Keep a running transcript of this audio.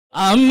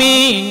আমি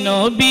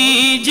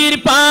নবীজির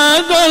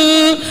পাগল,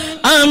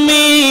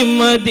 আমি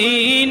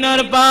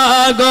মদিনার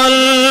পাগল,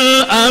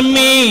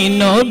 আমি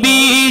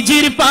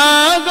নবীজির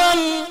পাগল।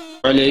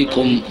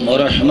 আলাইকুম ওয়া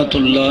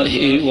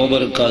রাহমাতুল্লাহি ওয়া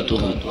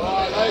বারাকাতুহু।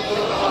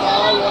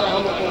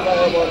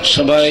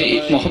 সবাই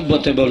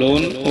মোহব্বতে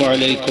বলুন ওয়া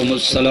আলাইকুম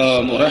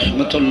আসসালাম ওয়া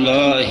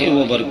রাহমাতুল্লাহি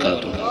ওয়া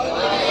বারাকাতুহু।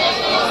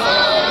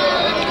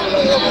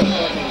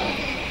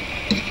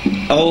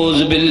 أعوذ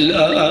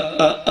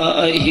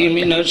بالله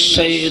من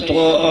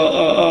الشيطان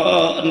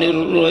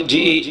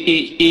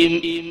الرجيم.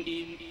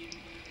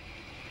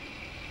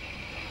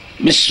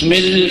 بسم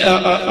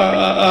الله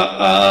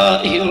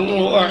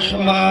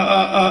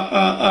الرحمن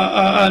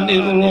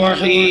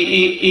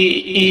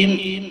الرحيم.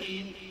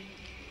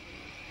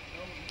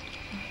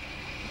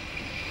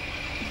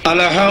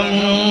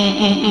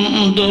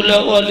 الحمد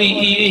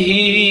لوليه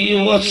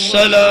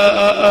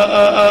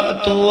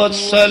والصلاة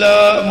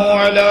والسلام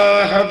على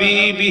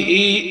حبيبه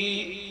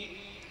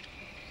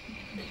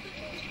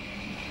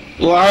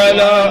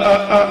وعلى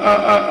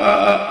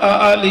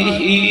آله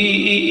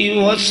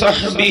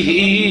وصحبه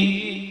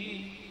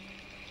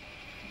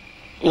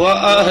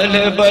وأهل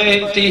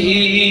بيته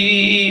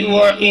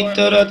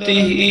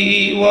وعترته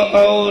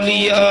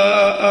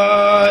وأولياء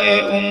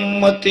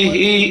أمته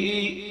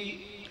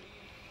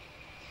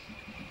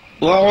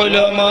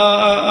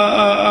وعلماء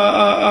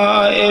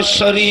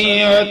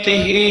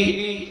شريعته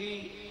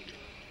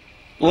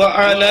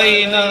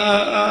وعلينا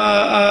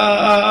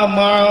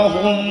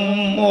معهم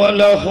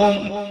ولهم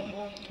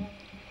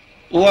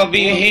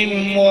وبهم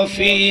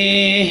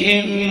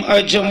وفيهم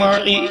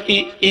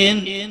أجمعين.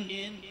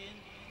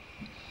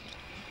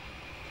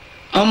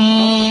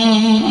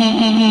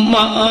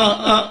 أما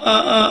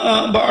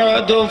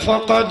بعد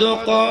فقد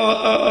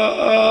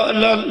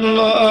قال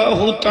الله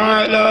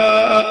تعالى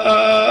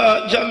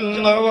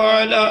جل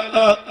وعلا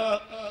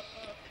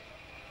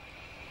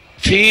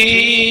في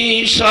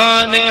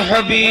شان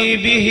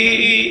حبيبه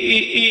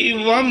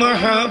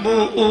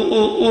ومحبوبه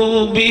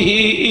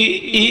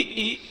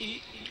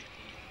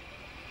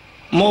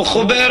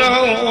مخبرا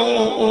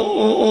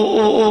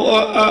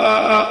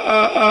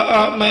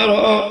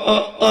وآمرا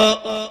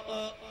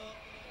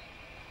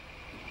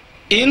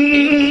إن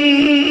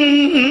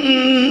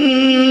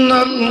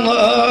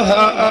الله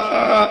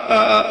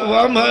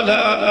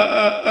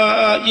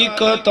وملائكته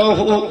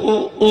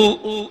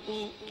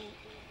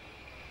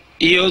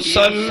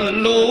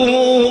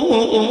يصلون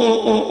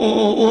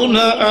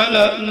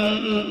على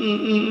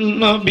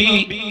النبي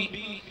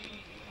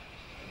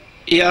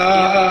يا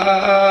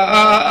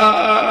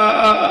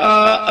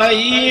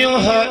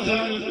أيها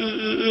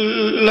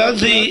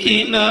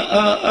الذين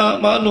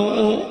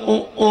آمنوا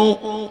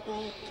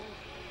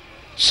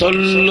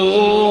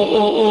صلوا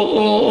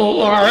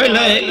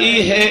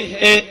عليه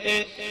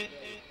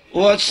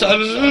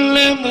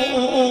وسلموا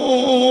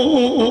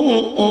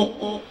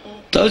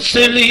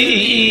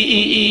تسليما.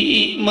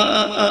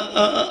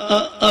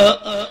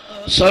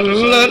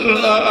 صلى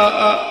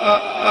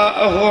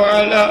الله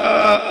على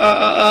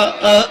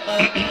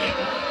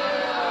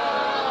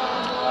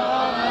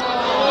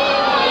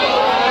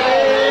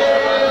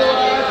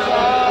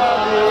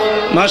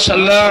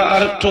माशाल्लाह।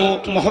 और तो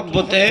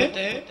मोहब्बते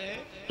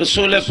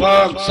रसूल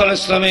पाक सल्लल्लाहु अलैहि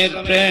वसल्लमेर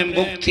प्रेम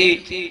भक्ति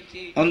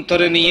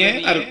अंतरे निये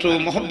और एकटु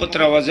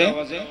मोहब्बतेर आवाजे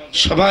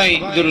सबाई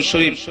दुरूद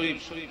शरीफ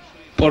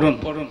पढ़ुन।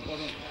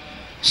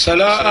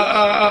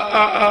 सलातुन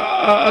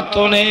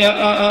या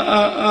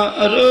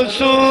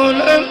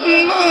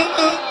रसूलल्लाह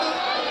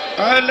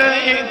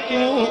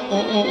अलैकुम।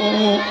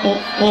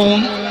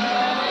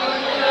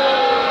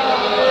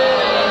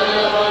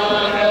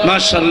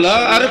 माशाल्लाह।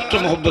 और एकटु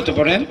मोहब्बते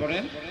पढ़ेन।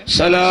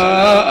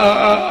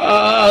 सलातुन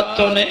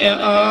या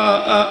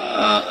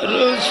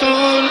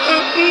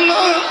रसूलल्लाह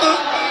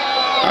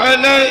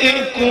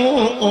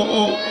अलैकुम।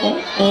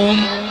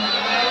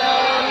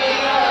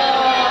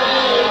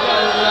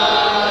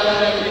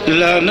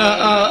 लना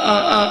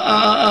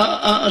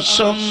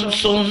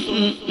शम्सुन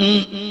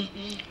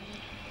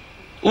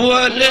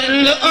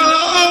वलिल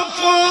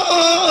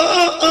आफाक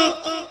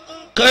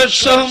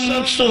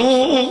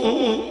शम्सुन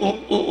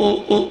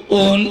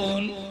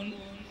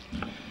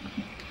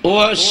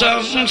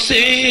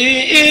वशम्सी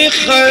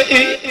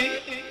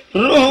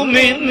खैरु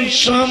मिन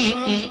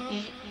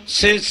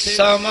शम्सि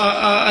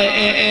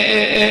समाए।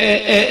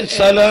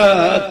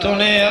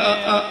 सलातुन या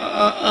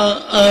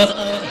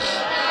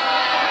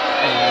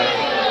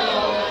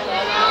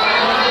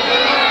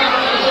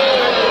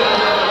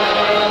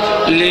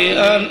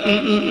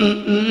लिअन्न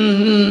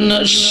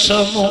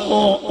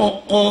الشموع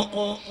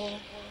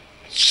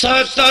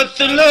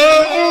ستطلع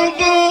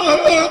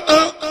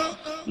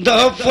بعد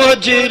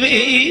فجر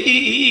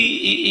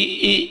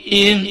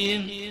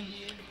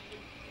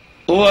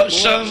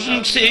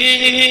وشمسي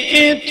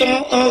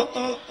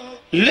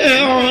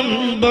طالع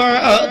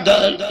بعد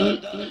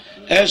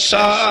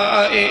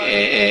العشاء.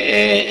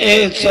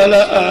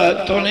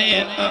 صلاة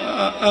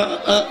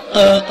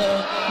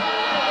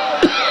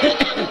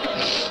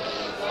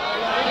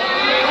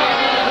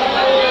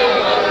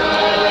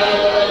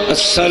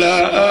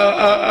الصلاة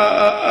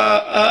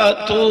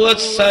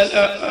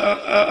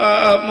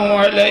والسلام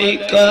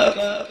عليك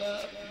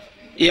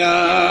يا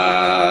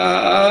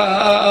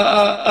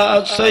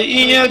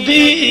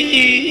سيدي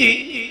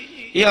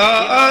يا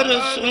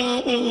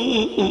رسول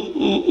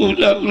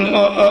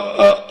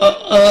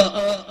الله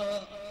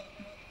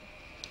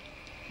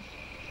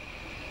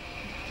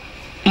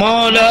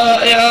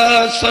مولاي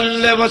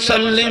صل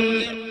وسلم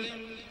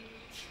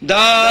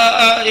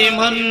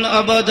دائما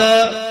أبدا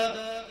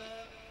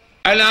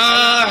على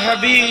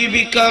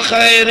حبيبك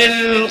خير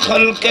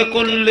الخلق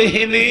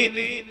كلهم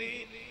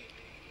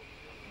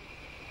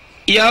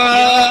يا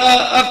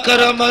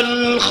أكرم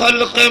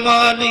الخلق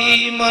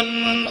مالي من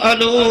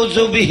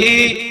ألوذ به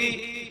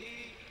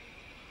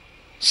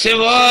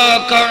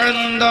سواك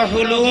عند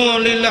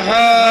حلول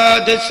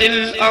الحادث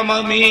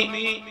الأممي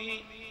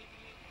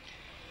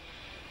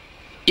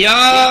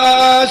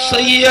يا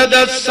سيد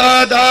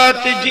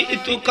السادات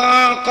جئتك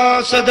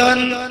قاصدا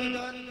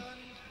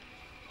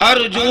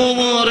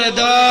أرجو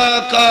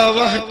رداك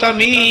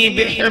واحتمي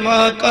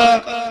بحماك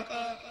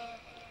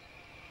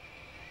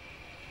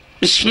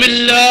بسم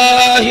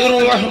الله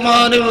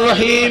الرحمن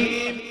الرحيم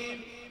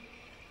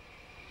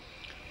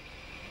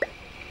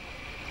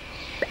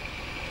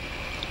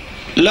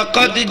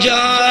لقد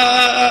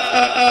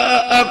جاءكم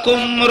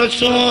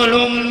رسول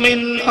من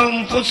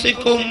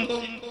أنفسكم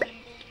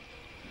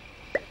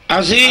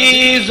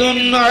عزيز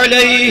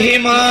عليه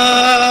ما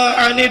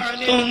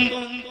عنتم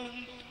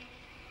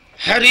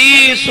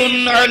حريص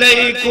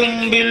عليكم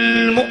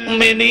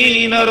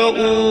بالمؤمنين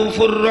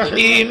رؤوف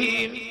رحيم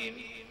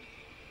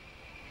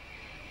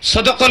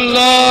صدق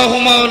الله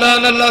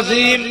مولانا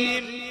العظيم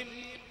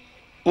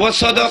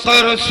وصدق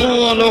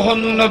رسوله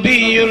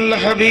النبي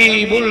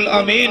الحبيب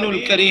الأمين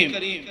الكريم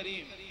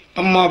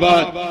أما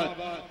بعد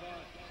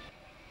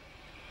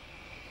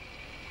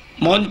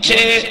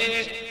মঞ্চে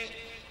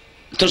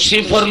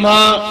তশরিফ ফরমা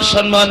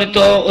সম্মানিত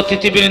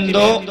অতিথিবৃন্দ,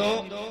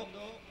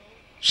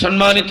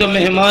 সম্মানিত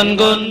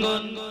মেহমানগণ,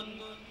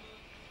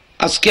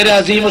 আজকের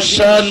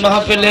আজিমুশান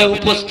মাহফিলে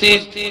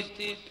উপস্থিত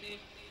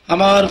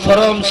আমার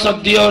পরম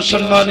শ্রদ্ধেয়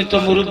সম্মানিত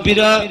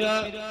মুরব্বীরা,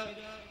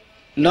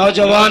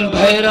 নওজওয়ান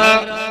ভাইরা,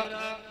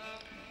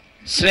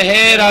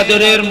 স্নেহের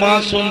আদরের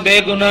মাসুম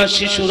বেগুনা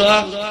শিশুরা,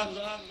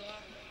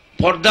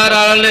 পর্দার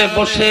আড়ালে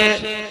বসে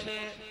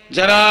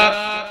যারা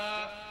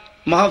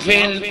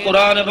মাহফিল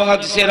কোরআন এবং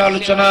হাদিসের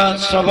আলোচনা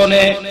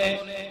শ্রবণে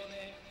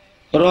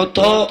রত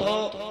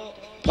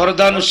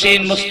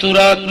পর্দানসীন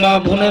মস্তুরাত মা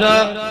বোনেরা,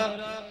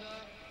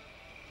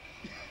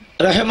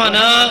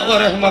 রহমানা ওয়া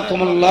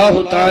রাহমাকুমুল্লাহু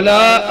তাআলা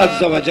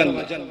আযজা ওয়া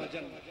জাল্লা।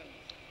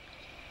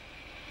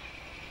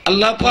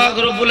 আল্লাহ পাক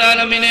রব্বুল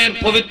আলামিনের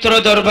পবিত্র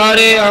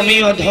দরবারে আমি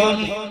অধম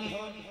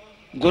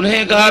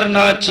গুনহগার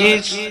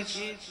নাচিজ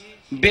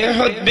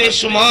বেহদ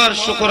বেশুমার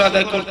শুকর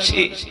আদায়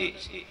করছি,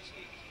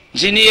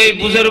 যিনি এই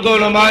বুজুর্গ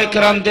উলামায়ে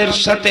কেরামদের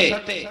সাথে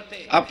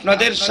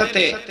আপনাদের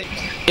সাথে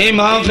এই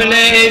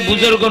মাহফিলে এই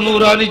বুজুর্গ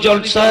নূরানি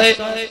জলসায়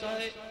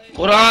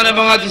কোরআন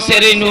এবং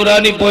হাদিসের এই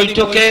নূরানি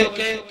বৈঠকে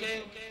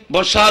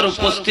বসার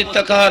উপস্থিত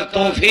থাকার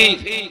তৌফিক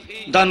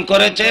দান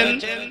করেছেন,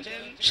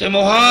 সে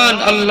মহান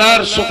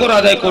আল্লাহর শুকর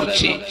আদায়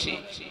করছি।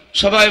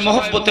 সবাই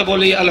মহব্বতে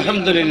বলি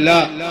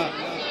আলহামদুলিল্লাহ।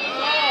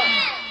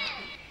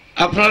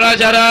 আপনারা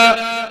যারা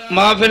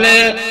মাহফিলে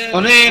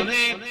অনেক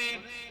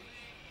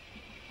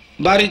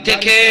বাড়ি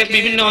থেকে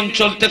বিভিন্ন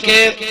অঞ্চল থেকে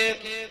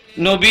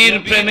নবীর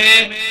প্রেমে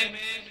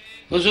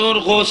হুজুর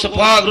গৌস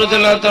পাক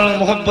রাদিয়াল্লাহু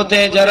তাআলার মহব্বতে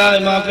যারা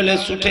এই মাহফিলে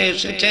ছুটে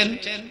এসেছেন,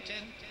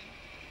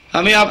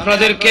 আমি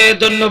আপনাদেরকে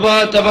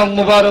ধন্যবাদ এবং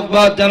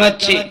মুবারকবাদ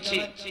জানাচ্ছি।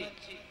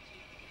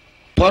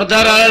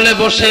 পর্দার আড়ালে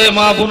বসে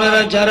মা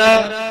বোনেরা যারা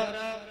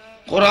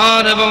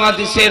কোরআন এবং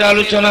হাদিসের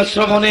আলোচনা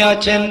শ্রবণে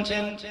আছেন,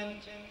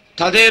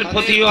 তাদের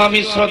প্রতিও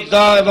আমি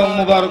শ্রদ্ধা এবং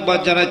মুবারকবাদ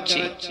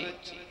জানাচ্ছি।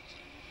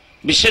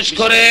 বিশেষ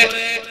করে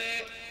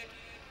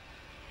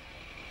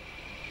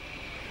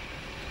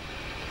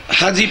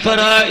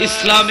হাজীপাড়া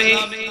ইসলামী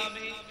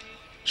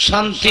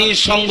শান্তি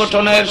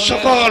সংগঠনের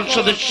সকল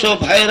সদস্য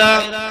ভাইরা,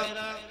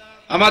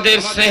 আমাদের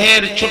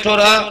স্নেহের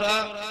ছোটরা,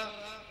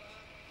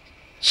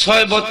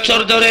 6 বছর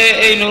ধরে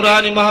এই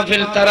নুরানি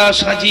মাহফিল তারা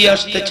সাজিয়ে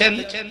আসতেছেন,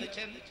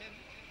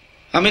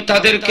 আমি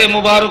তাদেরকে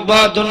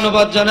মুবারকবাদ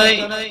ধন্যবাদ জানাই।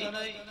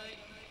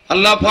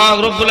 আল্লাহ পাক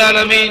রব্বুল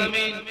আলামিন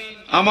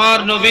আমার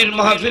নবীর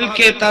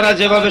মাহফিলকে তারা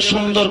যেভাবে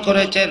সুন্দর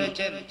করেছেন,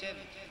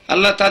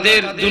 আল্লাহ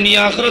তাদের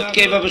দুনিয়া আখিরাতকে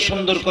এভাবে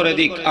সুন্দর করে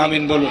দিক,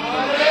 আমিন বলুন।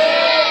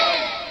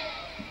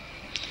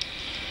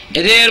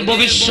 এদের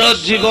ভবিষ্যৎ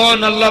জীবন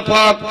আল্লাহ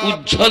পাক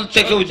উজ্জ্বল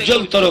থেকে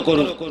উজ্জ্বলতর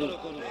করুন।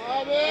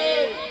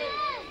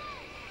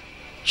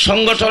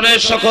 সংগঠনের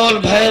সকল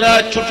ভাইরা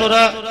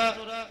ছোটরা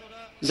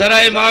যারা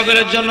এই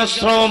মাহফিলের জন্য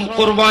শ্রম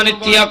কুরবানি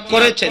ত্যাগ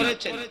করেছেন,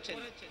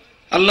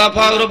 আল্লাহ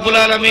পাক রব্বুল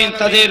আলামিন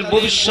তাদের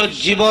ভবিষ্যৎ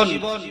জীবন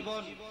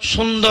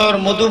সুন্দর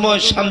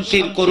মধুময়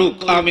শান্তির করুক,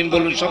 আমিন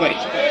বলুন সবাই।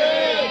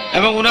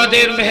 এবং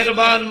ওনাদের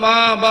মেহেরবান মা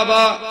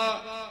বাবা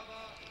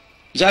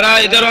যারা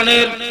এই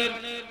ধরনের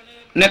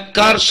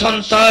নেককার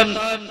সন্তান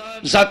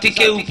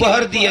জাতিকে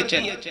উপহার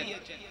দিয়েছেন,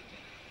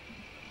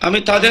 আমি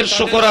তাদের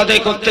শুকর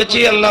আদায় করতেছি।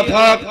 আল্লাহ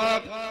পাক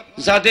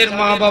যাদের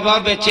মা বাবা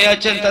বেঁচে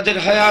আছেন তাদের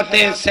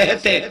হায়াতে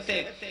সেহতে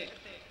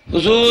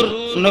হুজুর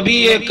নবী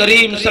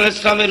করিম সাল্লাল্লাহু আলাইহি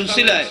ওয়াসাল্লামের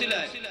উসিলায়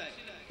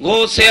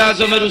গৌসে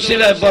আজমের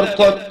উসিলায়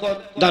বরকত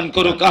দান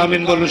করুক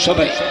আমিন বলুন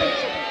সবাই।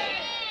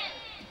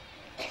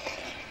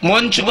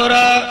 মঞ্চ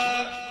ভরা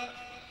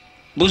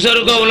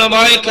বুজুর্গ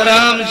উলামায়ে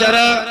কেরাম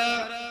যারা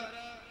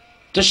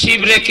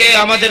তশরিফ রেখে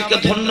আমাদেরকে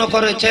ধন্য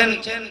করেছেন,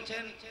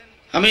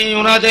 আমি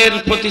ওনাদের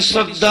প্রতি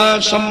শ্রদ্ধা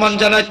সম্মান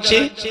জানাচ্ছি।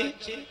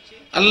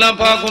 আল্লাহ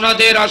পাক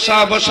ওনাদের আশা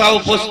বসা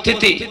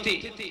উপস্থিতি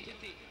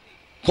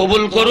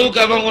কবুল করুক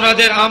এবং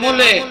ওনাদের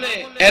আমলে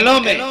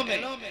এলমে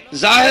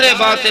জাহেরে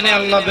বাতিনে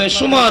আল্লাহ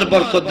বেশুমার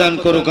বরকত দান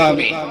করুক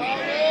আমিন।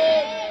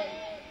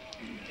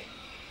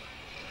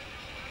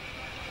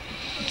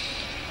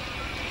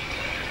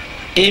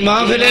 এই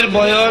মাহফিলের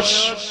বয়স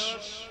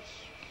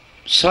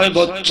 6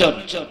 বছর।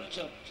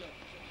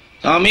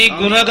 আমি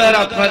গুনাহগার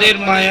আপনাদের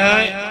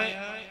মায়ায়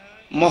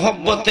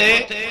মহব্বতে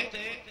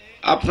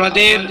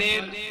আপনাদের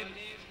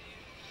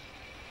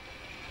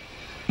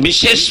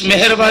বিশেষ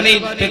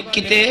মেহেরবানির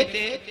প্রেক্ষিতে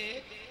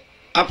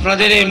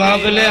আপনাদের এই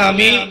মাহফিলে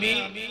আমি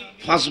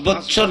 5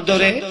 বছর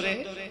ধরে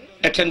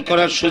অ্যাটেন্ড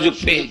করার সুযোগ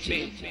পেয়েছি।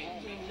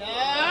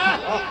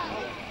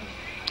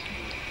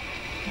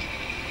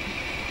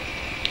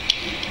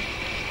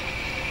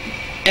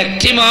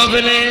 একটি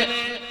মাহফিলে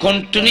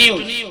কন্টিনিউ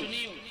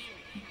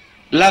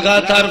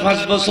লাগাতার 5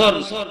 বছর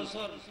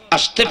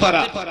আসতে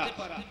পারা,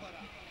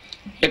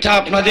 এটা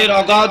আপনাদের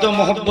অগাধ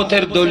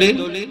মহব্বতের দলিল,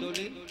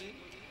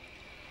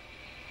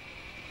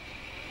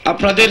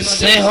 আপনাদের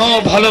স্নেহ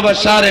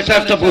ভালোবাসার এটা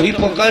একটা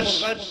বহিঃপ্রকাশ।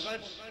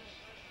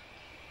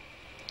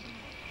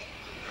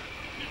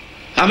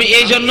 আমি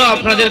এই জন্য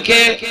আপনাদেরকে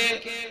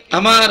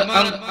আমার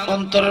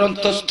অন্তরের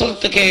অন্তঃস্থল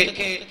থেকে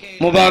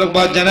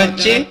মোবারকবাদ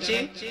জানাচ্ছি।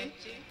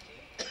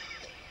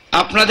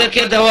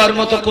 আপনাদেরকে দেওয়ার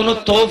মতো কোনো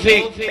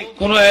তৌফিক,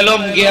 কোনো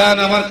এলম জ্ঞান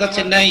আমার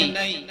কাছে নাই,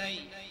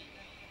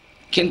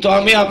 কিন্তু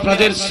আমি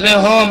আপনাদের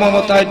স্নেহ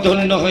মমতায়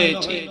ধন্য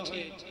হয়েছি।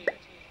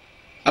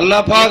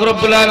 আল্লাহ পাক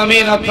রব্বুল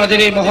আলামিন আপনাদের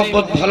এই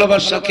মহব্বত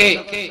ভালোবাসাকে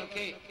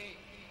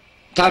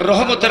তার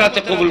রহমতের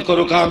হাতে কবুল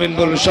করুক আমিন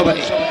বলুন সবাই।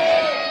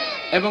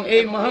 এবং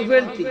এই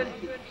মাহফিলটি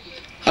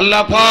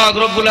আল্লাহ পাক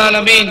রব্বুল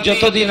আলামিন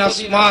যতদিন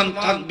আসমান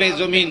থাকবে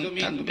জমিন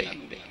থাকবে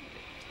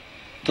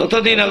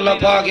ততদিন আল্লাহ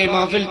পাক এই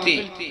মাহফিলটি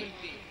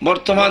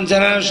বর্তমান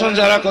জেনারেশন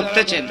যারা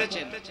করতেছেন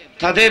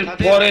তাদের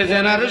পরে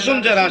জেনারেশন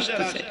যারা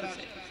আসতেছে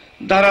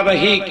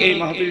ধারাবাহিক এই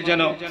মাহফিল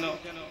যেন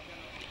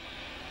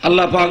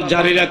আল্লাহ পাক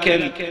জারি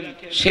রাখেন,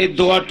 সেই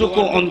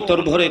দোয়াটুকু অন্তর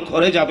ভরে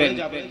করে যাবেন।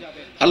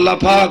 আল্লাহ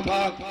পাক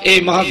এই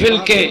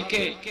মাহফিলকে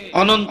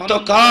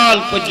অনন্তকাল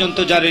পর্যন্ত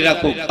জারি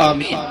রাখুক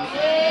আমিন।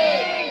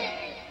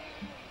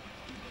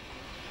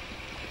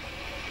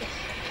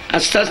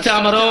 আস্তে আস্তে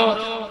আমারও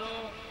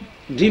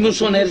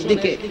ডিমোশনের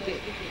দিকে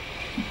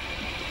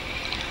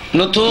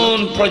নতুন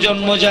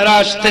প্রজন্ম যারা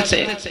আসতেছে,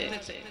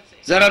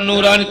 যারা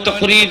নূরানি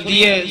তাকরীর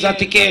দিয়ে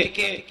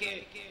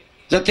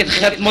জাতির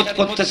খেদমত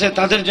করতেছে,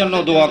 তাদের জন্য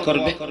দোয়া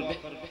করবে।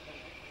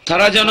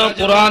 তারা যেন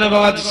কোরআন এবং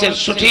হাদিসের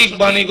সঠিক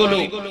বাণীগুলো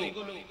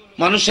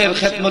মানুষের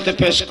খেদমতে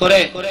পেশ করে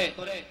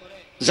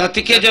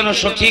জাতিকে যেন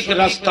সঠিক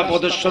রাস্তা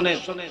প্রদর্শনের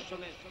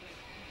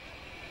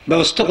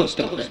ব্যবস্থা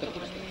করতে পারে।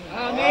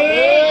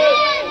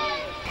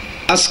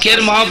 আজকের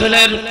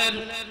মাহফিলের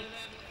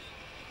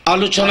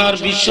আলোচনার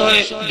বিষয়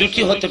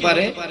দুটি হতে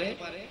পারে।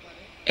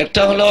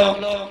 একটা হলো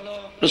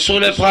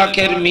রাসূল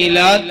পাকের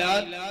মিলাদ,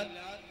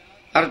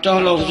 আর একটা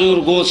হলো হুজুর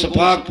গৌস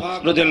পাক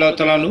রাদিয়াল্লাহু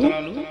তাআলা আনহু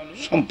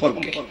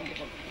সম্পর্কে।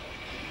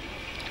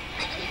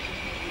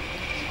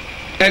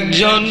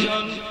 একজন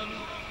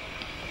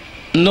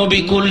নবী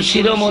কুল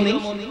শিরোমণি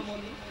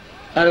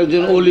আর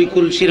একজন ওলি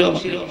কুল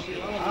শিরোমণি।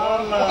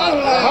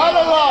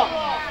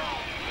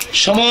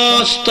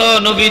 সমস্ত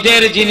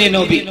নবীদের যিনি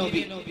নবী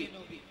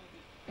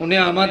উনি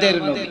আমাদের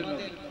নবী,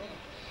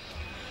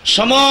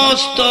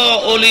 সমস্ত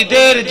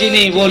ওলিদের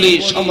যিনি ওলি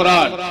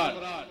সম্রাট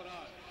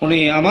উনি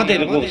আমাদের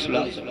গৌসুল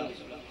আজম।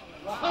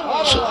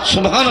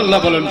 সুবহানাল্লাহ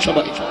বলেন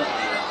সবাই।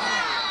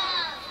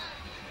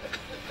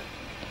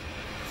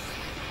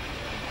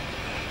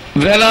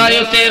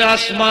 বেলায়েতের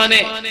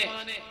আসমানে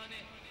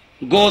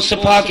গৌস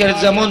পাকের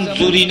যেমন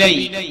জুরি নেই,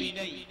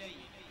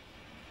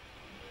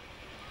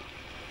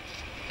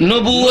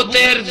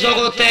 নবুয়তের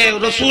জগতে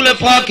রাসূল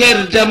পাকের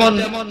যেমন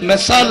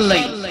মিসাল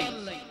নেই,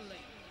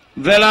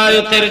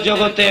 বেলায়েতের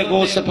জগতে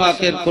গৌস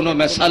পাকের কোনো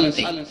মিসাল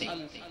নেই।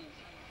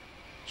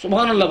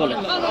 সুবহানাল্লাহ বলেন।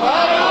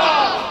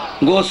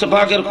 গৌস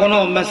পাকের কোনো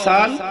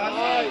মিসাল।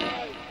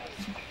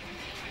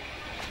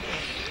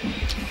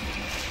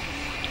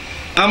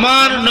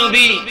 আমার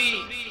নবী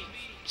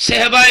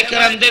সাহাবায়ে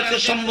কেরামদেরকে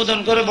সম্বোধন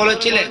করে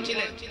বলেছিলেন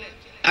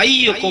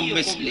আইয়ুকুম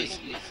মিসলি।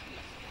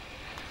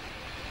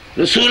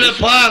 রাসূল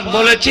পাক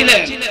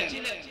বলেছিলেন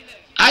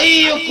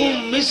আইয়ুকুম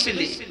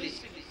মিসলি,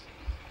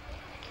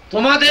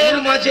 তোমাদের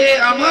মাঝে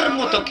আমার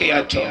মতো কে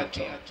আছে?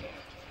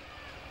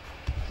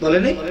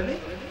 বলেনি?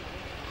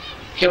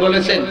 কে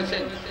বলেছেন?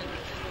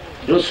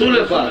 রাসূল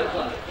পাক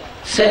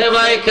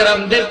সাহাবায়ে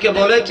কেরামদেরকে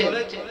বলেছেন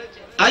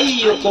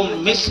আইয়ুকুম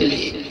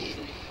মিসলি,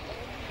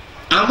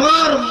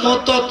 আমার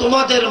মতো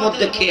তোমাদের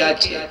মধ্যে কে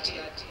আছে?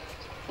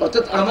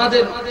 অর্থাৎ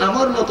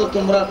আমার মতো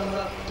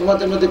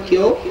তোমাদের মধ্যে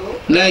কেউ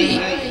নাই।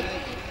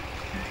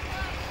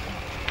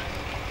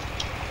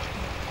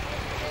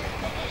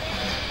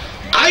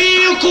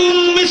 আইয়ুকুম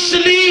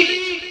মিসলি,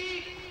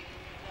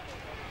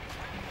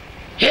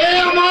 হে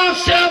আমার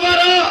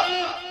সাহাবারা,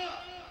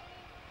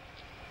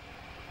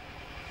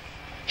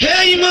 হে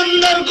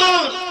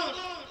ঈমানদারগণ,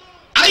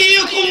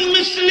 আইয়ুকুম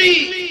মিসলি,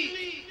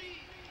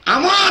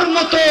 আমার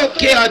মতো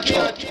কে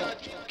আছো?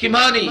 কি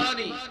মানি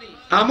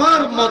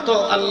আমার মতো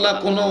আল্লাহ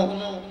কোন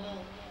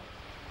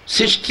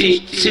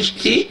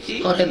সৃষ্টি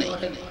করে নাই।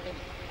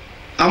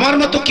 আমার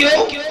মতো কেউ,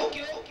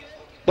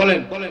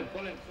 বলেন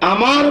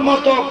আমার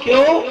মতো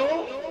কেউ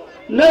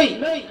নেই।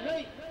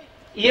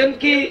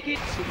 কি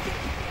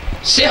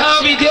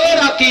সাহাবীদের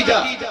আকীদা,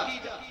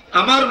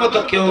 আমার মতো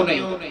কেউ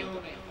নেই।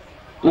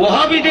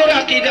 ওয়াহাবীদের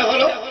আকীদা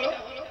হলো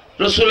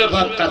রাসূল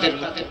পাক তাদের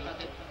মতো।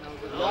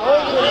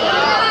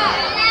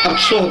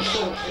 আফসোস।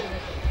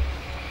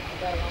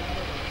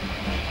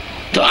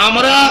 তো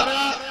আমরা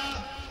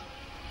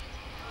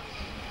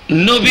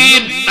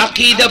নবীর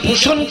আকীদা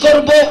পোষণ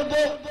করব,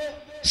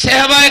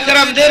 সাহাবায়ে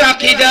কেরামদের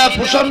আকীদা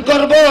পোষণ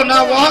করব, না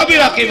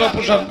ওয়াহাবীর আকীদা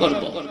পোষণ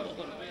করব?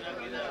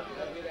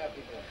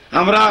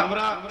 আমরা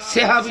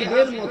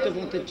সাহাবীদের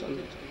মতে চলব।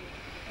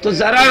 তো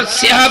যারা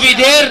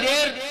সাহাবীদের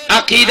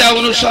আকীদা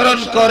অনুসরণ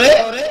করে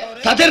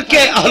তাদেরকে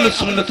আহলুস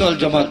সুন্নাত ওয়াল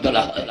জামাত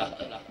বলা হয়।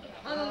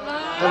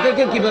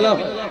 তাদেরকে কি বলা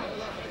হয়?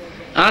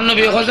 আর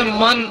নবী বলেন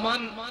মান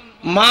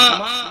মা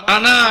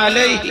আনা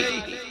আলাইহি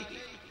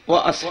ওয়া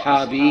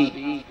আসহাবি,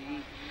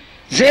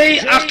 যেই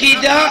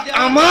আকীদা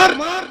আমার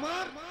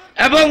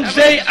এবং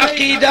যেই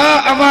আকীদা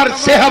আমার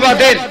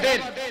সাহাবাদের,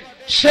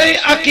 সেই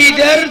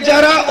আকীদার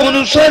যারা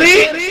অনুসারী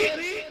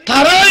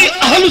তারাই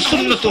আহলুস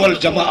সুন্নাত ওয়াল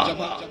জামাত।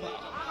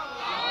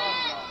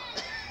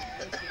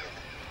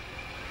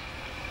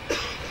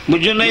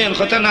 বুঝো নাই এর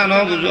কথা? না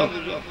বুঝো।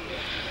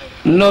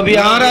 নবী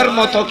আর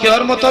মতো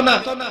কেউর মতো না।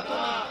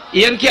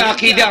 ইয়ান কি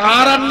আকীদা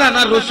আর না,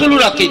 না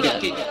রাসূলুর আকীদা?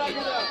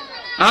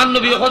 আর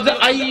নবী বলেন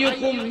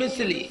আইয়ুকুম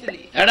মিসলি,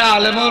 এটা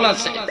আলেমল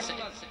আছে,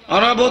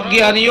 অনবত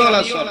জ্ঞানীও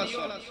আছে।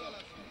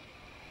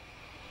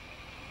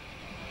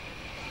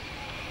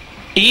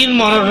 ইন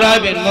মনের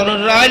রাখবেন,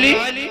 মনের রাখলি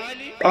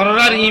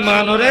অনরার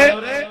ইমানরে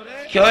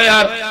কেউ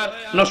আর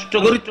নষ্ট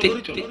করিতে।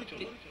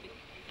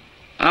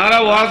 আর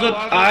ওয়াজত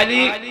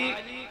আলি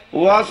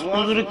ওয়াজ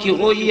উজুর কি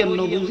হই আর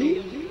ন বুঝি,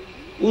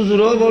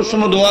 উজুরও বড়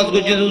সময় ওয়াজ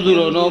করছে,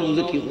 উজুরও ন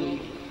বুঝে কি হই।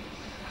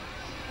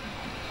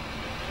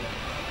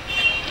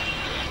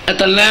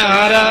 এতলে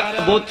আর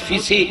বহুত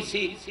ফিসি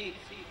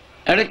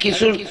এটা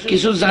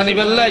কিছু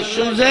জানিবেল্লা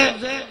শুনছে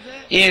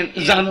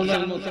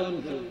জানার মতো।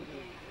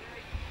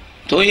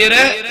 তো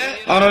এরা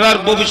অনরার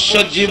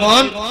ভবিষ্যৎ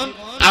জীবন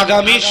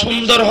আগামী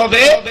সুন্দর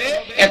হবে।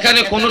 এখানে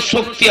কোন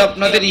শক্তি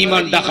আপনাদের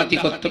ঈমান ডাকাতি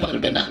করতে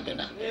পারবে না।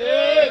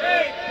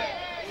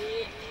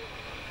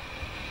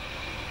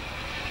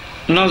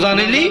 না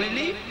জানিলি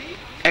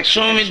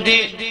একসময় মধ্যে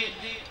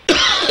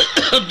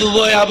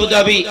দুবাই,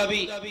 আবুধাবি,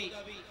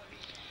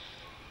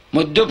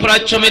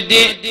 মধ্যপ্রাচ্য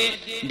মধ্যে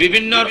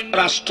বিভিন্ন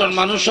রাষ্ট্রের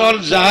মানুষ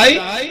যায়,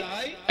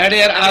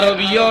 এর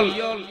আরবীয়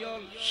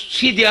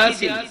সিধে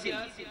আছে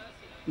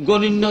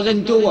গণিন্য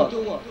জানত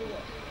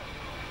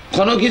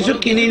কোন কিছু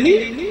কিনিলি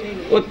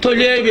ও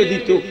তলিয়ে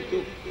দিত,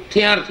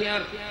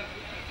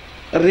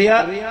 রিয়া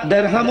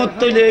দেড়হামত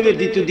তলিয়ে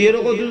দিত, দিয়ে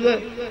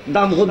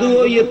দাম হদু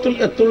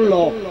এতুল ল,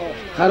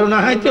 কারণ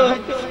হয়তো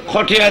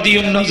খটিয়া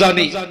দিও না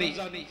জানি।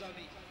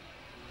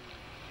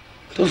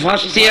 তো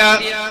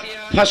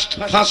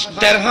ফার্স্ট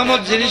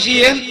দেড়হামত জিনিস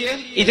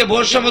এটা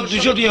বর্ষামত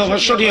 200 টাকা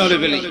 500 টাকা হলে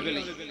পেলে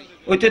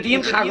ওইটা দিয়ে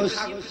কাগজ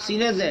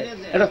চিনে যায়,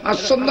 এটা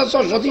 500 না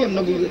 600 দিয়ে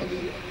না বুঝে।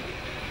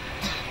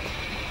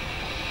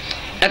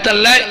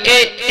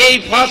 এই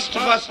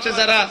ফার্স্ট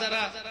যারা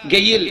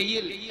গেইল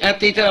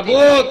এতে তারা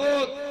বহুত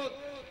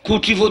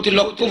কোটিপতি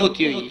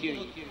লক্ষপতি হই।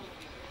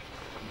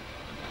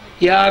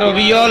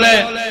 আরবি হলে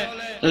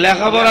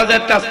লেখাপড়া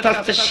যাতে আস্তে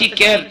আস্তে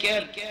শিখের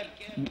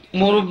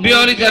মুরব্বী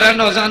হলে যারা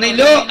ন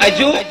জানিল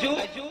আজও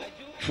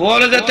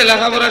ফলে যাতে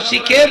লেখাপড়া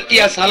শিখের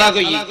ইয়া সালা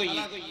গই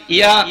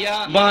ইয়া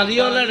বাঁধি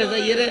হলে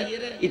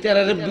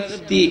ইতারে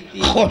বুঝতি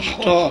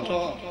কষ্ট।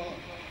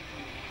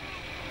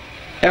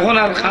 এখন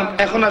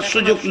আর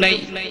সুযোগ নেই।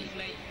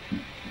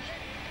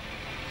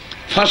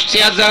 ফার্স্ট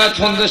ইয়ার যারা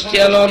 50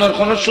 টাকা লোনের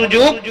কোন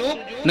সুযোগ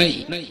নেই।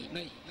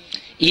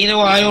 ইনো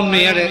আয়ন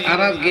নেই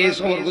আর গেস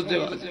খবর করতে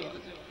পারে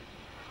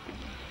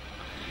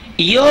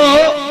ইয়ো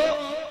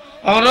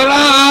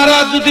অনরা আর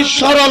যদি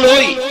সরল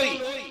হই,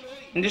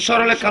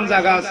 সরল কাম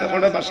জায়গা আছে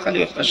ওটা বাসখালি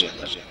পাশে।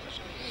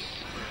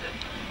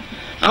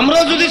 আমরা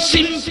যদি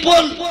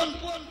সিম্পল,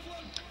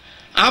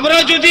 আমরা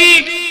যদি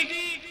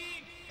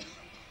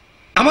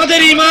আমাদের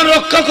ঈমান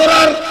রক্ষা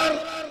করার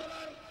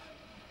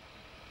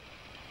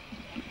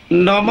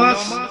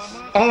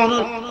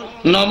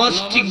নমাজ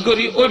ঠিক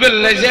করি, ওই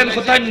বেলায় যেন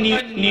কোথায়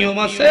নিয়ম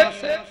আছে,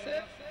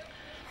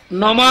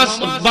 নমাজ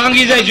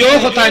ভাঙি যায় যে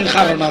কোথায়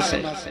কারণ আছে।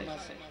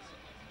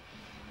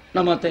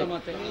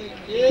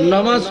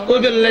 নামাজ ওই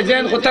বেলায়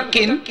যেন কোথা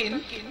কিন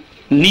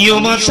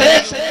নিয়ম আছে,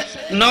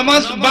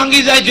 নামাজ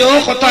ভাঙ্গি যায় যে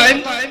কথায়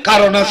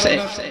কারণ আছে।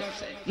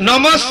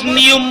 নামাজ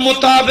নিয়ম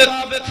মোতাবেক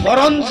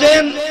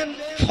ফরজেন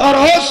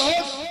ফরজ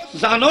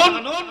জানুন,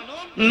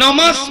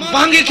 নামাজ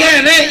ভাঙ্গি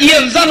কেনে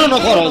ইয়েন জানো না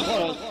ফরজ।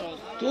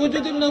 তুই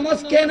যদি নামাজ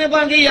কেনে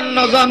ভাঙ্গি ইয়েন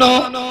না জানো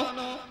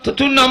তো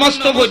তুই নামাজ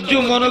তো বজ্জু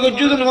মনে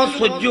করছু তো নামাজ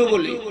সহ্য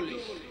বলি,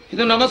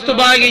 কিন্তু নামাজ তো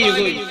ভাঙ্গি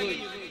গই,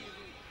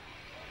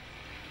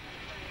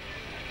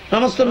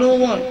 নামাজ তো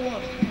নয়।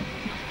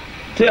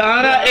 তুই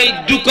আরা এই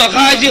দুকা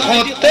কাজী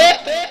করতে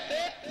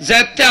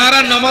যেতে আরা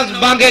নামাজ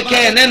ভাঙ্গে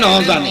কেনে না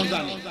জানি,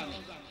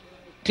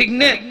 ঠিক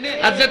না?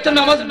 আর যেতে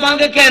নামাজ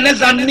ভাঙ্গে কেনে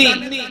জাননি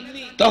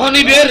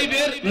তখনই বের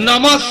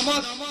নামাজ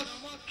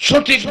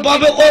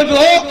সঠিকভাবে হইব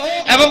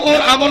এবং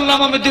ওর আমল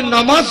নামা মধ্যে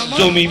নামাজ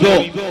জমিব।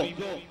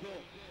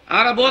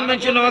 আর বল না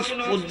নামাজ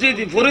ফুজি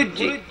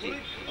ফরিজি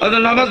আর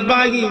নামাজ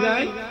ভাঙ্গি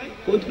যায়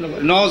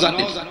ন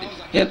জানি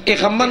এ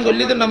খাম্মান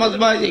করলি তো নামাজ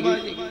ভাঙ্গি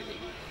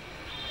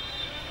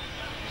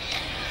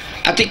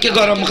আতিকে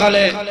গরম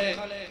খালে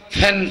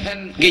ফ্যান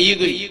গিয়ে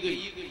গই,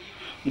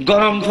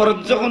 গরম ফরজ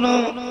যখন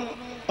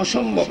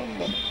অসম্ভব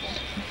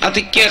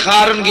আতিকে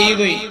কারণ গিয়ে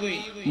গই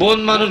বোন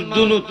মানুষ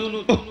দুনুত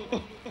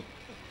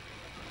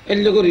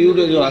এলে করে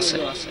ইউরে আছে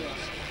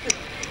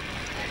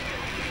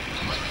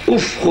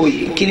উফ হই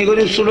কিনে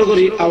করে শুরু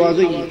করি আওয়াজ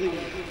হই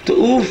তো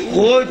উফ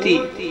হইতি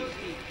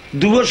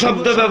দুটো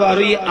শব্দ ব্যবহার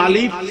হই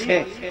আলিফ হে,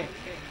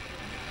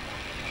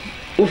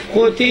 উফ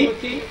হইতি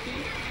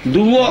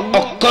দুটো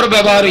অক্ষর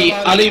ব্যবহার হই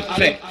আলিফ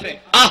হে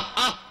আহ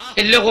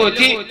এলে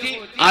হইতি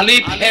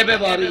আলিফ হে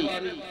ব্যবহার হই।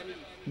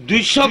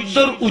 দুই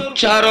শব্দের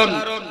উচ্চারণ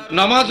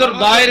নামাজের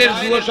বাইরের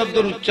দুটো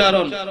শব্দের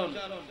উচ্চারণ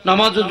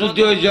নামাজ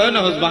যদি হয়ে যায়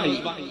নামাজ ভাই।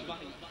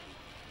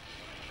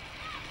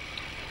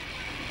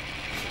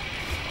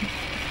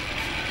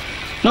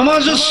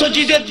 নামাজ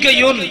সজিদত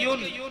গায়ুন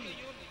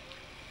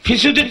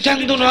ফিসুদিন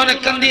চান্দু নন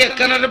একখান দিয়ে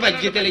একখানারে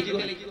বাজ্যতে লিখো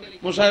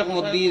মুসায় কোন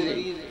দিয়ে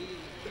যায়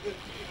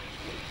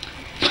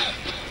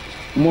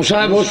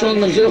মুসায় বসন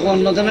নসির কোন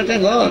না তে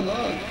ঘর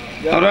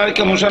আর আর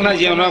কে মুসা না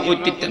জি আমরা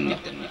কইতেন না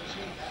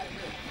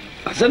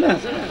আছে না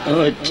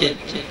হচ্ছে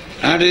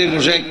আরে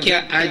মুসা কি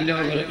আজ না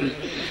করে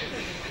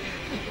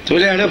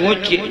তোলে আরে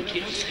হচ্ছে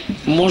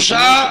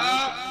মুসা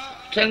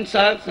ঠ্যাং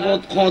সাহেব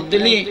বহুত খোঁজ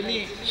দিলি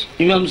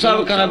ইমাম সাহেব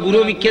কানা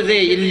বুড়ো মিকে যে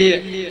ইল্লে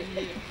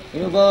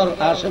এবার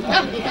আসে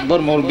বর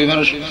মোর বিমার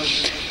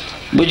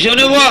বুঝছো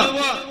না বা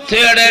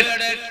তেড়ে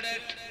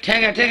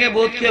ঠ্যাঙ্গা ঠ্যাঙ্গে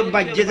বহুত কে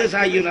বাজ্যতে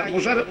চাইও না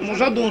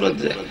মশা দূর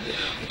হচ্ছে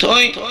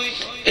তুই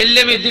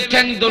ইল্লে মে দি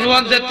ঠ্যাং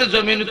দনওয়ান যেতে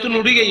জমিন তো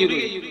নুড়ি গই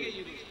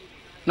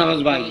নামাজ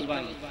ভাই।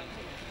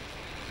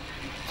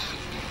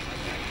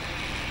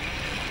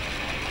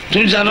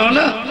 তুমি জানো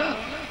না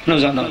না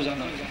জানো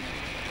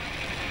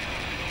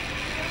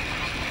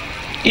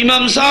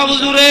ইমাম সাহেব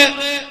হুজুরে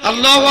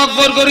আল্লাহু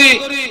আকবার করি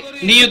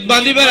নিয়ত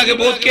বাঁধিবার আগে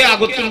বহুত কে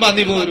আগতুন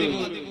বাঁধিব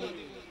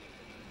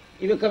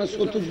ইবে কারণ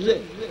সতুজে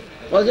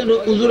ওজন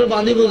হুজুরে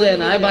বাঁধিব যায়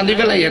না বাঁধি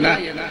ফেলাই না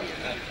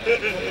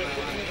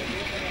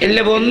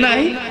এলে বল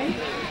নাই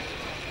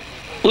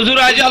হুজুর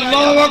আজ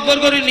আল্লাহু আকবার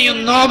করি নিয়ত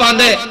না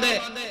বাঁধে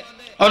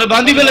আর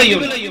বাঁধি ফেলাইও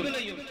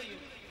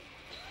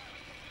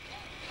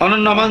অন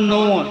নামাজ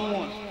নয়।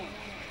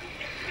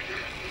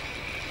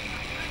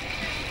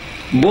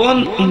 বোন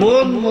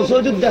বোন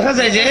মসজিদ দেখা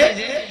যায় যে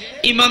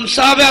ইমাম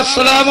সাহেব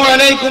আসসালামু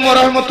আলাইকুম ওয়া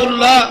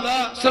রাহমাতুল্লাহ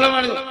সালাম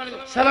আলাইকুম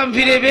সালাম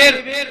ফিরে বের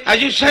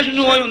আজু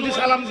শাজনু হয় উনি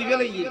সালাম দিবে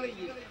লাগি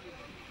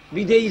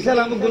বিদেই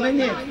সালাম বলেন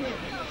না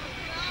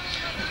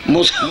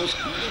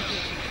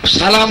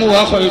সালাম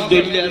ওয়া কই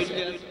দিলে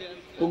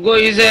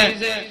গই যে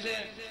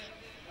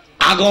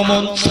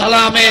আগমন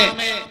সালামে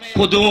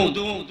কুদুম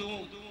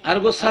আর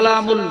গো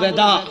সালামুল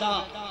বেদা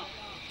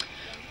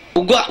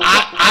উগো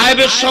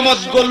আইবের সমত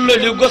গল্লে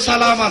উগো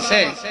সালাম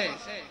আছে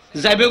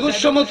যাবে গো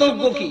সমত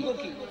উগো কি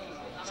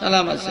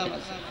সালাম আছে।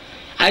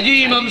 আজি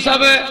ইমাম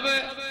সাহেব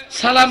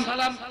সালাম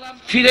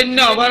ফিরেন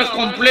না আবার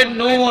কমপ্লেন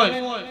নো হয়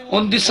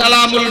অন্দি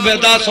সালামুল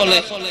বেদা চলে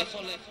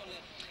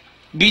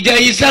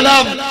বিদায়ী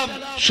সালাম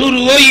শুরু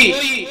হই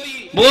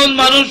বোন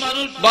মানুষ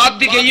বাদ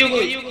দিকে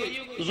গই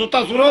জুতা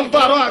সুরল তো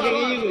আরো আগে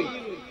গই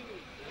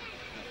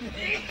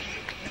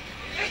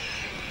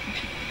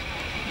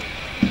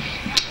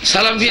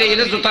সালাম ফিরে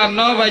এটা জুতার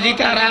ন বাজি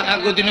তার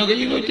আগদিন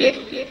গেছি কইতে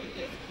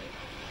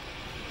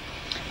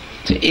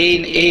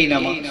এই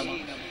নামাজ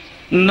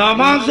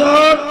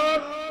নামাজের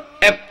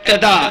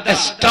ইবতিদা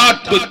স্টার্ট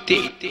করতে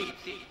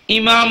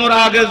ইমামের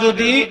আগে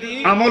যদি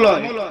আমল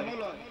হয়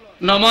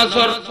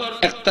নামাজের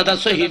ইবতিদা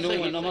সহি নয়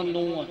নামাজ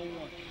নয়।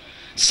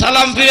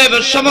 সালাম ফিরে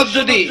সময়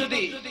যদি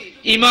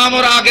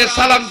ইমামের আগে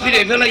সালাম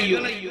ফিরে ফেলাইও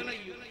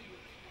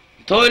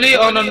তাহলে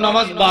অন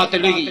নামাজ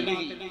বাতিল হয়ে গেল।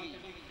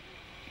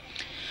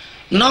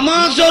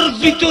 নামাজের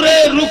ভিতরে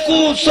রুকু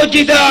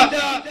সজিদা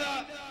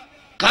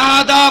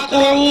কাদা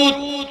কুউদ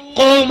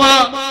কওমা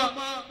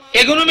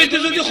এগুলোর মধ্যে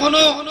যদি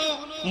কোনো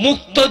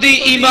মুক্তদি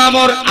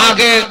ইমামের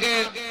আগে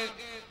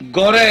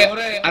গড়ে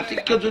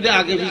আতিক্য যদি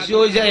আগে বেশি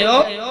হয়ে যায়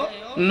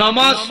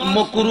নামাজ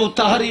মাকরু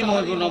তাহরিম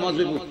হইব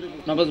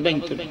নামাজ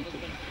ভাঙতে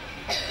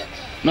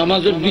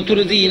নামাজের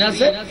ভিতরে যে ইন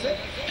আছে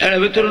এর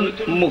ভিতর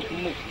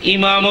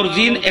ইমামর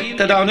জিন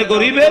ইক্তেদা অনেক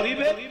করিবে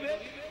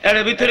এর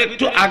ভিতর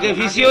একটু আগে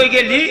পিছিয়ে হয়ে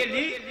গেলি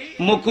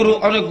মুকরু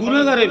অনেক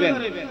গুনাহ করিবেন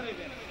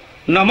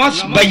নামাজ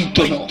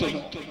বাইতো না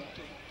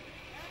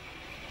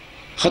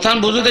খতান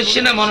বুঝে দিচ্ছি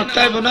না মনে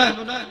চাইব না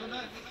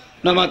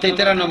নামাতে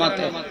তেরা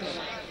নামাতে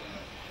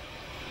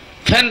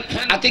ফ্যান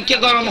আতিকে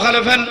গরম খালে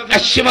ফ্যান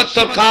আসিমাত্র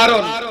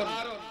কারণ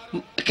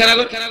কেন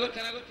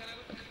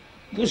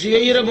খুশি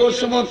হয়ে বহু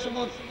সময়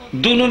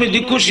দুনুনি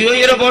খুশি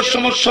হয়ে বহু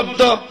সময়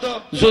শব্দ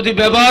যদি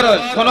ব্যবহার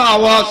হয় কোন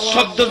আওয়াজ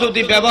শব্দ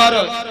যদি ব্যবহার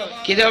হয়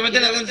কি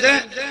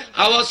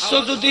আওয়াজ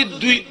যদি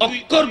 2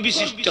 অক্ষর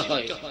বিশিষ্ট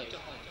হয়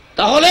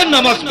তাহলে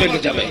নামাজ ভেঙে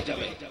যাবে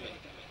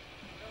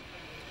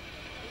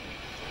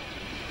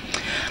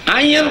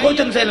আইয়ান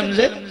কইতেন চাইলাম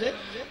যে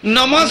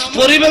নামাজ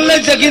পড়িবেলে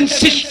যেগিন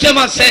সিস্টেম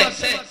আছে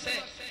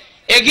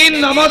এগিন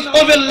নামাজ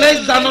পড়িবেলে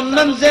জানুন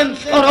না যে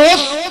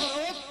ফরজ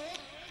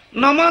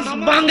নামাজ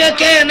ভাঙে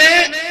কেনে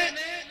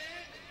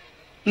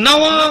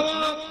নওয়া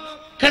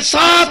কে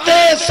সাথে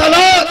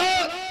সালাত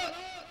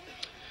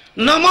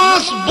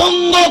নামাজ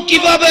ভঙ্গ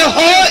কিভাবে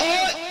হয়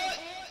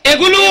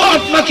এগুলো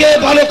আপনাকে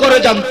ভালো করে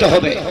জানতে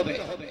হবে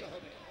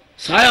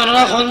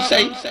সায়নরা কোন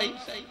চাই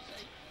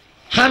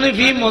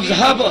হানফি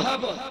মাযহাব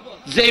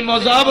যে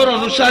মাযহাবের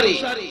অনুসারী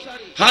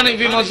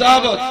হানফি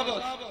মাযহাব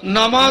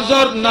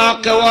নামাজের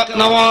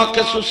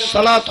নাওয়াকিসুস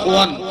সালাত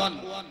হওয়ান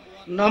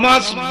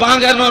নামাজ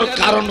ভাঙানোর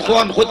কারণ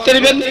হওয়ান হতে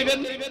দিবেন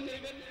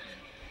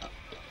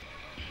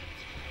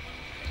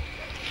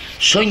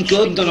সংখ্যা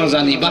তো না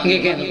জানি ভাঙে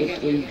কেন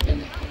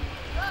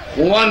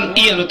হওয়ান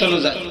ইয়ান তো না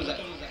জানি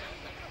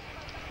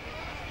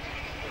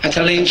আচ্ছা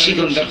ইনশি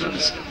কোন দরকার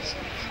আছে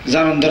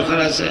জানার দরকার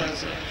আছে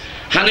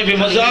হানফি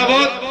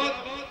মাযহাবত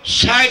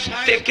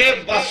 60 থেকে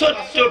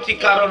 62টি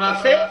কারণ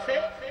আছে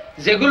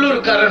যেগুলোর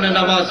কারণে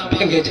নামাজ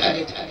ভেঙে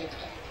যায়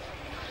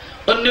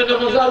অন্য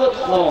মাযহাবত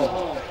কম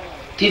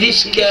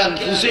 30 কেন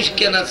 25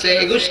 কেন আছে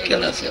 21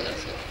 কেন আছে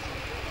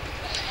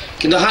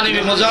কিন্তু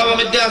হানফি মাযহাবের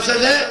মধ্যে আছে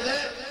যে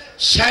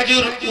 60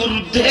 এর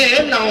ঊর্ধ্বে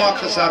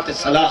নাওয়াকিসাতে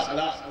সালাত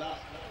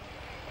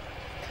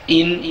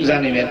ইন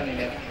জানিবেন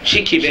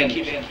শিখিবেন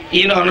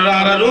ইন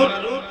অনরারুর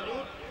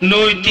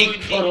নৈতিক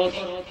ফরজ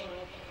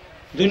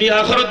দুনিয়া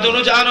আখিরাত দুনো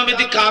জাহান্নাম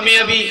মধ্যে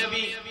কামিয়াবি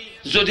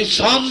যদি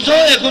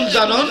সঞ্জয় এখন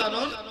জানুন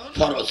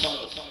ফরজ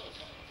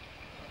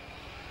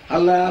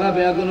আল্লাহ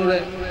আরাবে আগুনরে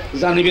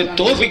জানিবে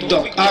তৌফিক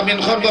দাও আমিন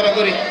খন বড়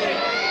করি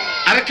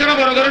আরেকখানা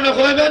বড় করে না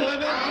কইবেন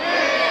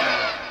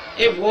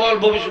এই বল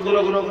ভবিষ্যৎ গুলো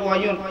গুলো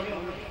কইয়ন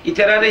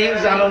ইতারারে ইন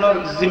জানানোর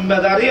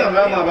জিম্মেদারি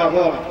আমরা মা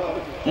বাবা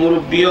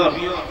মুরব্বিয়ন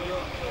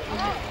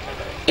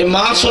এই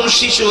মাসুম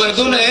শিশু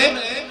এগুনে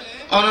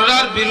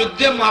অনরার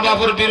বিরুদ্ধে মা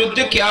বাবার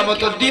বিরুদ্ধে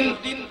কিয়ামতের দিন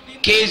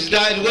কেস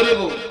দায়ের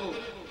করব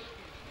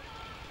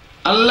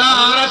আল্লাহ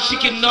আর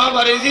শিখিন না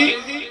বারেজি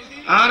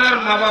আর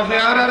মা বাপে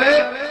আরে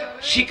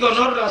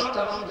শিখানোর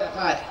রাস্তা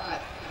দেখায়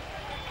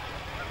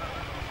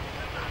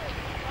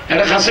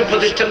এটা খাসে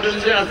প্রতিষ্ঠান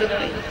আছে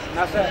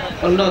না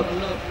অন্য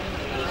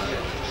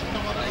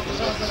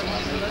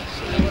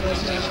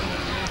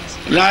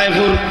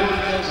রায়পুর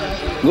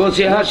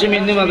গোছি হাসিম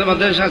হিন্দু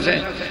মাদ্রাসা আছে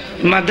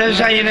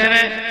মাদ্রাসা ইনে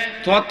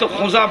তোমার তো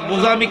খোঁজা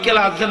বোঝা মিকেল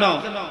আছে না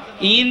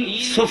ইন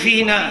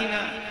সফিনা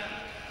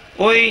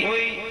ওই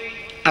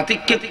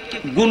আতিককে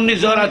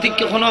ঘূর্ণিঝড়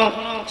আতিককে কোনো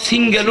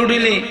সিঙ্গেল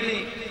উড়িলে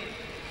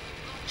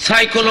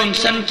সাইক্লোন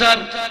সেন্টার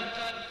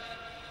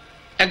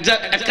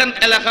একখান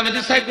এলাকা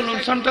মধ্যে সাইক্লোন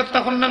সেন্টার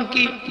তখন নাম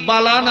কি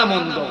বালা না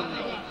মন্দ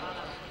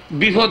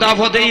বিপদ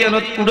আপদে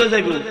ইয়ানত উড়ে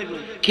যাইব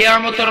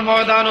কিয়ামতের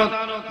ময়দানত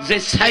যে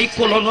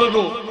সাইক্লোন হইব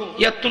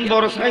ইয়াতুন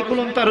বড়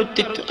সাইক্লোন তার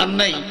অস্তিত্ব আর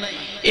নাই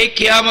এই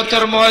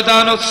কিয়ামতের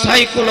ময়দানত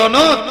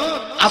সাইক্লোনত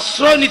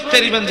আশ্রয় নিতে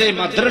পারিবেন যে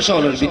মাদ্রাসা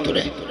হলের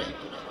ভিতরে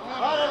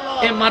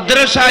এই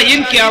মাদ্রাসা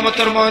ইন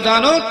কিয়ামতের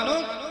ময়দানত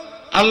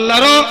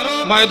আল্লাহর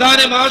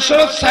ময়দানে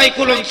মাশরত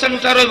সাইক্লোন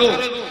সেন্টার হইব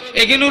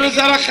এগিনুরে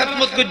যারা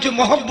খিদমত করছে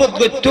mohabbat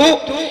করতো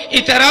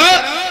ইতারা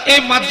এই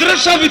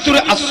মাদ্রাসা ভিতরে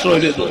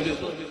আশ্রয় লইব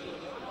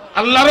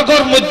আল্লাহর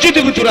ঘর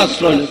মসজিদের ভিতরে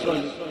আশ্রয় লইব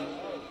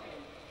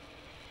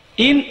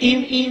ইন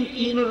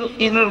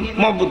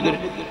mohabbat করে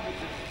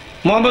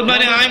mohabbat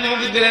মানে আই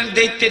mohabbat করেন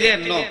দেখতে দেন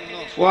না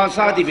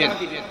ওয়াসা দিবেন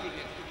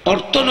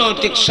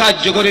অর্থনৈতিক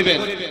সাহায্য করিবেন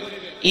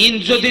ইন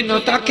যদি ন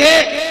থাকে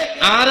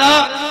আরা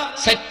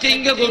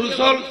সেটিংয়ে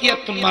গরুসল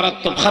ইয়াত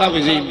মারাত্মক খারাপ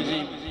হয়ে যাবে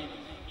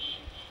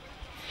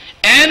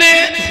এনে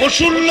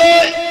পশুল্য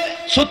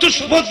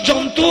চতুষ্পদ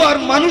জন্তু আর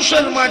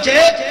মানুষের মাঝে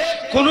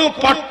কোনো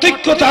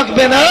পার্থক্য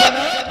থাকবে না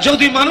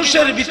যদি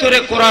মানুষের ভিতরে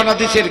কোরআন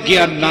হাদিসের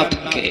জ্ঞান না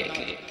থাকে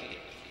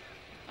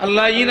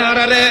আল্লাহ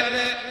ইনারে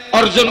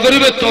অর্জন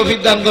করিবে তৌফিক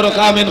দান করো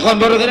আমিন খন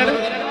বড় করে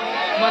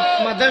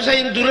মাদ্রাসা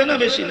ইন দূরে না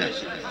বেশি না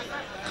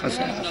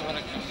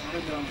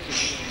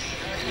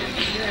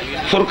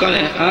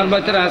ফুরকানে আর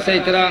বাচ্চারা আছে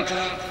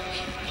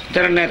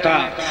তারা নেতা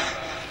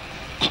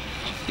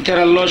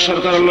তারা আল্লাহ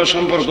সরকার আল্লাহ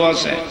সম্পর্ক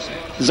আছে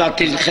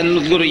জাতির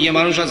খেদমত করে ইয়ে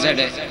মানুষ আছে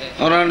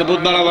ওরা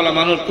বহুত ভালো ভালো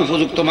মানুষ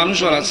উপযুক্ত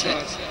মানুষও আছে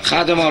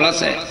খাদেমল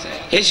আছে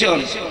এইসব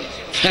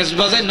ফেস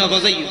বাজাই না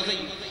বাজাই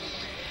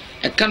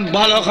একখান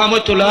ভালো কামে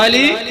তোলা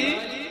হলে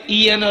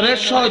ইয়ানরে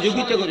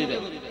সহযোগিতা করিবে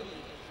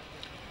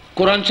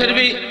কোরআন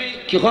শরীফে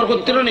কি খর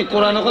করতে নি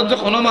কোরআন যে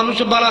কোনো মানুষ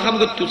বালা কাম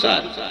করতে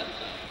চায়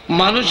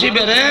মানুষই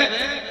বেড়ে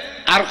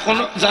আর কোন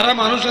যারা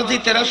মানুষ আছে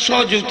তারা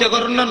সহযোগিতা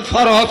করেন না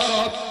ফরজ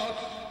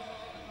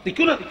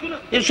দেখো না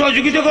এই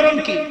সহযোগিতা করেন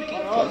কি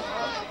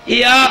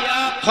ইয়া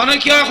খনে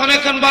কি হয় খনে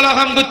কান বালা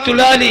কাম করতে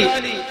লালি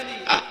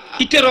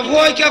ইতে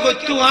রঘুয় কে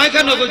করতে আয়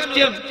কেন করতে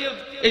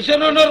এই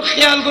জন্য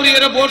খেয়াল করি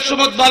এরা বহুত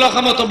সময় বালা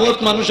কামত বহুত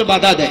মানুষে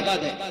বাধা দেয়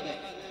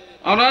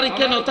ওনার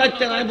কেন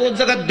তাইতে আমি বহুত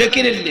জায়গা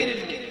দেখি নিলে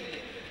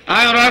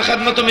আয় ওনার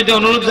খেদমত আমি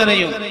অনুরোধ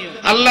জানাইও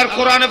আল্লাহর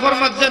কোরআনে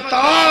ফরমাচ্ছে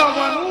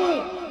তাওয়ানু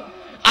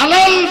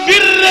আলাল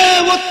বিররি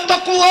ওয়াত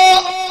তাকওয়া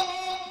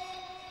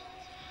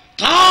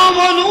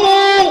তাওয়ানু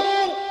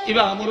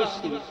ইবা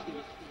আমরুসি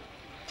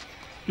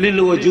লিল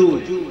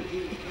ওয়াজুদ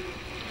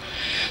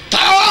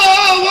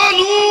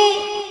তাওয়ানু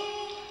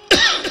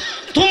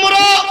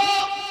তোমরা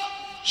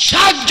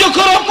সাহায্য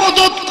করো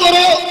মদদ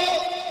করো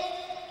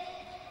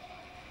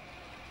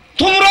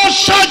তোমরা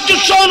সাহায্য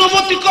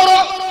সহানুভূতি করো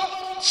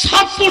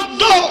সাপোর্ট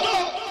দাও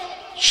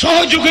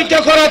সহযোগিতা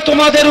করা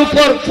তোমাদের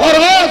উপর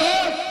ফরজ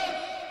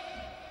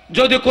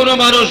যদি কোনো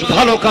মানুষ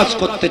ভালো কাজ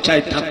করতে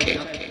চায় থাকে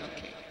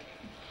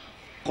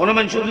কোন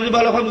মানুষ যদি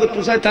ভালো কাজ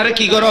করতে চায় তারে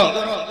কি করো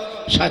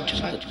সাহায্য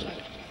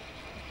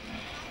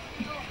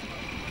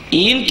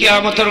ইন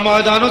কিয়ামতের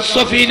ময়দানত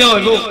সফিনা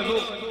হইব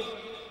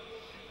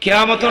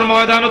কিয়ামতের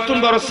ময়দানত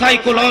তুমি বড়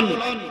সাইক্লোন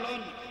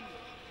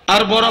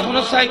আর বড়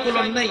কোনো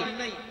সাইক্লোন নাই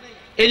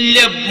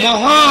এলে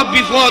মহা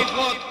বিপদ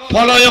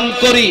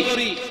ফলয়ঙ্করী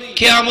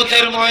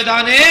কিয়ামতের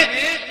ময়দানে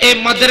এই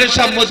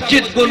মাদ্রাসা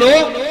মসজিদ গুলো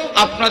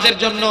আপনাদের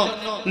জন্য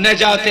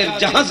নেজাতের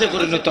জাহাজে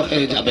পরিণত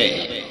হয়ে যাবে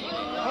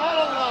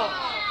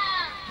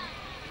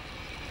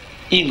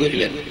ইন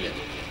করিবেন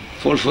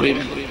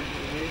ফুলফুরিবেন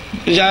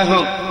যাই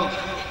হোক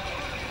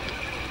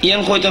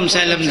ইয়ান কইতাম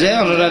চাইলাম যে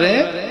আপনারে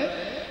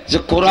যে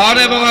কোরআন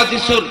এবং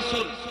হাদিসের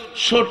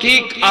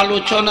সঠিক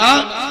আলোচনা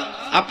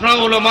আপনার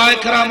উলামায়ে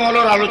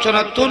কেরামের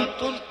আলোচনা তুন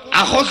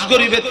আখজ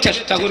করিবেন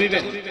চেষ্টা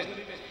করিবেন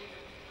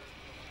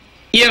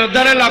এর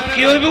দ্বারা লাভ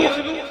কি হইব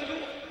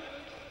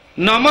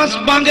নামাজ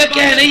ভাঙে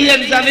কেন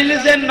জানিলে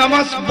যে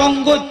নামাজ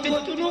ভঙ্গ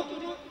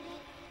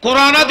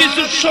কোরআন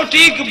হাদিসের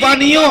সঠিক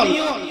বানিয়ল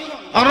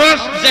আর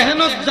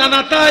জেহেনত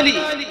জানাতালি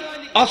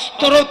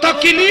অস্ত্র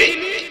তাকিলি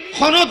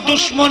কোন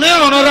দুশমনে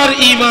অনরার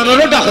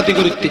ঈমানের ডাকাতি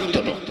করে দিত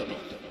না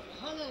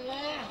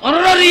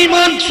অনরার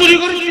ঈমান চুরি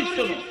করে দিত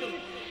না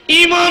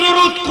ঈমানের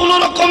কোন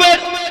রকমের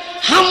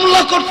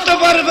হামলা করতে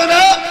পারবে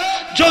না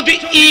যদি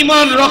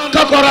ঈমান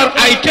রক্ষা করার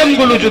আইটেম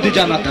গুলো যদি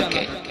জানা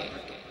থাকে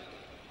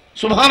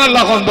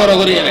সুবহানাল্লাহ কোন বড়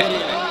করিয়ে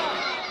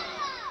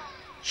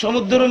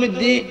সমুদ্রের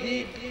মধ্যে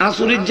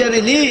আসুরিত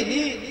জানিলি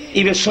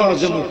ইবে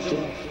সহজে মুক্ত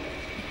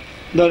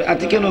ধর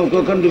আতি কেন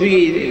কখন ডুবি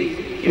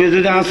ইবে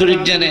যদি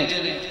আসুরিত জানে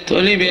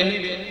তলিবে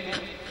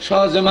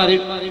সহজে মারি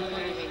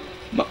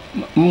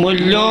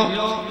মূল্য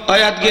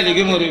আয়াত গেলে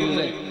কি মরে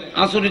যায়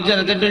আসুরিত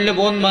জানাতে ডললে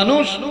বন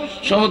মানুষ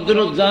সমুদ্র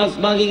জাহাজ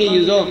ভাঙি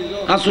গিয়ে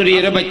আসুরি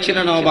এর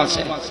বাচ্চারা নাও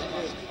বাসে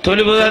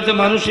তলি বোঝাতে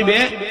মানুষ ইবে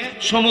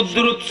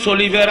সমুদ্র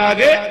চলিবার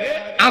আগে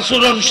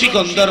আচরণ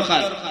শিখন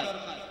দরকার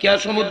কে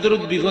সমুদ্র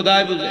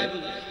বিপদায় বুঝে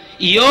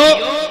ইয়ো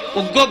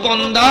উগ্র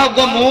বন্দা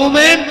উগ্র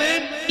মুমিন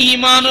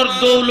ঈমানের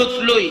দৌলত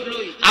লই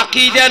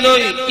আকীদা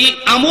লই ই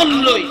আমল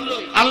লই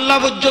আল্লাহ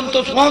পর্যন্ত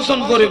পৌঁছন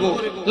করিব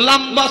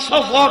লম্বা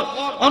সফর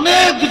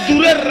অনেক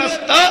দূরের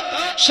রাস্তা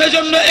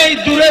সেজন্য এই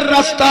দূরের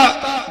রাস্তা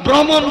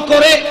ভ্রমণ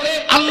করে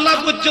আল্লাহ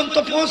পর্যন্ত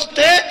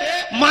পৌঁছতে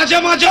মাঝে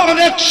মাঝে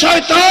অনেক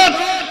শয়তান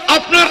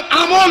আপনার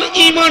আমল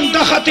ঈমান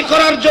ডাকাতি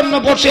করার জন্য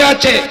বসে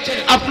আছে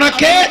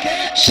আপনাকে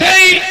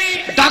সেই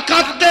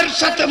ডাকাতদের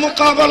সাথে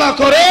মোকাবেলা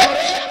করে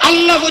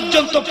আল্লাহ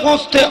পর্যন্ত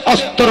পৌঁছতে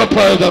অস্ত্র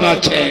প্রয়োজন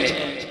আছে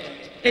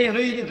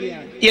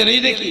এই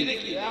দেখি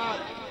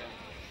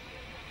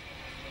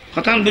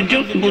কথা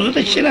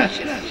বুঝতেছি না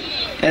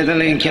এটা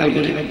খেয়াল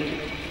করিবেন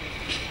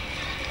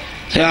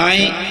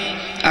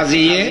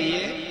আজি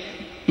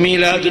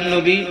মিলাদুন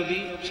নবী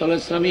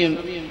সাল্লাল্লাহু আলাইহি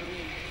ওয়াসাল্লাম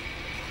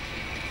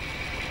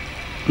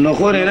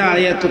নখরের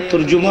আয়াতুত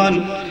তরজুমান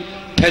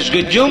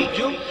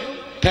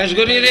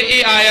ফেসগরির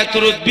এই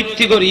আয়াতের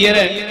ভিত্তি করিয়ে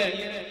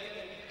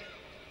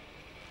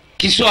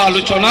কিছু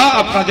আলোচনা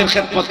আপনাদের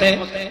খেদমতে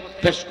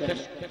পেশ করি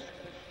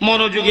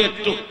মনোযোগে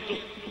একটু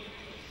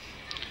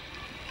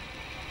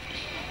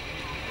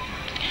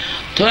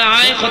তো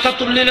আয় কথা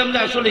তুললাম যে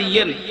আসলে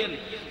ইয়ে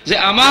যে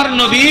আমার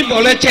নবী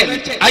বলেছেন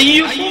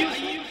আইয়ুকুম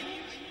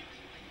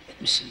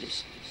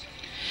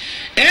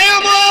এ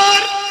আমার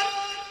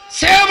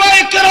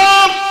সাহাবায়ে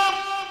কেরাম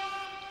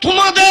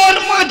তোমাদের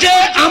মাঝে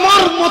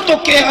আমার মতো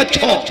কে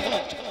আছো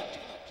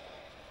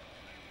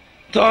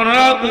তো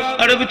ওনারা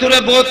এর ভিতরে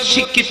বহুত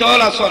শিক্ষিত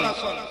আছেন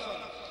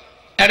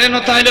এর না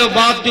তাইলেও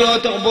বাদ দিয়ে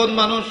হয়তো বহুত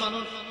মানুষ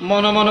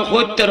মনে মনে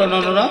করতে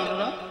ওনারা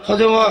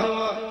হয়তো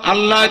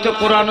আল্লাহ তো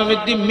কোরআনের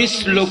মধ্যে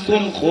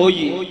মিসলুকুম হই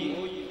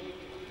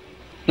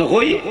না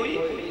হই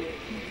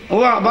ও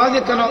আবাজ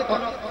কেন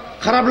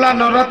খারাপ লাগ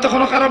না রাত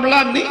কোনো খারাপ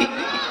লাগ নেই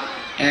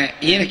হ্যাঁ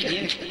ইয়ে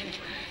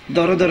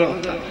ধরো ধরো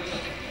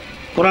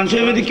কোরআন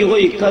শরীফে কি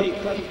হই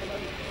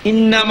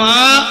ইন্নামা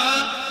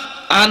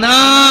আনা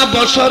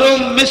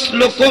বশরুম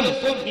মিসলুকুম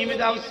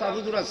ইমিদা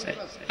সাবুদুর আছে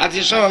আজ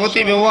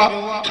সভাপতি বেওয়া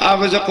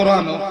হাফেজ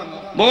কোরআন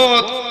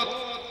বহুত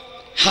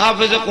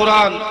হাফেজ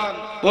কোরআন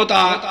বহুত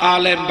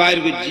আলেম বাইর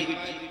গুজি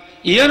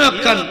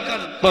ইয়ানকান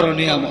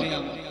পরনিয়াম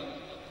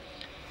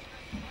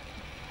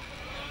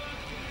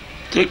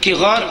তুই কি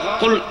কর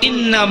কুল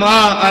ইন্নামা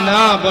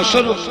আনা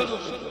বশরুম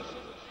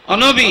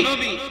অনবী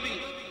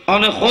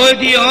অন কই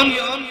দিয়ন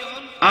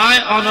আয়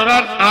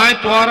অনরার আয়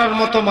তোয়ারার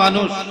মতো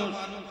মানুষ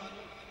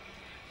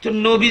তো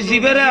নবী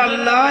জিবেরে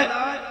আল্লাহ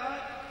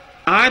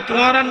আয়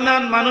তোয়ারার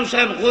নাম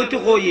মানুষের কইতে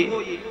কইয়ে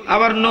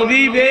আবার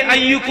নবী বে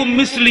আইয়ুকুম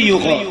মিসলিয়ু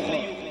কর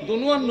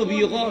দুনুয়ার নবী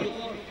কর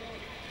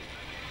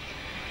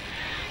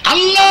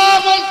আল্লাহ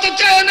বলতে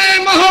চান এ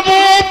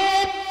মাহবুব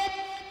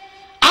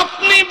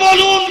আপনি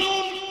বলুন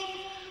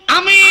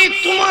আমি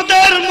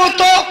তোমাদের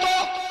মতো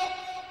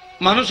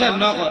মানুষের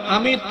না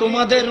আমি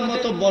তোমাদের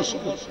মতো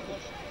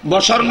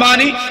বশর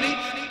মানি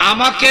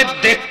আমাকে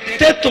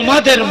দেখতে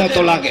তোমাদের মতো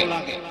লাগে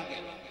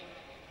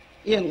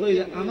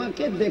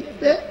আমাকে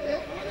দেখতে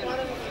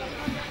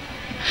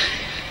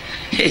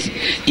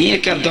ইয়ে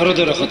কে ধরে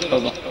ধরে কথা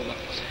বাবা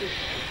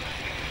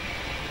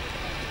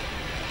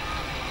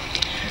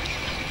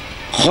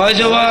হয়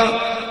যাওয়া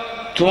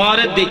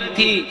তোমারে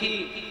দেখতে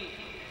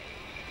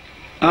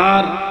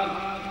আর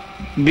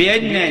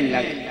বেআইন নাই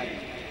লাগে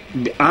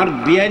আর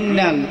বেআইন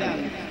না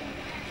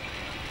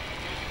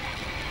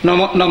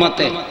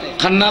নমাতে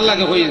খান্নার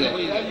লাগে হয়ে যায়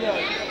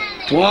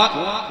তোমার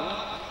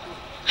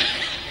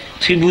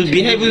তুই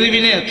বিহাই বুঝবি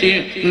না তুই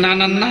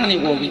নানান নানি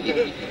কবি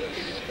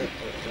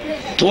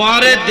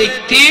তোমারে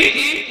দেখতে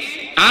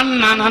আর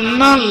নানান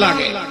নান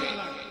লাগে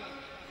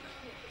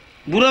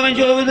বুড়ো মানুষ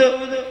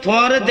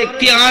তোমারে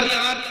দেখতে আর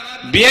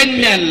বেআইন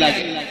না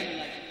লাগে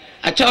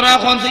আচ্ছা ওরা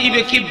এখন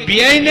ইবে কি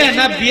বেআইন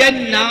না বেআইন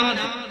না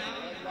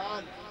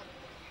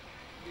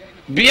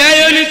বিয়াই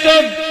হলি তো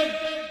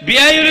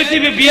বিয়াই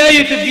হলি বিয়াই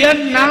হইতে বিয়ার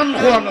নাম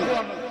খোয়ানো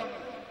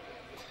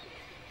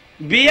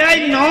বিয়াই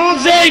ন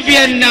যাই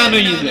বিয়ার নাম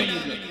হয়ে যায়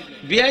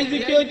বিয়াই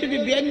দিতে হইতে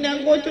বিয়ার নাম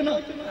কইতো না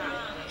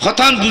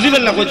হঠাৎ বুঝিবে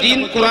না দিন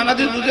কোরআন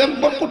হাদিস বুঝে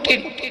বড়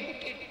কঠিন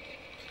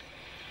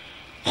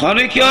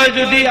হলে কি হয়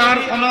যদি আর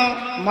কোন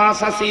মাছ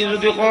আছে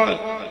যদি কয়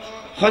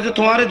হয়তো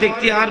তোমারে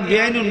দেখতে আর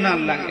বেআইনুর নাম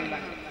লাগে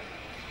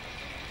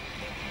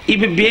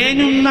ইবে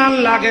বেআইনুর নাম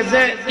লাগে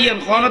যে ইয়ান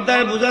খনত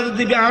দায় বুঝা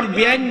দিবে আর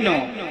বেআইন ন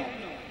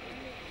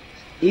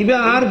ইবে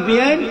আর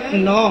বেআইন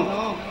ন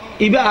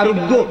ইবে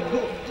আরোগ্য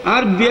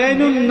আর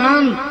বেআইনুর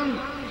নাম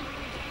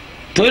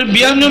তোর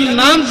বেআইনুর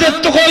নাম যে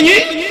তো কই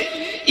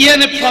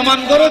ইয়ানে প্রমাণ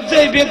করো যে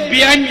ইবে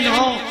বেআইন ন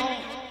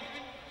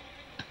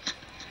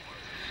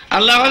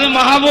আল্লাহ বলে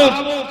মাহবুব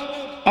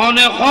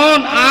অনেকক্ষণ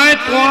আয়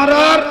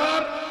তোমার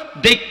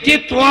দেখতে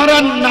তোমার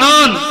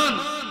নাম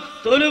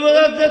তোর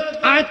বোঝা যে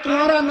আয়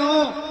তোমার ন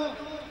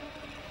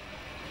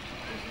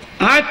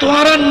আয়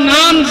তোমার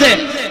নাম যে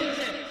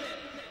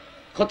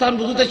কথা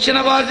বুঝতেছে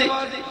না বাজি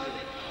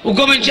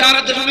উগমে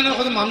চারাতে সময় না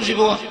কত মানুষই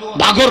বাবা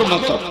বাগর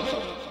মতো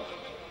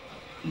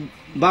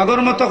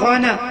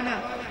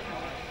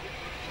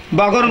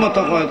বাগর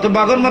মতো কয় তো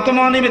বাগর মতো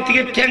মানে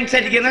থেকে ঠ্যাং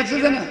সাইড গেনা আছে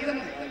না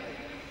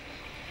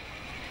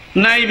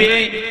নাই বে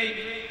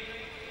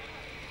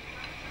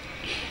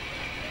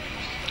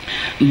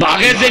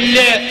বাগে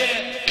জেললে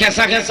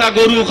খেসা খেসা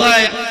গরু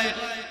খায়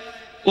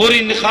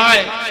হরিণ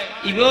খায়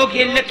ইবেও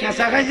খেললে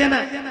খেসা খাইছে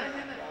না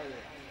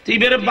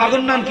ইবের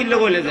বাগর নাম কিনলে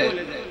বলে যায়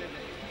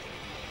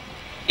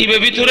ইবে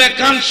ভিতরে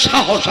একখান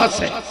সাহস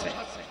আছে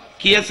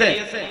কি আছে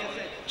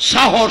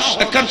সাহস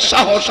একখান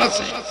সাহস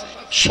আছে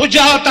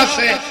সুজাত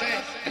আছে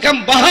একখান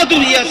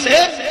বাহাদুরি আছে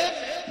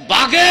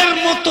বাঘের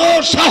মতো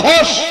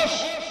সাহস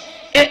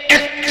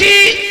একটি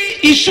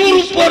ইস্যুর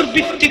উপর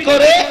ভিত্তি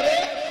করে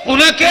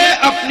উনাকে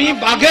আপনি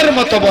বাঘের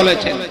মতো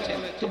বলেছেন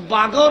তো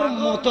বাঘর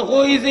মতো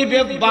কই যে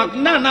বাঘ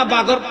না না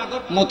বাঘর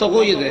মতো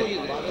কই যে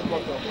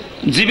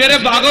জীবের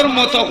বাঘর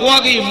মতো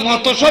কোয়াগি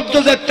মতো শব্দ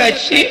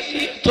যেতাইছি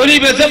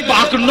তলিবে যে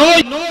বাঘ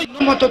নয়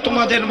মতো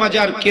তোমাদের মাঝে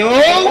আর কেউ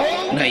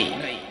নাই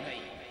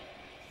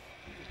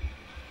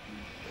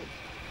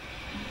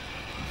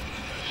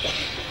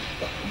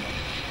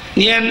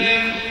নিয়েন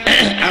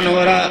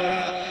আনোয়ারা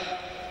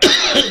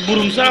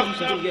বুরুমসা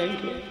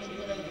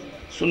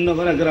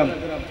সুন্নপাড়া গ্রাম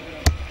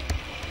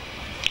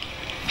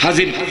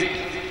হাজির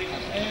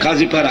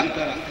কাজীপাড়া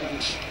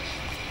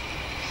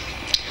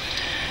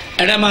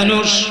এটা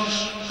মানুষ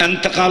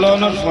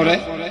এন্তকালনের পরে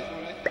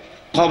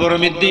খবর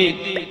মধ্যে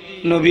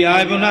নবী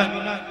আইব না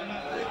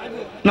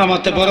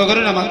নামাতে বড়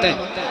করে নামাতে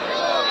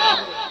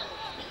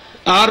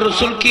আর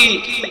রসুল কি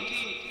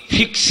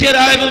ফিক্সের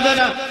আইব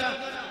না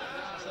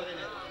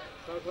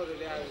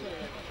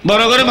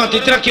বড় করে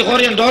মাতিত্রা কি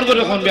করেন ডর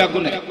করে কোন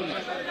ব্যাগুনে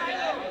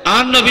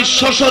আর নবী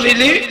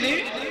শ্বশুরিলি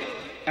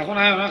এখন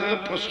আমি ওনাকে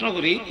প্রশ্ন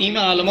করি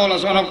ইমা আলমল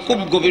আসনা খুব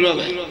গভীর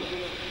হবে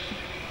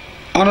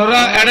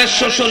ওনারা এর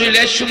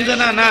শ্বশুরিলে শুনছে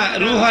না না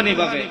রুহানি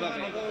ভাবে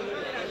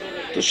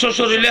তো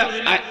শ্বশুরিলে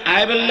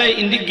আইবেল্লা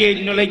ইন্দি গেট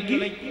নলাইকি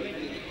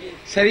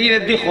শরীরে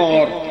দি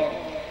খর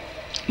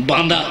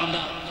বাঁধা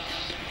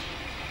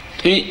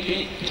তুই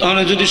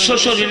যদি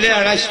শ্বশুরিলে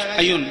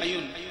আইন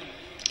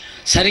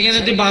সারিখানে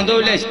তুই বাঁধো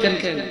হইলে আসতেন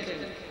কেন?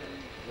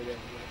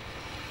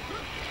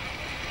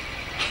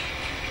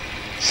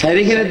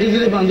 সারিখানে তুই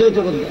যদি বাঁধো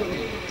হইতে পারতেন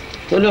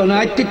তাহলে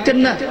অনায় টিকতেন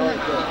না।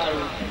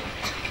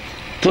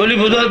 তাহলে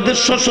বোঝাদের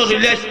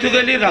শ্বশুরিলে আসতে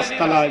গেলে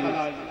রাস্তা লাগবে।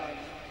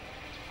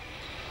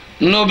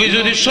 নবী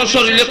যদি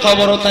শ্বশুরিলে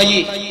খবর তাই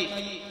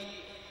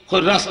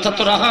রাস্তা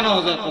তো রাখা না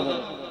যায় খবর।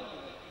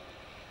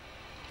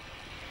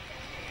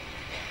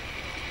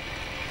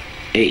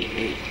 এই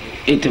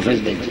তো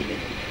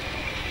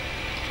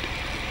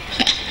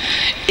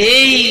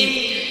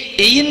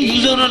এই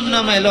বুঝানোর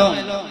নাম এলো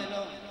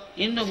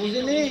ইন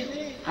বুঝলে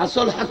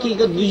আসল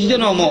হাকিকত বুঝতে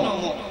নম।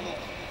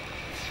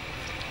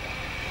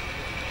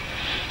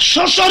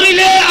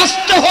 শ্বশুরিলে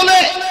আসতে হলে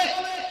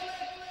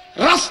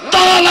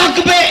রাস্তা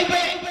লাগবে।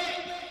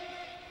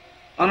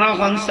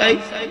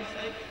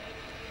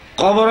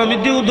 কবর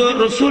মধ্যে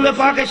রসুল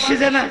পাক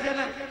এসেছে না,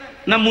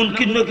 না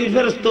মুনকির নকির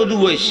ফেরেশতা দু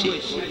এসেছে।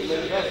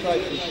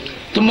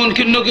 তো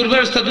মুনকির নকির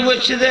ফেরেশতা দু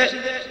এসেছে যে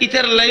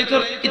ইতার লাই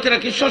তোর ইতারা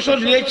কি শ্বশুর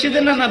লিয়েছে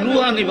না, না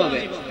রুহানি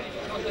ভাবে?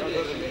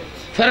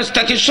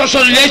 ফেরেশতা কি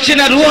শ্বশুর লিয়েছে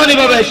না রুহানি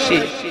ভাবে এসেছে?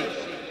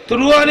 তো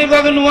রুহানি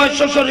ভাবে নুয়া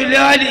শ্বশুর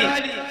লিয়ালি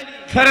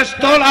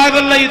ফেরেশতা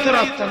আইবাল্লাই তো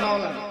রাস্তা না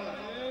লাগে।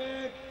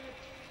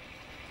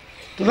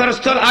 তো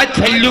ফেরেশতা আজ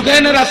ফাইলু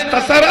কেন রাস্তা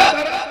সারা?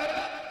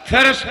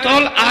 ফেরেশতা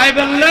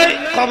আইবাল্লাই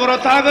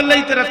কবরত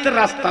আইবাল্লাই তো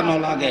রাস্তা না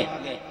লাগে।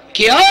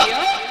 क्या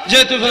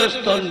যেহেতু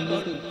ফেরেশতা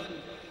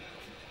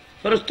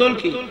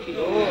কি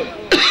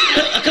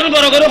এখন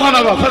বড় করে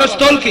বানাবা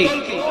ফেরেশতা কি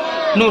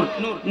নূর,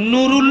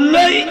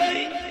 নূরুল্লাহ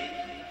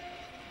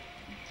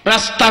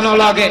রাস্তা না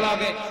লাগে।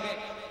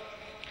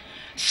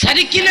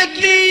 সারিকিনে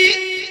দি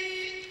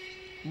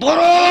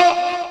বড়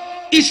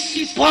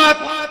ইস্পাত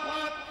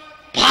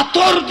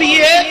পাথর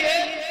দিয়ে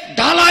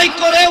ঢালাই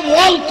করে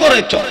ওয়াল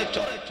করেছ,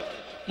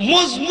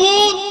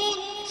 মজবুত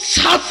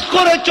ছাদ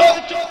করেছ,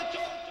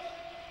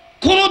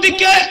 কোন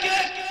দিকে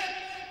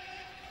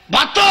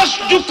বাতাস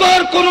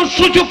ঢুকার কোন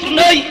সুযোগ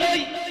নেই,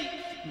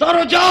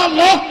 দরজা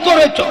লক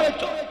করেছ।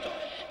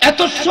 এত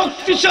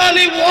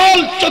শক্তিশালী ওয়াল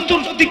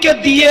চতুর্দিকে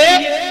দিয়ে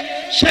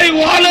সেই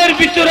ওয়ালের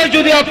ভিতরে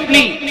যদি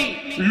আপনি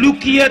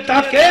লুকিয়ে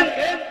থাকেন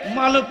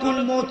মালকুল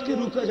মউতকে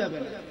রুকে যাবে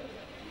না।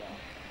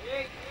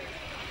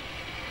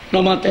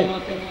 নমাতে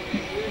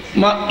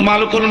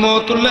মালকুল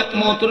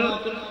মউতুল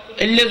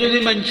এলে যদি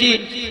মানছি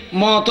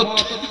মত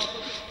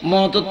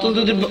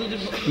যদি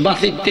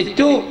বাঁচিত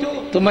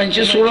তো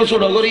মানুষের ছোড়ো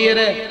ছোড়ো করিয়ে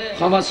রে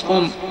সমাজ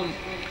কম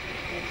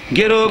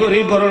গেরো করি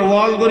বড়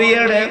ওয়াল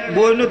করিয়ে রে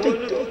বই নথিত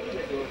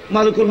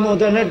মালকুল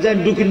মউতের যান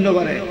ঢুকিন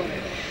পারে।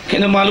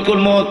 কিন্তু মালকুল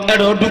মউত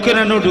এড়ো ঢুকে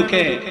না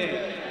ঢুকে,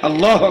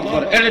 আল্লাহু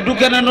আকবার, এড়ে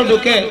ঢুকে না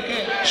ঢুকে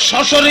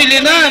সশরীরে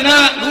না না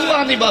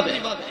রুহানি ভাবে।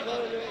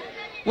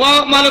 ওয়া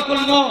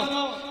মালকুল মউত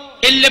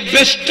এলে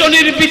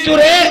বেষ্টনীর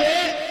ভিতরে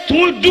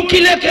তুমি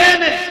ঢুকিলে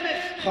কেন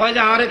হয়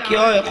যে আরে কি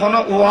হয় কোন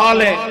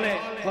ওয়ালে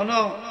কোন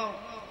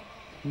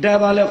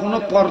দেওয়ালে কোন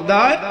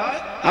পর্দায়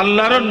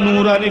আল্লাহর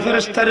নূরানি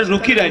ফেরেশতারে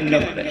রুকি রাইনা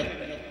পারে।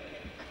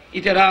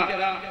 ইতারা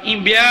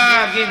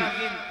ইমবিয়াগিন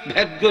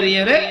ভেদ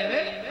করিয়ে রে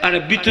আর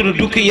ভিতরে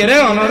ঢুকিয়ে রে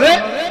অনরে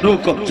রু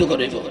কবজ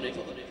করে।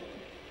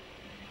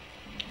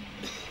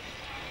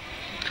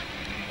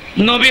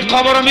 নবী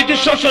কবর মিতে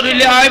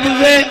শ্বশুরিলে আয়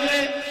বুঝে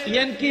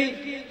ইয়ান কি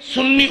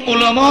সুন্নি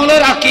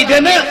উলামাদের আকীদা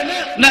না,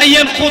 না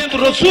ইয়ান খুদ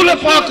রাসূল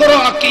পাকের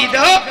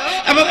আকীদা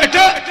এবং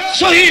এটা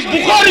সহিহ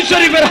বুখারী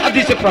শরীফের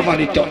হাদিসে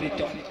প্রমাণিত।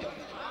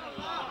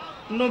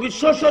 নবী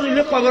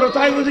শ্বশুরিলে কবর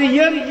তাই বুঝে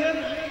ইয়ান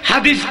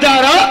হাদিস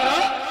দ্বারা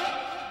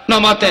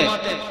নামাতে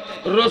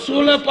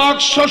রাসূল পাক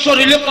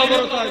শ্বশুরিলে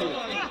কবর তাই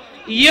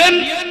ইয়ান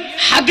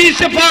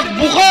হাদিসে পাক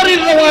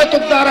বুখারীর রওয়ায়াত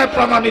দ্বারা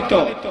প্রমাণিত।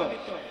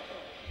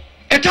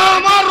 এটা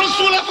আমার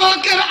রাসূল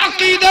পাকের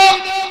আকীদা।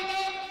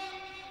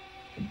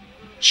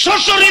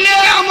 শ্বশুরিলে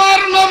আমার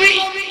নবী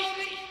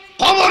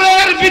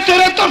কবরের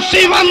ভিতরে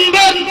তফসির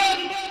আনবেন।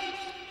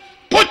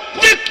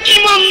 প্রত্যেক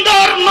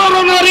ইমানদার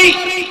নরনারী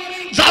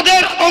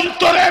যাদের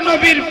অন্তরে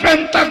নবীর প্রেম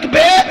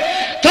থাকবে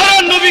তারা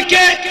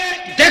নবীকে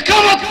দেখা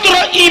মাত্র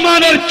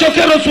ঈমানের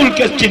চোখে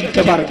রাসূলকে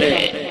চিনতে পারবে।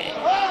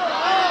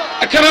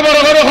 এখানে বড়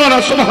বড় হন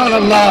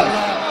সুবহানাল্লাহ।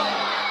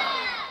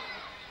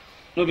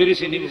 নবীর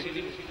চিনিবে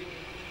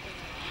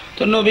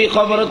তো নবী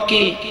খবরত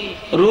কি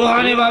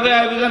রুহানি ভাবে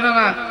আইবে না,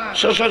 না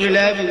শ্বশুরিলে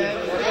আইবে?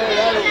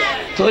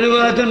 তোর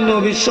বলতে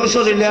নবীর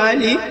শ্বশুরিলে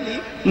আইলি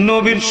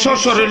নবীর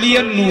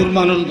শ্বশুরিলে নূর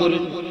মানন করে।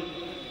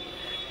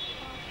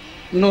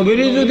 নবীর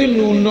যদি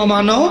নূর না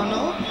মানো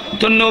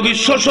তো নবীর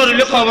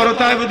শ্বশুরিলে কবরত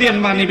আইবে দিয়ে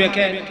মানিবে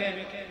কে?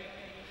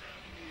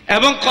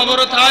 এবং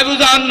কবরত আইবে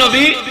জান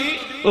নবী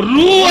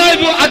রু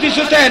আইবে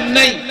হাদিসতে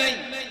নাই।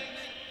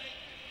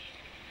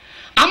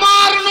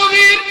 আমার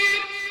নবীর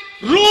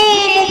রু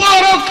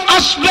মুবারক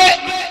আসবে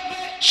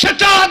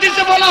সেটা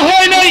হাদিসে বলা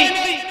হয় নাই।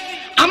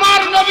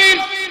 আমার নবীর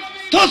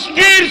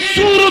তাসবির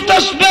সূরত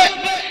আসবে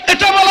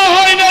এটা বলা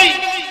হয় নাই।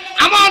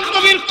 আমার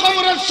নবীর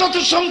কবরের সাথে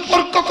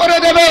সম্পর্ক করে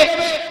দেবে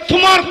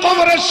তোমার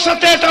কবরের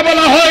সাথে এটা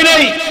বলা হয়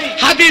নাই।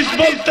 হাদিস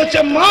বলতেছে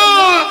মা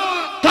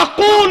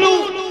তাকুলু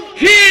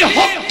ফি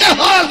হক্কি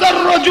হাযার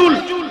রাজুল।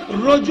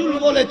 রাজুল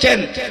বলেছেন,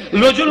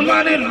 রাজুল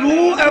মানে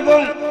রূহ এবং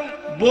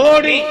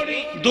বডি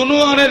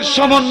দুনুয়ানের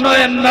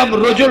সমন্বয়ের নাম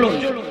রজুলুন।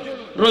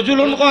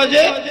 রজুলুন কয়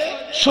যে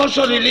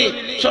সশরীরী,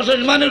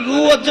 সশরীর মানে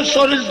রূহ হচ্ছে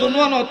শরীর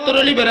দুনুয়ান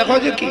অত্তরলি বেরা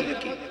কয় যে কি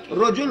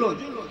রজুলুন।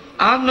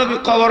 আর নবী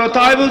কবর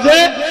তাইবু যে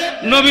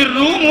নবীর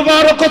রূহ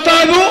মুবারক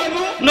তাইবু,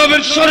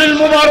 নবীর শরীর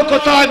মুবারক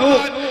তাইবু।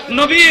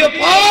 নবী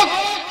পাক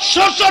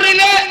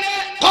সশরীরে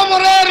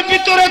কবরের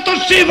ভিতরে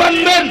তশরিফ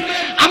আনবেন।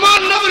 আমার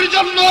নবীর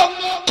জন্য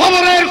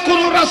কবরের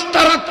কোন রাস্তা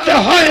রাখতে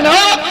হয় না,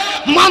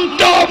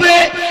 মানতে হবে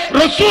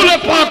রাসূল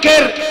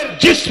পাকের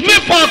জিসমে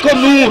পাক ও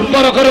নূর।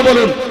 বড় করে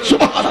বলুন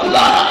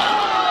সুবহানাল্লাহ।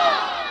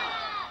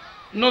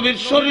 নবীর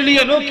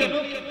শরীরে নকি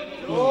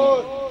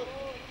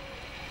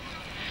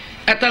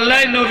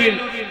এতাল্লাই নবীর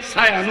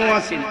ছায়া নো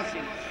আসিন,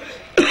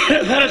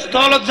 ফেরেশতা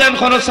হলত যেন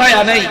কোনো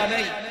ছায়া নাই,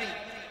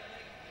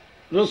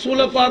 রাসূল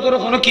পাকের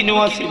কোনো কিনো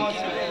আসিন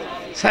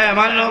ছায়া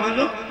মান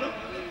নবুজো।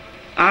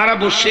 আর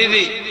বসে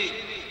দে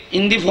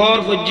ইন্দি ফর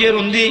ফজ্জের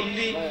উন্দি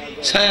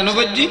ছায়া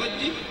নবজ্জি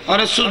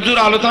অনেক সূর্যের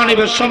আলো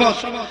টানিবে সময়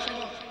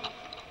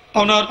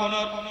অনার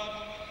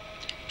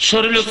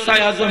শরীর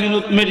ছায়া জমিন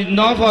মেরি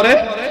ন পড়ে,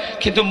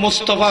 কিন্তু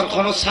মুস্তাফার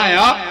কোন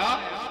ছায়া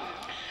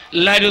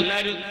লাইরুত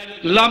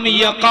লাম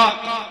ইয়াকা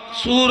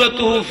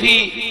সূরাতুহু ফি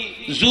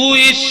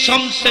জুইশ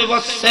শামস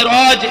ওয়াস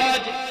সিরাজ।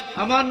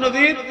 আমার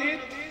নবীর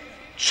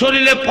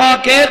শরীরে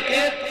পাকের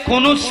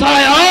কোন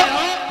ছায়া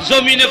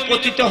জমিনে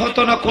পতিত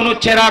হতো না কোন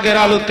চেরাগের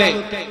আলোতে,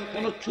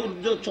 কোন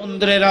সূর্য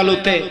চন্দ্রের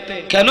আলোতে।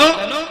 কেন?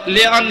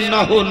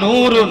 লিআন্নাহু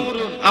নূরুন।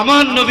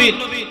 আমার নবীর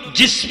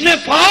জিসমে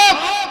পাক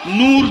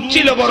নূর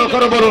ছিল। বড়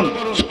করে বলুন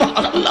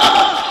সুবহানাল্লাহ।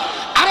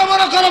 আরো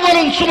বড় করে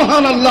বলুন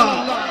সুবহানাল্লাহ।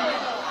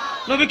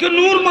 নবীকে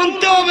নূর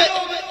মানতে হবে।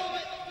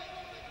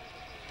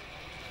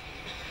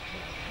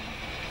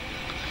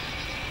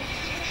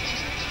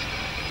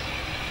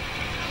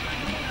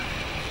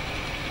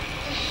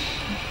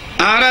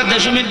 আর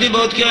দেশের দি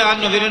বহুত কে আর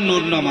নবীর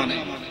নূর না মানে,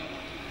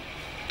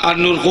 আর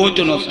নূর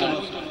হইতো না।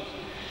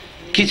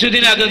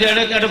 কিছুদিন আগে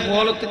একটা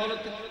ফল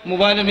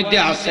মোবাইলের মধ্যে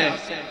আছে,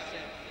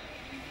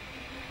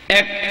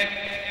 এক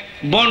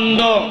বন্ড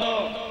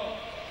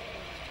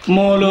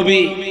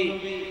মৌলবী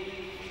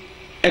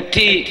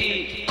একটি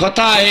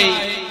কথা এই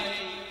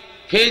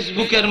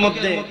ফেসবুকের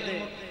মধ্যে,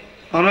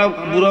 আমরা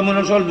বুড়া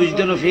মানুষ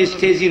বুঝতে না, ফেস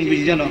টেজিন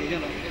বুঝতে না,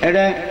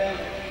 এটা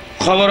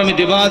খবর আমি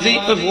দেবা আছি।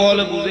 ওই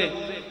ফলে বুঝে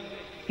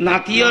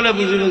নাতি হলে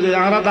বুঝলো যে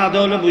আমরা দাদা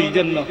হলে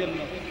বুঝতেন না,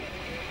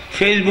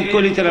 ফেসবুক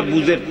করি তারা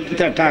বুঝে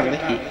টাক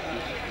রাখি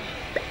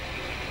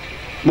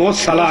বহুত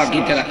সালা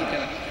ইতারা।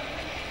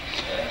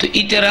 তো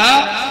ইতারা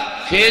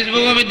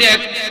ফেসবুক আমি দেখ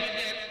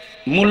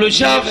মুল্লু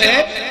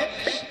সাহেব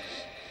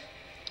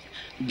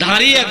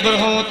দাঁড়িয়ে একবার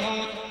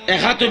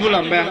এক হাত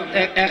বললাম,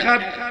 এক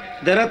হাত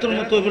দেড়াতুর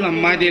মতো বললাম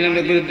মা দিলাম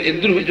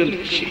এদূর পর্যন্ত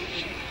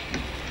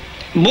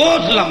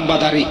বহুত লম্বা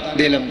দাঁড়ি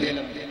দিলাম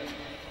দিলাম।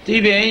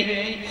 তিবে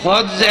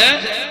হজ যে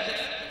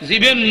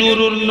জীবের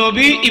নুরুল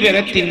নবী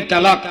ইবেরে 3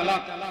 তালাক।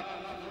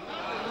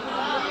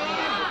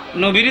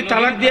 নবীর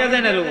তালাক দিয়া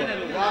যায় না রে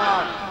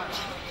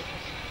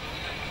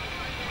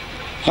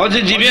হজ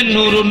জীবের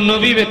নুরুল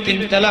নবী বে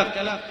 3 তালাক।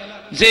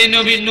 যে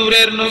নবী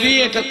নূরের নবী,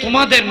 এটা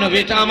তোমাদের নবী,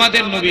 এটা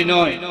আমাদের নবী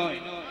নয়।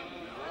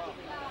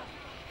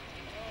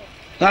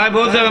 তাই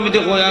বলছে আমি তো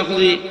কই আর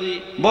কই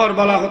বর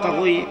বালা কথা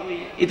কই,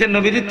 এটা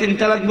নবীর 3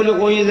 তালাক বলে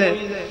কই যায়।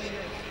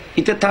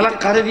 এটা তালাক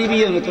কারে দিবি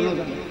হতো না,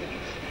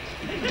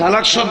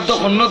 তালাক শব্দ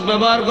অন্যত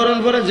ব্যবহার করার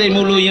পরে যে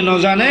মূল ইয়ে ন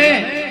জানে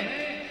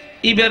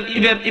ইবের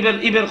ইবের ইবের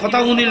ইবের কথা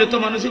শুনিলে তো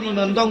মানুষের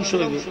ইমান ধ্বংস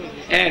হইবে।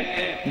 1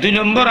 2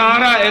 নম্বর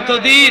আরা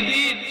এতদিন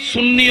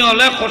সুন্নি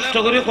হলে কষ্ট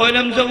করে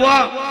কইলাম যে ওয়া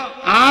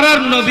আর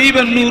নবী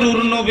বে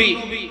নূরুর নবী,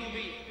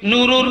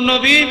 নূরুর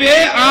নবী বে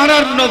আর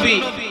নবী,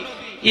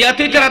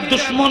 ইয়াতে তারা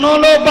দুশ্মন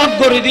হলো বাগ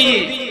করে দিয়ে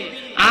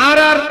আর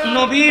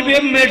নবী বে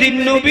মেডিন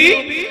নবী,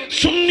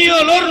 সুন্নি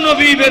হলো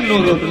নবী বে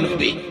নূরুর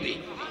নবী।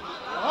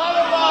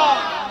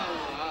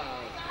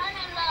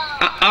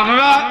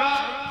 আমরা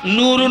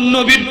নূরুন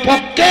নবীর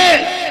পক্ষে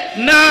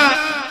না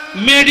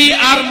মেডি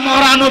আর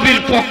মরা নবীর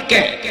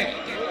পক্ষে?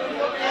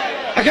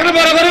 এখানে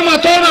বড় করে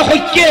মাথা না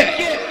হইকে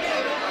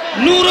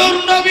নূরুন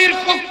নবীর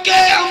পক্ষে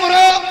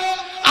আমরা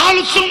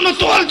আহলে সুন্নাত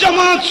ওয়াল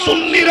জামাত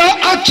সুন্নিরা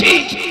আছি,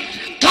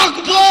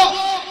 থাকবো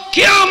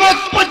কিয়ামত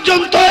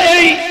পর্যন্ত।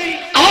 এই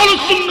আহলে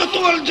সুন্নাত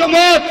ওয়াল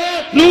জামাত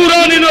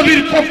নূরানী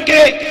নবীর পক্ষে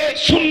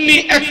সুন্নি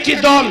একটি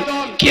দল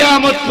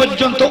কিয়ামত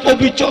পর্যন্ত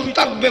অবিচল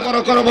থাকবে।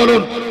 করে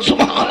বলুন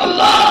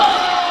সুবহানাল্লাহ।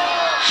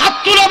 হাত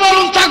তুলে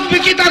বলুন থাকবে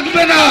কি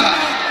থাকবে না?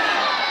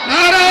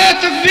 নারায়ে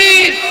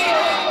তাকবীর,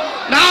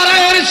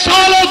 নারায়ে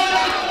রিসালাত,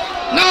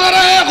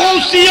 নারায়ে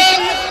গাউসিয়া।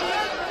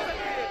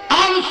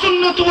 আহলে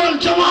সুন্নাত ওয়াল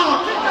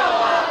জামাত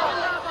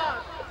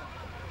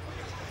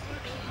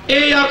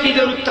এই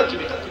আকীদার উত্তাপে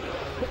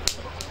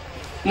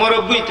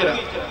মুরব্বিরা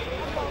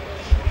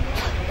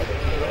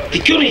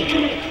কিউ নেই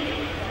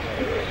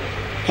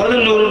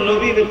হযরত নূরুন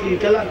নবী বে 3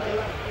 তালাক।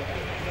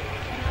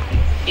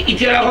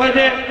 ইতিরা হয়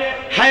যে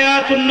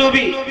হায়াতুন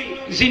নবী,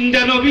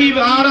 জিন্দা নবী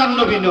আর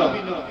নবী নয়,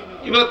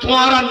 এবার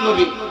তোমার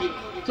নবী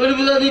তোর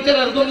বুঝা দিতে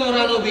আর তোমার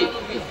নবী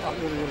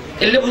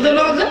এলে বুঝা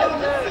না যে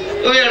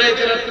ওই আড়াই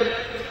তালাক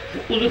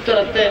উজুর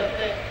তারাতে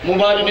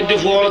মোবাইল মধ্যে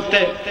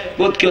ফোরতে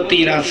বোধ কেউ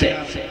তিন আছে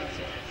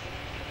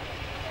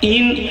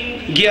ইন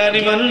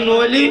জ্ঞানী মানুষ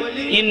নইলি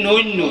ইন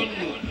নৈন্য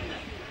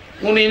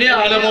উনি নে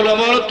আলেম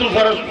ওলামার তো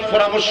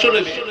পরামর্শ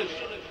নেবে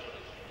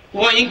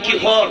ও ইন কি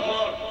হর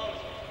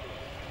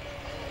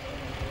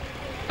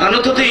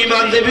আনত তো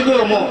ইমান দেবী গো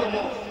মো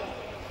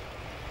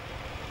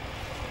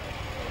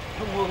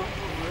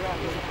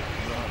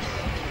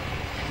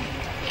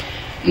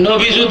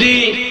নবী যদি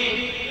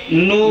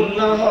নূর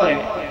না হয়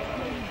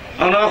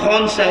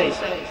অনখন চাই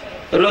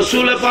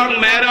রসুল পাক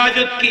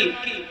মেরাজত কি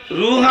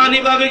রুহানি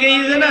ভাবে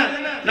গিয়েছে না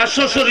না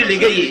শ্বশুরিলি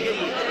গিয়ে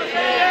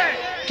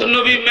তো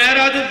নবী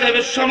মেরাজত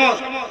যাবে সময়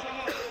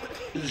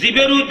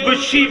জীবের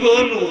উদ্বসী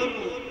বনু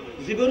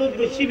জীবের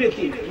উদ্বসী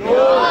ব্যক্তি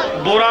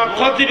বোরা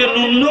খতিবে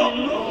নুন্ন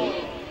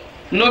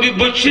নবী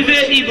বসিদে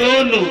ই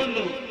বনু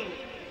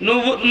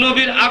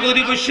নবীর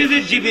আগদি বসিদে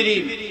জিবরি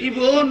ই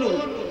বনু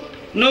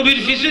নবীর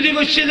ফিসুদি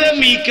বসিদে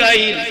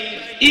মিকাইল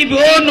ই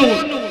বনু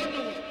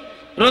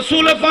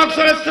রসুল পাক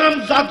সাল্লাল্লাহু আলাইহি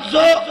ওয়াসাল্লাম জাজ্জ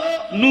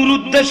নূর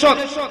উদ্দেশ্য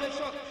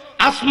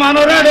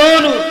আসমানের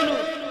এডনু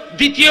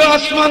দ্বিতীয়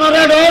আসমানের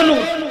এডনু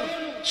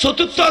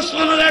চতুর্থ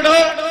আসমানের এড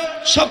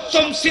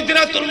সপ্তম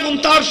সিদরাতুল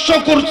মুনতাহার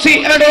কুরসি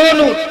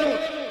এডনু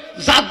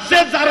জাজ্জে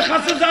যার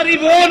কাছে জারি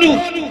বনু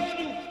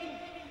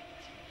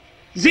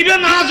জিবে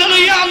নাজল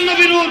ইয়া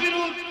নবীর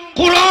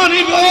কোরআন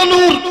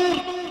বনু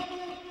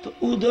তো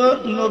উদর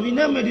নবী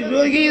না মেরি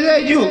রয়ে গিয়ে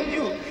যায় জু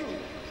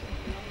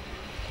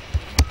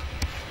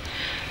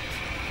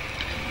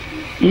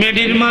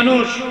মেডির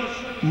মানুষ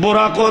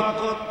বোরাকত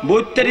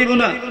বইতে দিব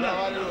না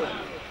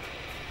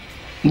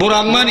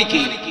বোরাক মানে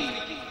কি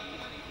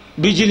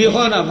বিজলি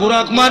হয় না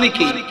বোরাক মানে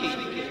কি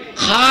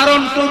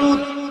খারণ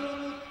টনুদ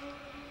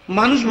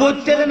মানুষ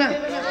বইতে না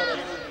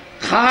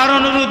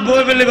খারণ অনুদ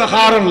বই পেলে বা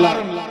খারণ লাগ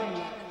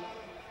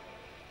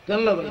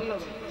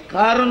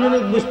কারণ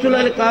অনুদ বুঝতে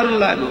লাগলে কারণ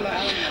লাগে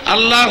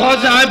আল্লাহ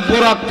যায়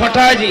বোরাক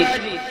ফাটায় জি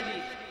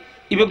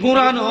এবার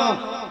গুড়ানো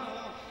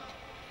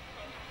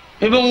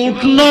এবং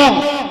উঠন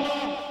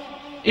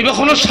এবার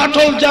কোনো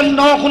শাটল যান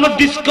ন কোনো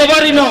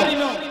ডিসকভারি ন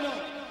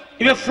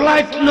এবার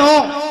ফ্লাইট ন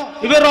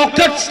এবার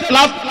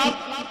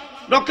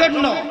রকেট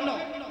ন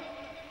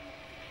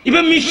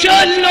এবার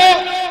মিসাইল ন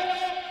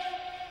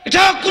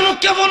এটা কোনো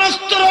কেমন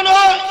অস্ত্র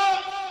নয়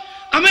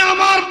আমি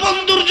আমার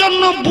বন্ধুর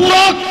জন্য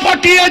বুরাক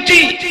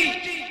পাঠিয়েছি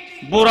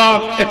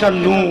বুরাক এটা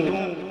নূর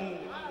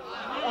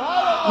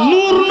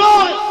নূর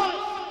নয়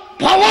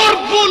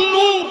পাওয়ারফুল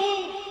নূর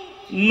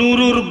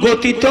নূরের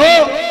গতি তো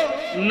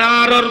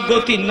নারর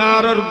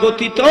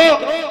গতি তো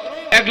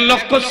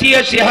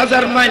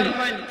 1,86,000 মাইল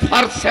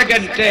পার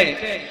সেকেন্ডে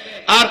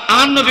আর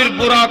নবীর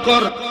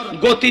বুরাকর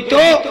গতি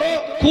তো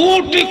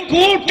কোটি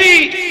কোটি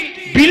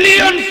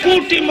বিলিয়ন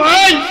কোটি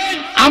মাইল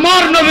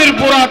আমার নবীর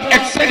বুরাক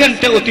 1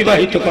 সেকেন্ডে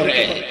অতিবাহিত করে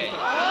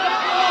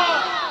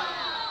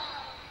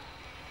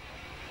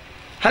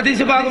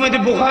হাদিসে পাক মধ্যে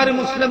বুখারী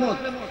মুসলিম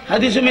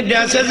হাদিসে মধ্যে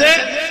আছে যে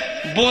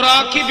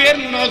বুরাকিবের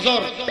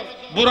নজর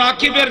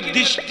বুরাকিবের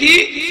দৃষ্টি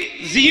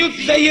জিয়ুত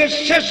যাইয়ে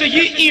শেষ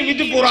হয়ে ইমিদ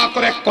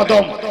বুরাকর এক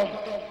কদম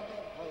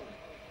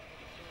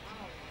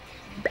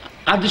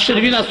হাদিস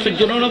শরীফ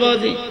আশ্চর্য না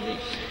বাজি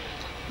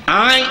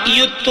আই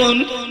ইয়তুন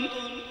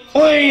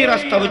ওই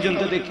রাস্তা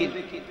পর্যন্ত দেখি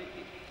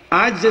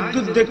আজ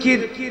যদ্দুর দেখি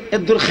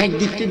এদুর খাইক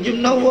দিতে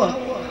জন্য হুয়া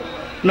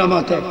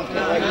নামাতে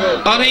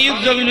আর ইয়ুত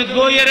জমিনত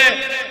বইরে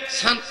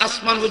সান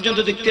আসমান পর্যন্ত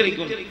দেখতে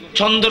লাগবেন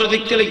চন্দ্র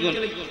দেখতে লাগবেন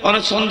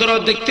অনেক চন্দ্র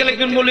দেখতে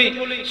লাগবেন বলি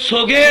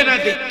সোগে না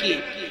দেখি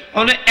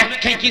অনেক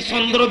একটাই কি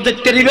চন্দ্র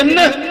দেখতে দিবেন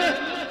না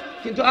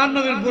কিন্তু আর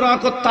নবীর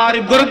বুরাকত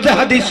তারিফ করে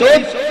হাদিস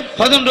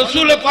হযরত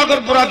রাসূল পাকের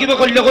বুরাকিবে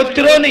কইলে করতে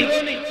রনি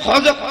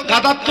হযরত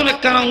গাদাত তুলে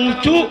কানা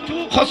উঁচু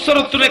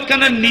খসরত তুলে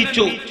কানা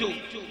নিচু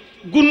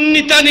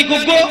গুন্নিতানি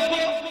গুগো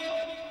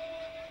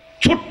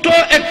ছোট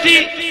একটি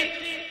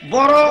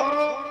বড়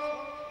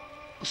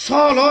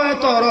সল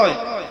এত রয়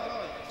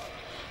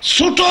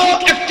ছোট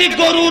একটি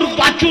গরুর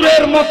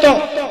বাছুরের মতো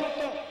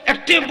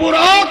একটি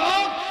বুরাক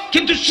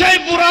কিন্তু সেই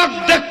বুরাক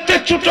দেখতে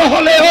ছোট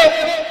হলেও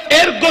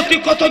এর গতি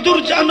কত দূর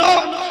জানো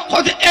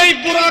এই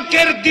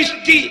বুরাকের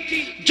দৃষ্টি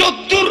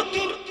যদ্দূর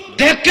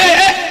দেখে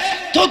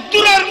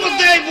তদ্দূরের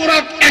মধ্যে এই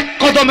বুরাক এক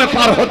কদমে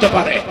পার হতে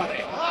পারে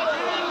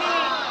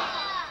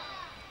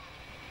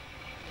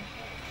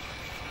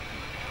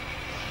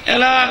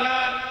এলা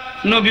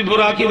নবী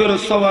বুরাকিবের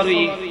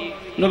সওয়ারি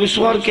নবী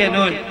সওয়ার কে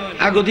নয়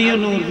আগদিও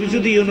নূর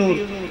বিজুদিও নূর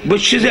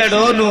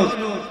বৈশিজেডও নূর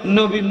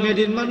নবী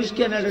মেদিন মানুষ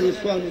কেন এটা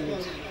সওয়ার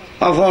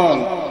আফল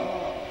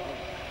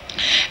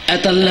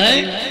এতাল্লাই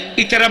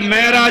ইতারা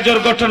মেরাজের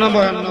ঘটনা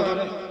বয়ান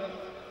করে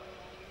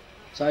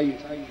চাই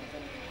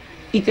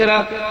ইতারা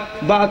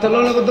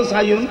বাতলর কথা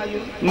চাইুন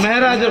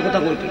মেরাজের কথা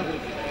কইতে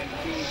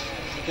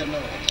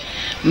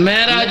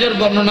মেরাজের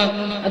বর্ণনা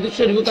হাদিস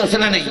শরীফত আছে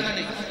না নাই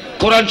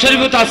কোরআন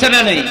শরীফত আছে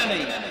না নাই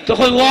তো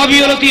কই ওয়াবি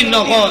হলো তিন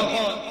নকল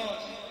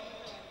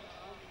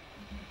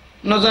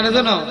ন জানে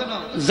জানো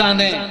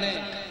জানে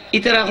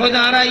ইতারা কই না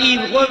আরা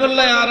ঈদ কই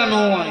বললে আরা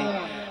নয়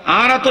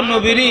আরা তো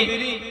নবীর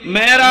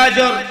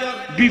মেরাজের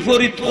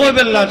বিপরীত কই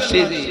বললা আসছে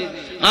যে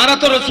আরা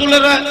তো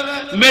রাসূলের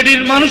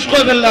মেডির মানুষ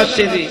কই বললা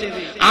আসছে যে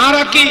আর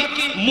কি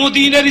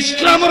মদিনার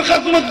ইসলামের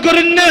খিদমত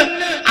করেন না,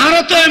 আর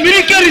তো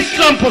আমেরিকার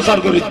ইসলাম প্রচার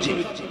করেছে,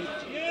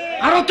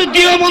 আর তো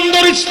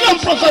দেওবন্দের ইসলাম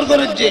প্রচার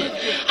করেছে।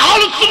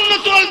 আহলুস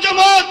সুন্নাত ওয়াল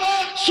জামাত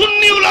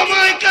সুন্নি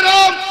উলামায়ে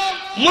কেরাম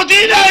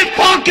মদিনায়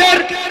পাকের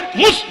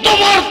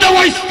মুস্তাফার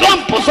দেওয়া ইসলাম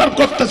প্রচার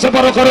করতেছে।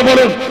 বড় করে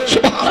বলুন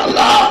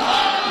সুবহানাল্লাহ।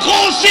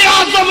 গৌসে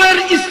আজমের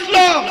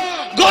ইসলাম,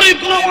 গরিব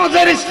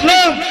নওয়াজের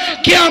ইসলাম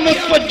কিয়ামত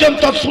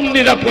পর্যন্ত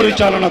সুন্নিরা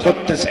পরিচালনা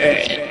করতেছে।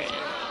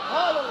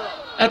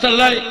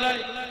 এতলাই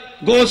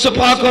গৌসে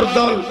পাকের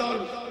দল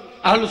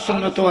আহলুস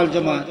সুন্নাত ওয়াল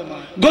জামাত,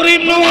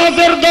 গরিব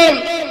নওয়াজের দল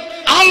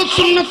আহলুস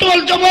সুন্নাত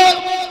ওয়াল জামাত,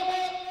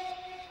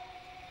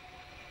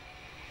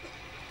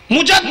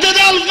 মুজাদ্দিদ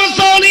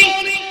আল-ফাসানি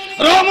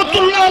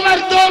রহমাতুল্লাহ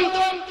আলাইহির দল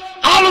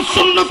আহলুস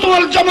সুন্নাত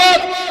ওয়াল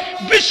জামাত।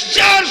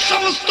 বিশ্বের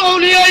সমস্ত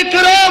আউলিয়ায়ে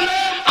কেরাম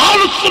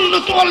আহলুস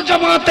সুন্নাত ওয়াল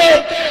জামাতে,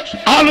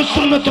 আহলুস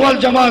সুন্নাত ওয়াল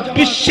জামাত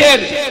বিশ্বের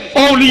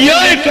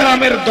আউলিয়ায়ে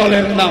কেরামের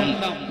দলের নাম।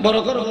 বড়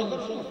করে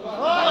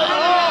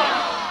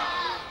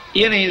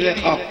ये नहीं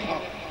देखा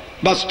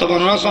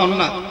বাস্তবতা শোন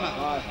না।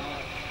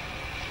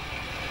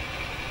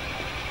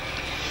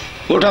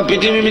 ওটা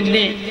পৃথিবী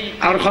মিদনি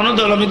আর কোন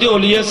দল মিদি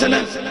অলি আছে না?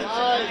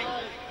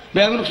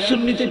 বেগম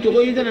সুন্নিতে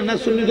টুকুই জানে না,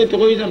 সুন্নিতে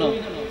টুকুই জানো।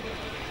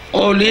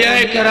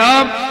 আউলিয়ায়ে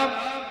কেরাম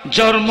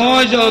জন্ম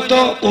যত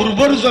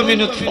উর্বর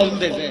জমিনত ফল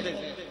দেবে,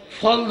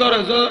 ফল ধরে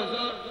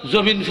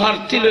জমিন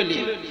ফার্টিল হলি,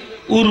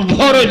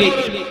 উর্বর হলি,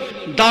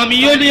 দামি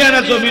হলি আর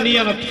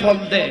জমিনিয়ানত ফল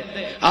দেয়।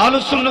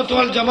 আহলুস সুন্নাত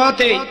ওয়াল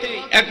জামাতে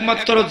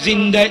একমাত্র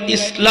জিন্দা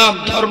ইসলাম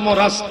ধর্ম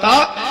রাস্তা।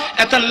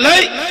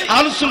 এতাল্লাই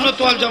আহলুস সুন্নাত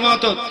ওয়াল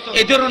জামাত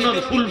এই ধরনের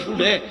ফুল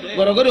ফুটে।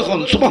 বড় করে কোন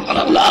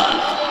সুবহানাল্লাহ।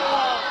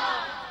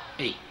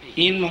 এই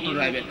ইন মনে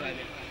রাখবেন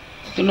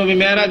তো নবী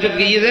মেরাজত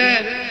গিয়ে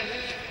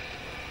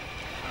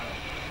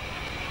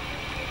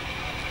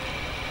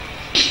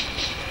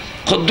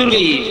কদ্দুর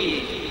গিয়ে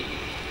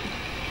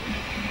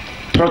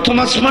প্রথম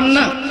আসমান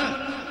না,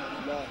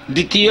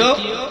 দ্বিতীয়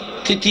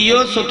তৃতীয়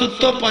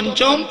চতুর্থ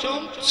পঞ্চম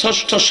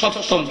ষষ্ঠ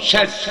সপ্তম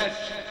শেষ।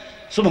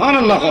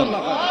 সুবহানাল্লাহ।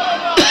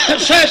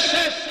 শেষ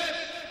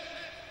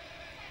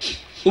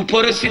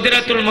উপরে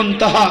সিদরাতুল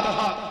মুনতাহা,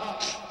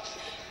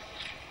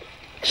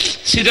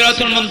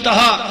 সিদরাতুল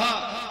মুনতাহা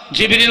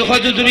জিবরিল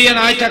খজুরিয়ান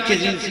আয় থাকে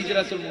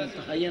সিদরাতুল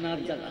মুনতাহা ইয়ানার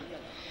জায়গা।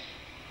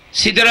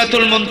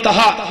 সিদরাতুল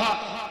মুনতাহা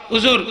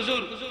হুজুর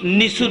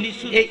নিসু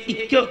এই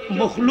ইত্য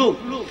মখলুক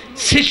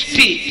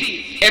সৃষ্টি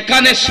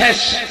এখানে শেষ,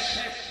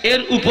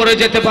 এর উপরে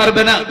যেতে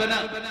পারবে না।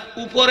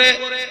 উপরে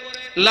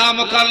লা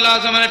মাকাল্লা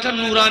আযমান একটা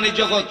নূরানি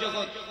জগৎ,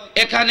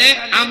 এখানে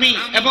আমি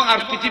এবং আর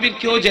পৃথিবীর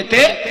কেউ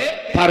যেতে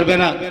পারবে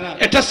না।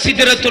 এটা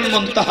সিদরাতুল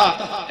মুনতাহা,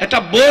 এটা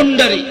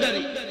বাউন্ডারি,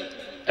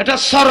 এটা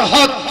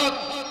সরহদ,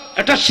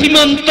 এটা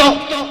সীমান্ত।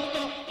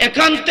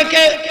 এখান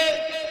থেকে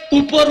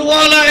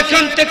উপরওয়ালা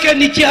এখান থেকে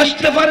নিচে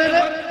আসতে পারে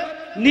না,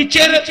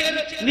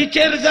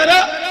 নিচের যারা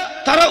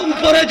তারা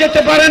উপরে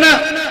যেতে পারে না।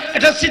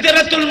 এটা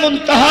সিদরাতুল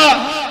মুনতাহা।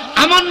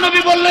 আমার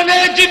নবী বললেন,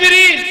 হে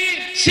জিবরিল,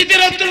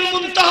 সিদরাতুল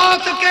মুনতাহা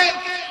থেকে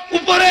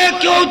উপরে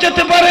কেউ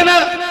যেতে পারে না,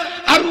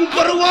 আর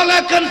উপরওয়ালা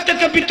এখান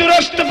থেকে ভিতরে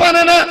আসতে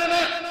পারে না।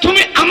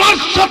 তুমি আমার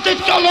সাথে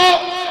চলো,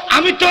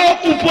 আমি তো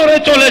উপরে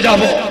চলে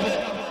যাব।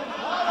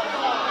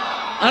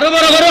 আরো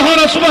বড় বড় হন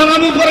সুবহানাল্লাহ,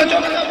 আমি উপরে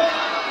চলে যাব।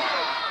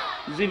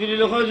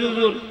 জিবরিল কয়,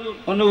 হুজুর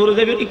অন্য উপরে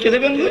যাবেন, কি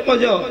যাবেন?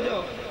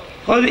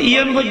 কয়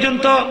ইয়ান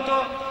পর্যন্ত।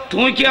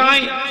 তুমি কি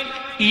আই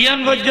ইয়ান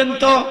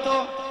পর্যন্ত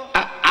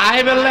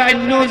আয় বললে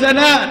আইন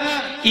জানা,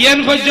 ইয়ান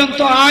পর্যন্ত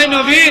আয়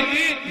নবী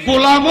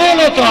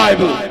গোলামও তো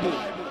আইব।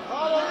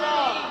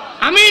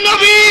 আমি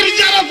নবীর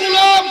যারা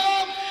গোলাম,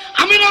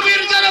 আমি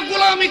নবীর যারা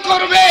গোলামি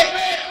করবে,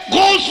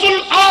 গৌসুল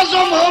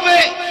আজম হবে,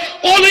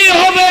 ওলি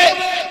হবে,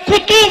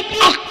 কুতুব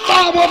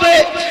আখতাব হবে,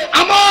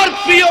 আমার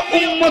প্রিয়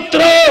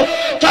উম্মতরা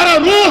তারা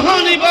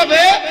রূহানি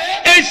ভাবে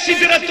এই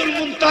সিদরাতুল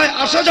মুনতাহায়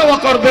আসা যাওয়া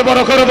করবে।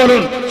 বড় করে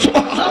বলুন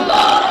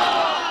সুবহানাল্লাহ।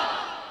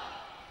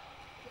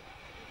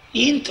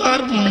 ইন তো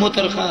আর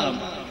উম্মতের কাম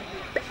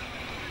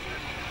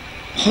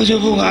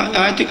হজব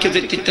আয়তে কে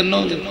দিতেন না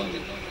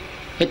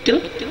হচ্ছে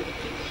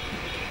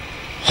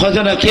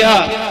হজনা কিয়া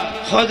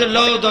হজ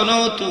লাউ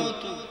দানাতু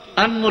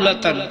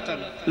আনমুলাতান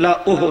লা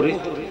উহরি।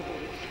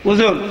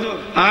 বুঝুন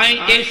আই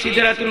এই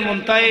সিদরাতুল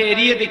মুনতাহায়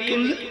এরিয়া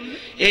দেখুন,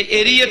 এই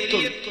এরিয়া তো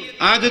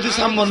আজ যদি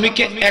সামনে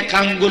এক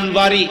আঙ্গুল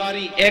বাড়ি,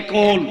 এক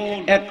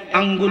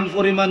আঙ্গুল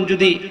পরিমাণ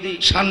যদি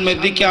সামনের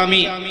দিকে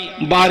আমি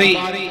বাড়ি,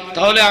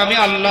 তাহলে আমি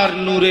আল্লাহর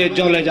নূরে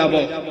জ্বলে যাব।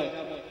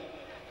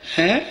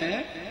 হ্যাঁ,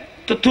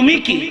 তো তুমি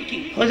কি?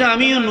 হযরত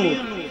আমিও নূর।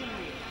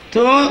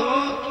 তো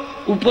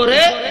উপরে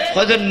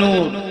হযরত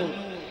নূর,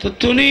 তো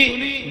তুমি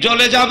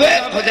জ্বলে যাবে?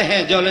 হযরত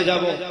হ্যাঁ জ্বলে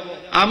যাব।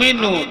 আমি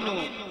নূর,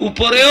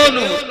 উপরেও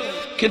নূর,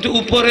 কিন্তু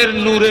উপরের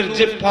নূরের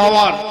যে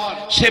পাওয়ার,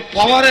 সে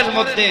পাওয়ারের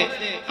মধ্যে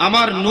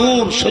আমার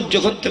নূর সহ্য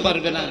করতে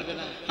পারবে না,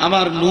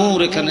 আমার নূর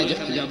এখানে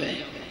যাবে।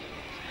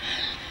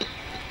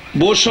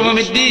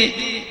 বৈষম্যমিদ্দি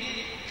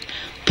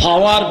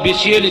পাওয়ার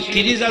বেশি হলে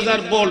 30,000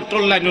 ভোল্ট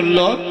লাইন হল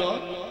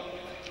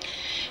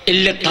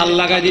এলে তার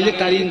লাগাই দিলে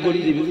কারেন্ট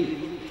করে দিবে।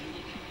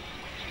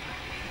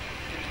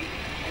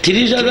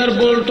 30,000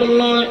 ভোল্ট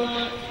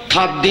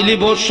থাত দিলি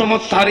বোর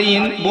সময়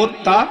তারিন বোর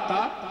তা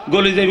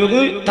গলি যাবে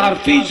গই তার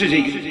ফিস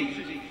হয়ে গেছে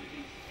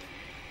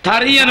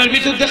তারিয়ানের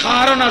ভিতরে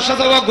কারণ আসা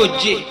যাওয়া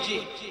গজ্জে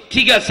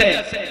ঠিক আছে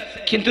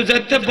কিন্তু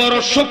যাতে বড়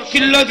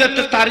শক্তিল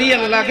যাতে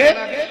তারিয়ান লাগে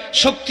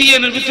শক্তি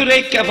এর ভিতরে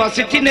এই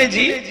ক্যাপাসিটি নেই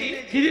জি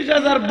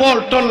 30,000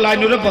 বল্টন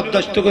লাইনরে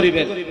বরদাস্ত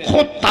করিবেন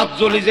খুব তাপ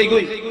জ্বলি যাই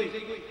গই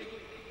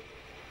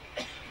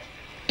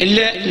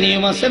এলে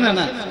নিয়ম আছে না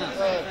না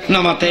না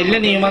মাথা এলে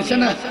নিয়ম আছে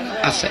না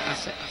আছে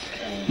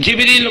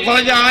জিবরিল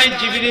কয় যে আয়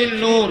জিবরিল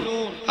নূর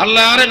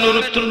আল্লাহ আরে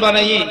নূরুত্তুন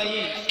বানাই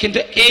কিন্তু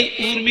এই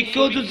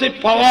উর্মিকেও যে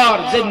পাওয়ার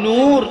যে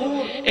নূর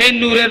এই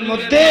নূরের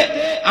মধ্যে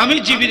আমি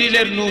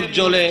জিবরিলের নূর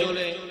জ্বলে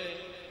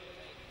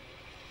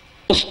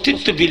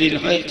অস্তিত্ব বিলীন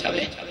হয়ে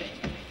যাবে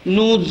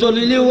নূর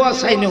জ্বলিলে ও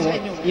আসাই নেব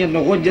ইয়ে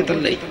নগদ যেতে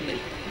নাই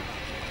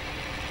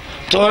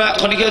তোরা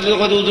খনিকে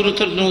উদুরুত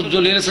নূর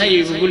জ্বলিয়ে চাই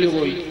বলে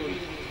বই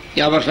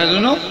আবার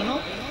ফেলেন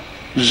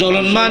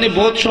জ্বলন মানে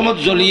বহুত সময়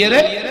জ্বলিয়ে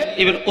রে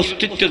এবার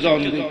অস্তিত্ব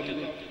জ্বলন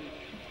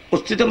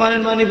অস্তিত্ব মানে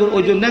মানে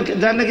ওই জন্য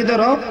জান নাকি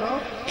ধরো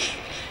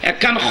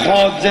একখান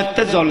খদ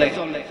যেতে জ্বলে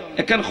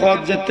একখান খদ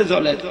যেতে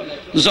জ্বলে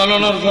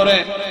জ্বলনের পরে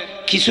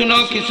কিছু না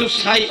কিছু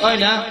ছাই হয়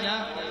না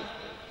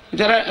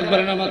যারা একবার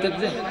না মাথার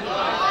যে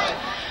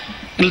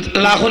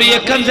লাহরি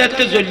একখান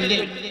যেতে জ্বললে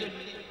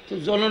তো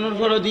জ্বলনের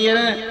পরে দিয়ে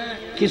না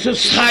কিছু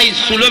ছাই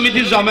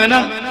সুলমিতি জমে না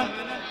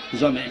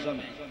জমে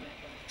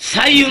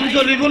ছাই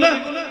জ্বলিব না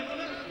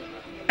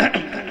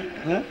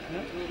হ্যাঁ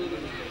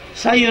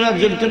ছাই না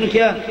জ্বলতো না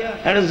কিয়া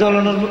এটা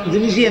জ্বলনের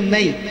জিনিসই এর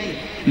নাই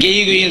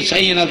গেয়ে গিয়ে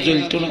ছাই না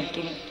জ্বলতো না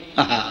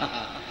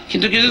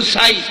কিন্তু কিছু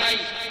ছাই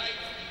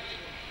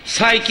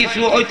ছাই কিছু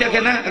ওই থাকে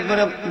না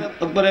একবারে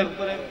একবারে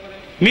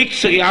মিক্স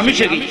হয়ে আমি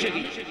সে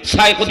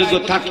ছাই কত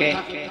থাকে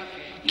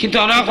কিন্তু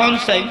আমরা কোন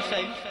চাই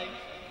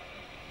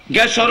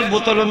গ্যাসের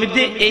বোতলের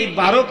মধ্যে এই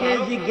 12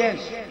 কেজি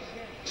গ্যাস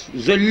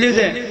জ্বললে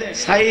যে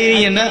ছাই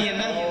না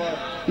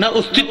না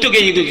অস্তিত্ব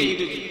গিয়ে গেছি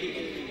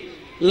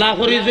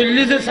লাহরি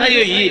জ্বললে যে ছাই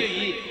হই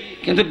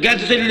কিন্তু গ্যাস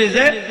জ্বললে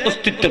যে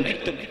অস্তিত্ব নেই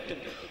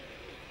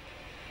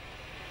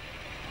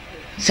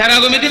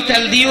সেরাগমিতে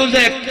তেল দিয়েও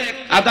যে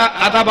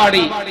আদা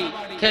বাড়ি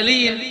তেলি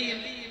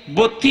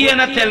বত্তি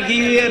না তেল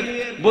গিয়ে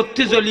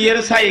বত্তি জ্বলিয়ে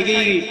ছাই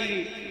গিয়ে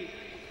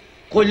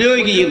কলিও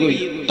গিয়ে গই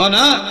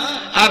না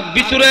আর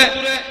ভিতরে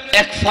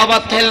এক ফাবা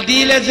তেল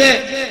দিলে যে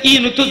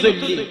ইন তো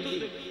জ্বললি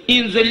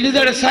ইন জ্বললি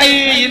যে ছাই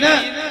না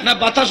না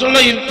বাতাস হলো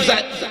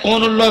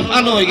অনুল্লাহ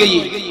ফান হয়ে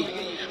গিয়ে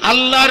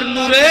আল্লাহর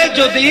নূরে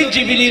যদি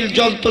জিবরিল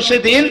জ্বলতো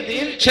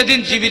সেদিন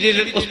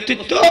জিবরিলের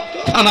অস্তিত্ব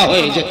ফানা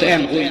হয়ে যেত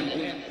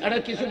এটা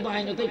কিছু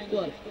বাইনা থাকতো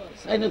আর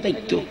সাইনা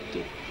থাকতো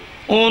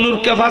অনুর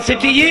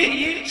ক্যাপাসিটি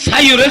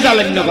ছাইরে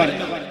জ্বালেন না পারে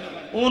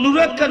অনুর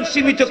একখান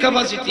সীমিত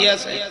ক্যাপাসিটি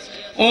আছে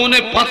ওনে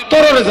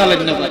পাত্তরে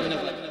জ্বালেন না পারে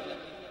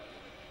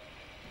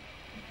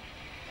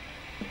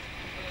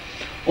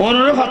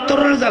অনুরে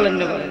পাত্তরে জ্বালেন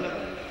না পারে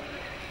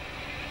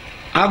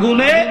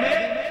আগুনে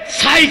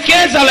ছাইকে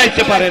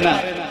জ্বালাইতে পারে না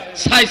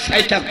ছাই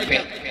ছাই থাকবে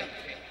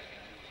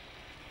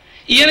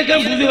ইয়ার কেন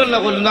বুঝে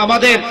বললাম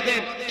আমাদের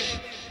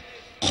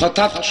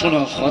কথা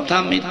শোনো কথা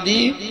মিদি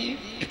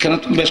এখানে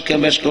তুমি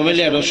বেশ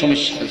কমেলে আরো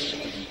সমস্যা আছে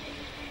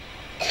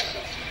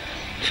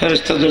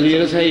ফেরেশতা জ্বলিয়ে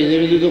ছাই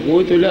যদি তো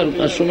কই তৈলে আর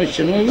কার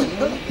সমস্যা নয়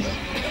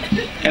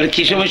আর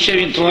কি সমস্যা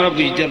তোমরা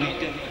বুঝতে না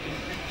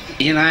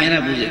ইয়ে না না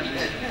বুঝে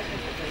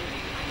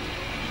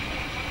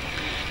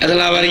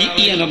এতলা আবার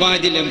ইয়ে না বাঁ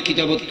দিলাম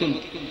কিতাবত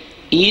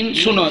ইন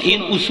শোনো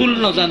ইন উসুল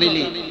না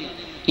জানিলে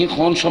ইন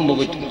খন সম্ভব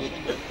হইতো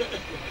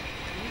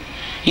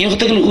ইন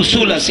হতে গেলে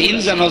উসুল আছে ইন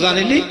না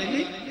জানিলে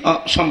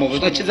সম্ভব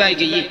হচ্ছে যাই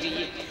গিয়ে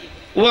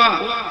ওয়া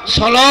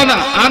সলনা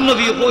আর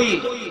নবী কই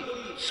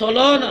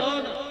সলনা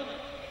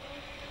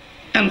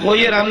এন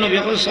কইয়ের আর নবী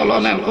কই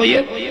সলনা এন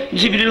কইয়ের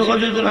জিবরিল কই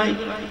তো নাই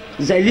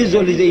যাইলি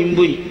জ্বলি যাইম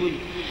বই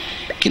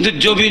কিন্তু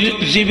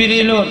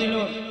জিবরিলর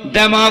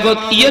দেমাগত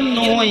ইয়েন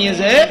নয়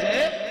যে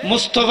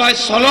মুস্তাফা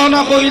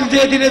সলনা কইল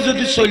দিয়ে দিলে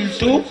যদি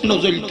চলতো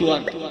নজলতো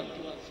আর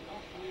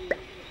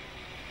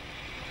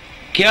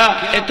क्या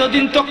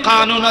এতদিন তো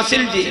কানুন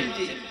আছিল যে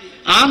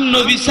আম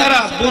নবী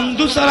সারা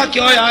বন্ধু সারা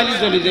কেউ আলী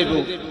চলে যাব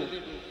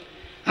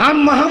আম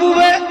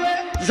মাহবুবে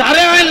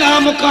যারে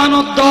আইলাম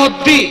কানত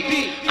দদ্দি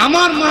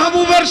আমার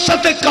মাহবুবের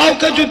সাথে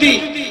কাউকে যদি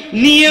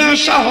নিয়ে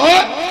আসা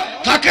হয়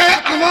তাকে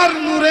আমার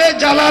নূরে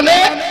জালালে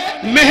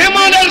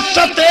মেহমানের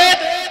সাথে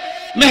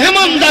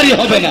মেহমানদারি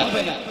হবে না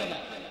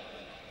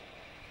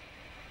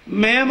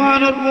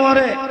মেহমানের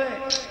মোরে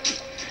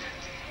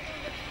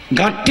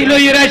ঘাটটি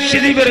লইয়ে রাখছি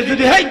দিবে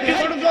যদি হাই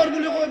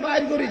জোরগুলো কই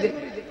বাইর করে দে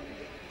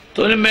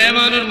তাহলে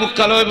মেহমানের মুখ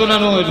কালো হইব না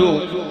হইব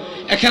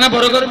এখানে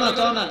বড় করে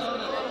মাথাও না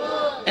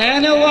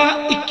এনে ওয়া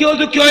ইকেও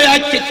তো কেউ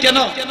আইতে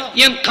না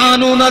ইয়ান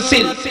কানুন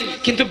আছিল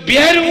কিন্তু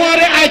বিয়ের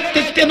মোরে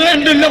আইতে না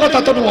এন্ডল কথা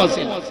তো নো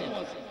আছে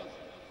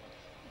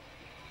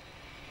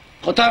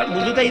কথা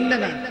বুঝতে ইন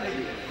না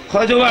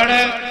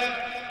খজওয়াড়া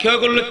কেউ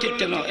করলো ঠিক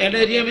না এর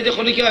এরিয়া মধ্যে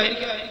কোনো কি হয়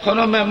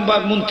কোনো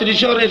মেম্বার মন্ত্রী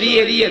শহর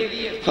এরিয়া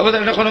খবর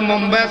এটা কোনো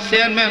মেম্বার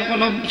চেয়ারম্যান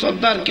কোনো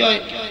সর্দার কি হয়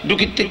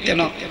ঢুকিতে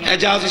না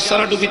এজাজ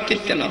সারা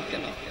ঢুকিতে না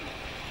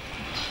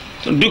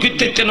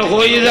ডুকিতে কেন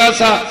হয়ে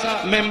যাসা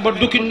মেম্বার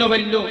ডুকিন্ন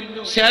বাড়ল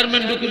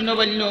চেয়ারম্যান ডুকিন্ন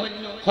বাড়ল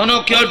হন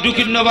কেউ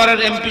ডুকিন্ন বারের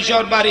এমপি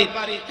সর বাড়ি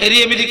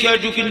এরিয়ে মিলি কেউ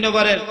ডুকিন্ন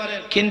বারের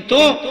কিন্তু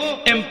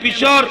এমপি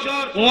সর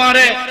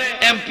ওয়ারে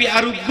এমপি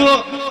আরোগ্য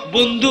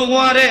বন্ধু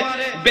ওয়ারে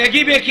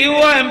বেগি বেকি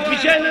ও এমপি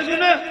সাহেব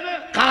না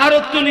কার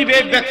তো নিবে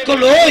ব্যাক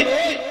লই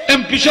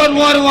এমপি সর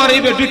ওয়ার ওয়ারে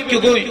ডুক্কে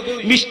গই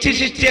মিষ্টি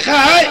সিষ্টি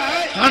খায়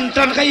হান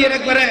টান খাইয়ে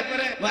একবারে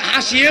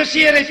হাসিয়ে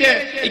হাসিয়ে রেখে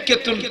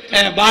ইকেতুন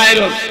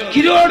বাইরে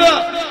কিরোড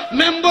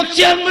মেম্বার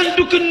চেয়ারম্যান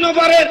ডুকিন্ন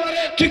বারের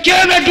তুই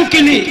কেন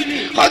ঢুকিলি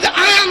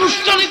আয়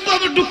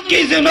আনুষ্ঠানিকভাবে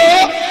ঢুকিয়ে যেন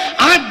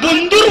আয়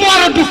বন্ধুর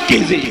ওয়ারে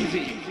ঢুকিয়ে যে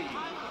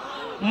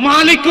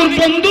মালিকুর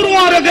বন্ধুর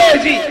ওয়ারে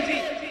গেছি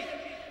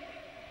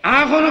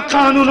এখন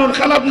কানুনের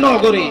খেলাপ ন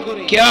করি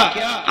क्या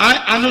আয়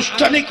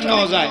আনুষ্ঠানিক ন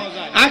যায়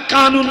আয়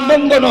কানুন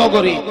ভঙ্গ ন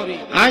করি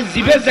আয়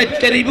জিবে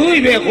যাইতে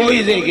রিবুইবে কই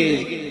যেগে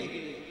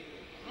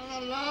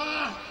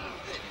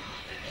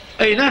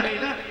এই না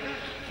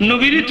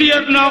নবীর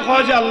তুইয়াত না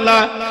কয় যে আল্লাহ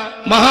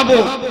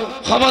মাহবুব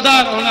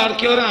খবরদার ওনার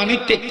কেউ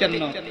আনিত দেখতেন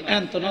না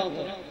এন তো না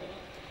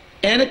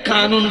এর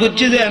কানুন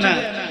বুঝি যায় না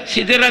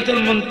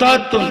সিদরাতুল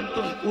মুনতাহাতুন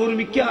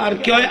উর্মি কি আর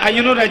কেউ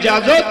আইনের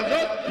ইজাজত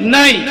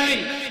নাই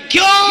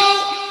কেউ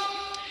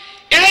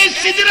এই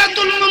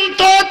সিদরাতুল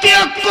মুনতাহা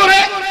ত্যাগ করে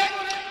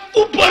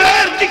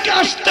উপরের দিকে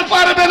আসতে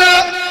পারবে না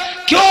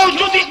কেউ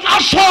যদি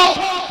আসো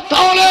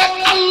তাহলে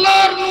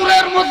আল্লাহর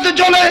নূরের মধ্যে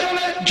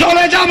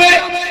জ্বলে যাবে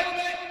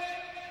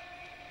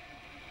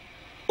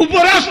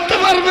উপরে আসতে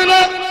পারবে না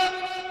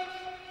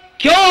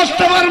কেউ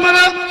আসতে পারবে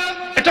না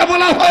এটা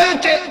বলা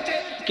হয়েছে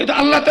কিন্তু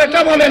আল্লাহ তো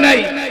এটা বলে নাই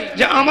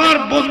যে আমার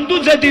বন্ধু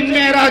যেদিন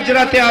মেরাজ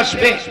রাতে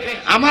আসবে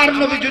আমার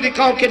নবী যদি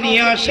কাউকে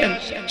নিয়ে আসেন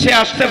সে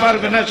আসতে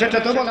পারবে না সেটা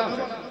তো বলা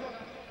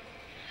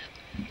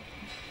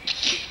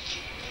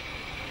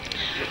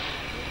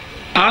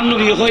আর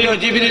নবী হইও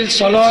জিবরিল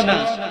চলো না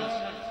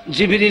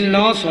জিবরিল ন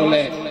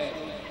চলে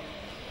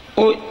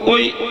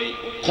ওই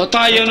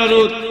কথায়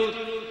অনুরোধ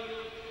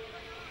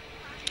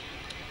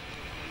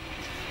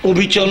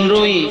অবিচল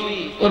রই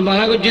ওর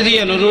মাহাগর যদি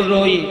অনুরোধ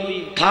রই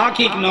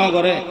থাকিক ন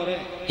করে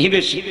হি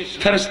বেশি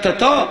ফেরেশতা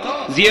তো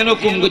জিয়ানো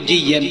কুমগো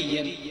জিয়ান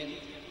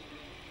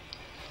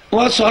ও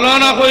চলো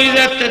না হয়ে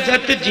যাতে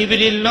যাতে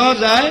জিবরিল ন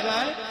যায়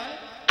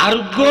আর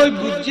গই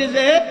বুঝছে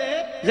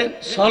যে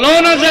চলো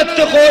না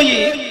যাতে কই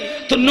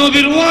তো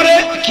নবীর ওয়ারে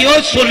কেউ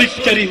চলিত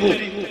পারিব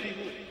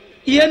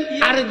ইয়ান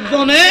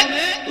আরেকজনে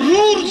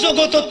রূর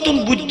জগত তুন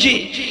বুঝছি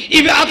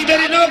ইবে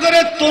আদারি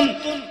নগরে তুন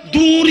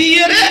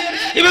দূরিয়ে রে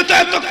ইবে তো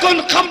এতক্ষণ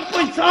খাম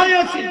পয়সায়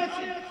আছে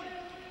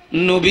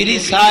নবীরই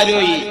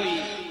সারই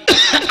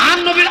আর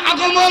নবীর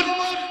আগমন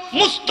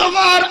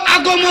মুস্তাফার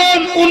আগমন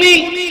উনি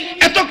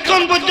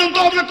এতক্ষণ পর্যন্ত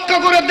অপেক্ষা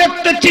করে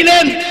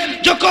দেখতেছিলেন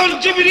যখন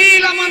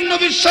জিবরিল আমার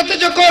নবীর সাথে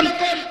যখন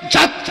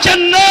যাচ্ছেন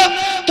না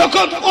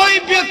তখন ওই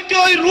ব্যক্তি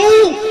ওই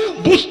রূহ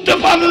বুঝতে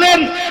পারলেন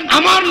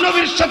আমার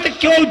নবীর সাথে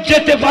কেউ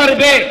যেতে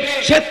পারবে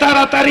সে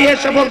তাড়াতাড়ি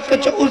এসে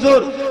বলতেছে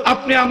হুজুর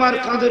আপনি আমার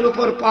কাঁধের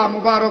উপর পা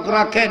মোবারক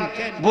রাখেন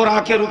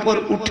বোরাকের উপর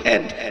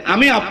উঠেন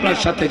আমি আপনার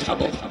সাথে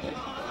যাব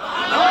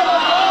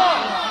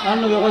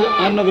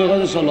আর নবী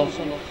বলে চলো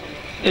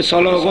এ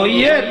চলো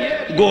গইয়ে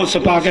গোস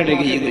পাকেটে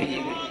গিয়ে গই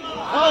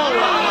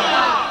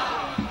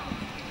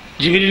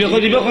জিবরিল কো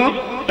দিবে কোন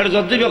এটা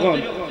জদ দিবে কোন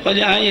কই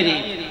আই রে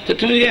তো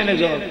তুই এনে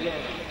যাও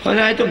কই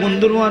আই তো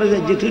বন্ধুর মারে যে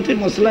তুই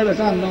মশলা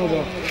বেটা আন নাও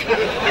যাও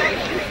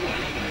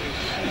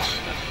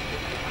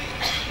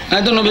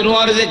আই তো নবীর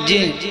মারে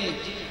যে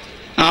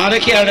আরে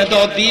কি আরে তো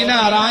দিন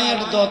আর আই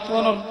আর তো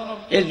কোন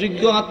এই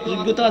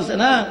যোগ্যতা আছে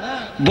না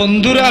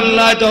বন্ধুর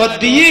আল্লাহ তো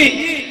দি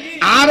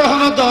আর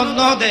হনো দন্দ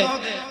দে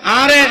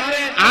আরে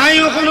আই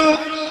ওখানে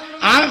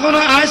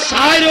আয়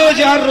সাইরো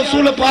যে আর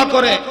রাসূল পাক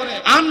করে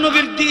আর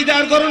নবীর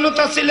দিদার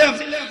করণতা ছিলেন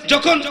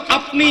যখন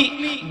আপনি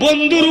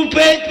বন্ধু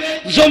রূপে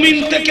জমিন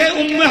থেকে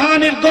উম্মে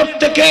হানির ঘর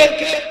থেকে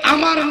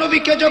আমার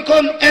নবীকে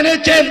যখন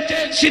এনেছেন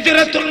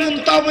সিদরাতুল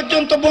মুনতাহা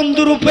পর্যন্ত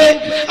বন্ধু রূপে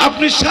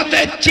আপনি সাথে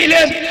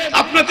ছিলেন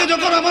আপনাকে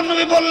যখন আমার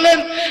নবী বললেন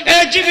এ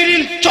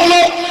জিবরিল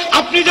চলো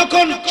আপনি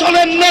যখন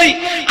চলেন নাই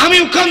আমি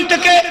ওখান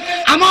থেকে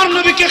আমার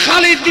নবীকে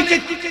খালি দিতে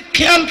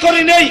খেয়াল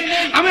করি নাই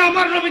আমি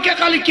আমার নবীকে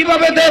খালি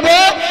কিভাবে দেব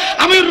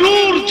আমি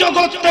রূর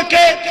জগৎ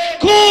থেকে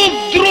খুব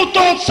দ্রুত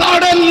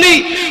সাডেনলি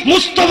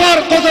মুস্তাফার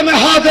কদমে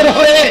হাজির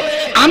হয়ে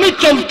আমি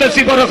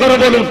চলতেছি বড় করে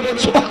বলুন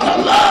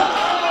সুবহানাল্লাহ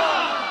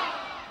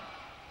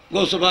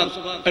গোসবাক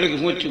এটা কি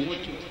মুচু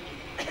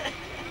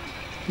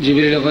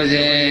জিবরিল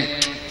কইছে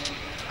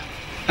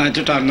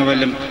আচ্ছা টান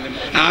নবাইলাম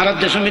আর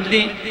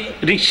দশমিদি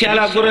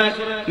রিকশালা করে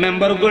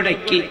মেম্বার গো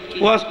ডাকি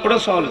ওয়াস পড়ো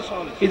সল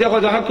ইদা কো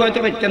জাহাজ কইতে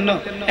পাইতেন না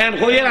এন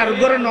কইয়ের আর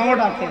করে ন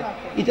ডাকে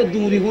ইটা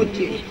দূরি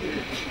হচ্ছে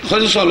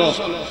কই চলো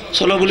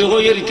চলো বলি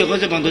কইয়ের ইতে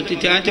কইছে বান্ধতি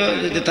আইতো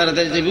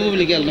তাড়াতাড়ি যাবি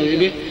বলি গেল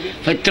নইবে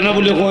পাইতেন না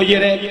বলি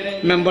কইয়ের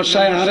মেম্বার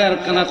সাহেব আরে আর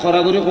কানা খরা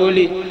করে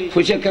কইলি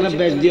পয়সা কেন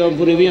বেচ দিও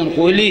পুরবি আন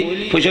কইলি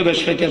পয়সা বেচ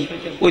পাইতেন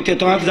ওইতে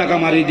তো আর জায়গা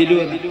মারি দিল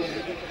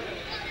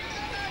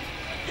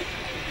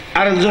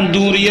আরেকজন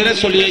দূরিয়ে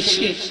চলে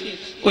আসছে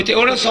ওইতে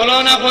ওরা চলো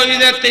না কই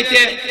যাতে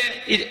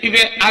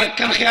ইবে আর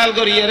কান খেয়াল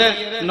করি রে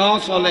ন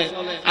চলে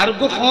আর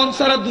গো কোন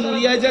সারা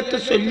দুনিয়া যেতে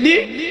চললি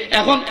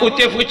এখন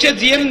ওইতে ফুচে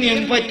জিয়ের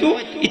নিয়ম পাইতো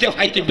এটা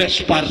ফাইতে বেশ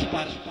পার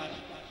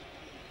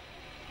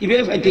ইবে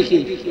ফাইতে কি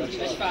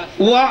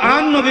ওয়া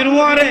আন নবীর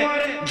ওয়ারে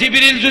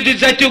জিবরিল যদি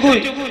যাইতে কই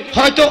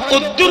হয়তো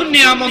উদ্দুর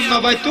নিয়ামত না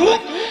পাইতো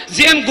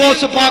জিন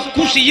গোস পাক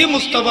খুশি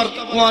মুস্তাফার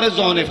ওয়ারে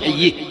জনে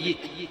ফাইয়ে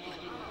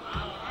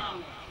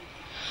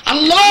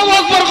আল্লাহু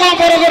আকবার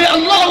বড় করে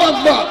আল্লাহু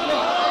আকবার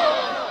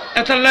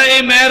এতলা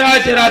এই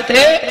মেরাজ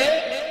রাতে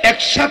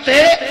একসাথে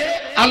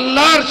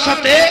আল্লাহর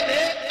সাথে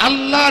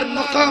আল্লাহর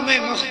মাকামে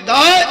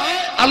মাখদায়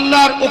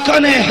আল্লাহর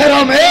ওখানে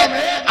হেরামে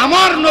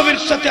আমার নবীর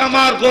সাথে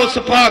আমার গোস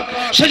পাক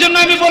সেজন্য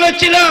আমি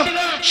বলেছিলাম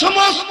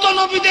সমস্ত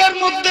নবীদের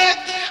মধ্যে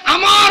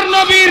আমার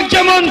নবীর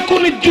যেমন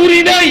কোন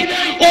জুরি নেই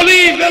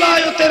ওলি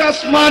বেলায়েতের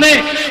আসমানে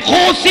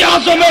গৌসে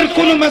আজমের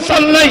কোন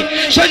মিসাল নেই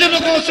সেজন্য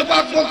গোস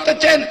পাক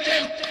বলতেছেন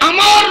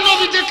আমার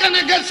নবী যেখানে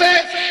গেছে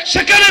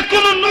সেখানে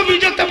কোন নবী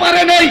যেতে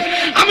পারে নাই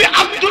আমি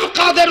আব্দুল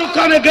কাদের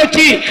ওখানে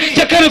গেছি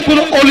যেখানে কোন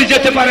ওলি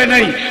যেতে পারে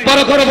নাই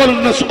বড় করে বলুন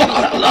না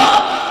সুবহানাল্লাহ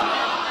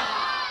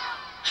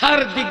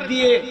हर दिख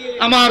दिए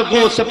अमार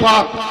गो से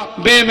पाक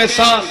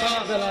बेमिसाल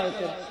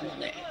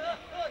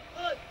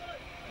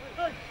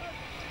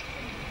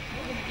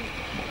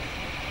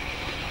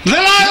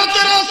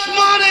विलायतेर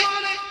आसमाने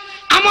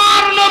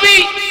अमार नबी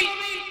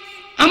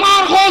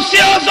अमार गौसे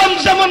आजम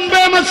जेमन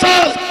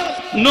बेमिसाल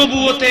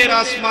नबुवतेर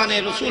आसमाने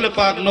रसूल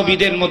पाक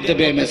नबीदेर मध्य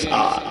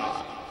बेमिसाल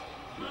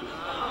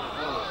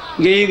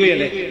गई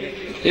गए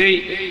এই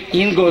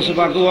ইন গৌস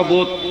পাক ও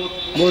বহুত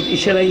বহুত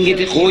ইশারা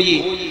ইঙ্গিতে কই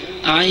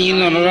আইন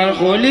অনরার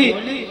কইলি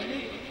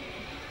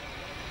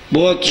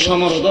বহুত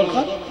সমর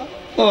দরকার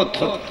বহুত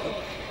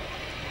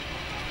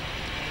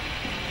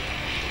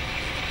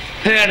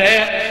হেরে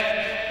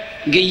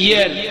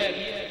গিয়েল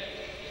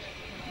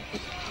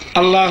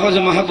আল্লাহ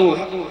হযে মাহবুব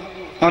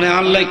মানে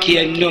আল্লাহ কি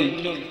আইনন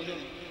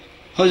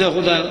হযে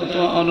খোদা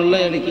তো আল্লাহ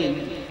এর কি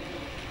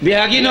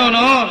বিয়াগি না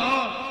অনর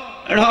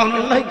এটা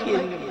আল্লাহ কি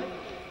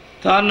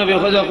তার নবী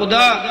খোদা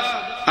খোদা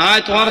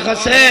আয় তোমার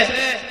কাছে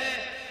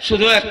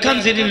শুধু একখান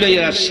জিনিস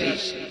লইয়া আসছি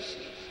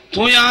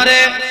তুই আরে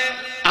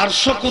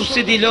 800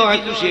 কুরসি দিল আই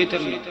খুশি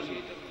হইতাম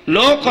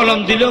লো কলম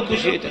দিল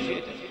খুশি হইতাম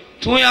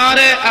তুই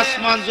আরে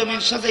আসমান জমিন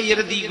সাজাইয়া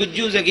দি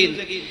Gujju জাগিন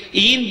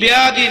in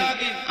বিয়াগিন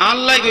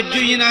Allah Gujju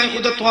in আয়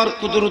খোদা তোমার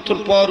কুদরতের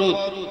পরত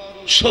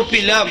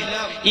সপিলাম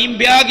ইন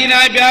বিয়াগিন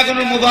আয়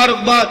বিয়াগনের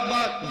মুবারকবাদ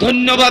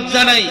ধন্যবাদ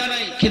জানাই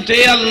কিন্তু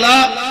এই আল্লাহ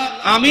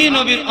আমি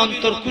নবীর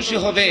অন্তর খুশি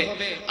হবে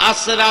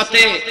আজ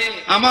রাতে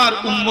আমার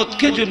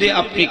উম্মতকে যদি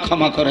আপনি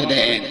ক্ষমা করে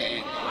দেন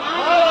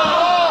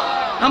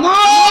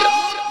আমার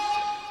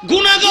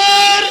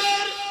গুনাহগার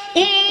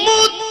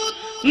উম্মত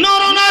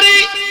নরনারী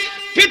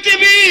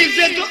পৃথিবী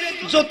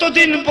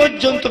যতদিন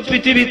পর্যন্ত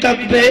পৃথিবী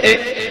থাকবে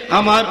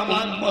আমার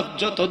উম্মত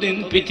যতদিন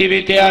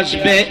পৃথিবীতে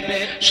আসবে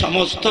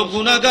সমস্ত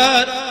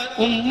গুনাহগার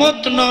উম্মত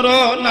নর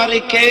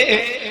নারীকে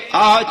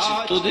আজ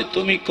যদি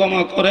তুমি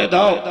ক্ষমা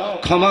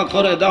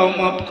করে দাও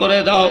মাফ করে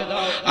দাও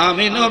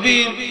আমি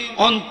নবীর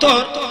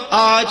অন্তর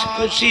আজ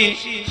খুশি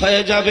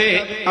হয়ে যাবে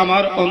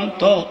আমার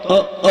অন্তর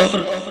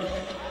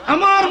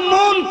আমার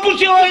মন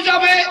খুশি হয়ে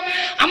যাবে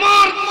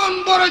আমার মন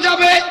ভরে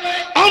যাবে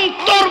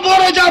অন্তর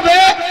ভরে যাবে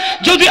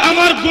যদি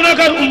আমার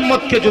গুনাহগার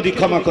উম্মতকে যদি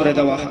ক্ষমা করে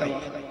দেওয়া হয়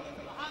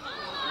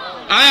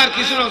আয় আর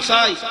কিছু না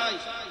চাই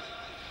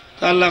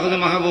আল্লাহ খুদা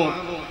মাহবুব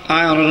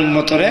আয় আমার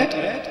উম্মতরে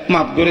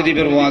মাফ করে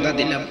দিবের ওয়াদা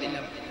দিলাম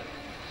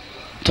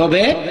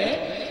তবে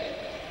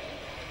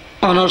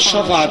অনর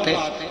শফাতে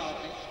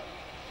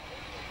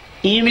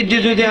ইমিদি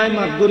যদি আমি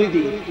মাফ করে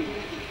দিই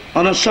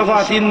অনর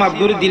শফাতে মাফ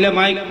করে দিলাম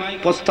আমি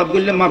প্রস্তাব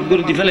করলে মাফ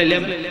করে দি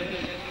ফেলাইলাম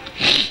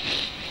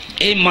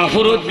এই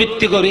মাফুরত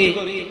ভিত্তি করে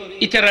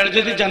ইতারার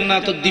যদি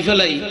জান্নাতত দি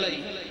ফেলাই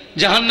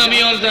জাহান্নামী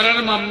আর যারা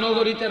মামনো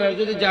করি তারা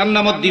যদি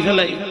জাহান্নামত দি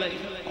ফেলাই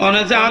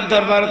অনে যে আর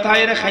দরবার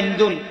তাইরে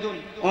খাইন্দুন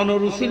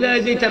অনর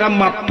উসিলায় যে তারা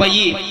মাপ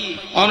পাই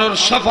অনর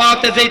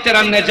শফাতে যে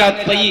তারা নেজাত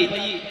পাই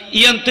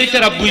ইয়ান তুই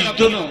তারা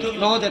বুঝতো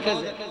না দেখে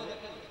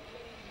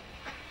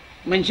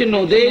মানুষ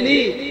নদেনি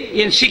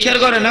ইয়ান শিকার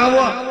করে না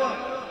হওয়া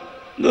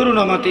ধরুন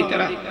আমাতে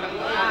তারা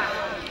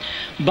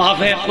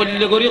বাপে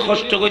করলে করি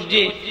কষ্ট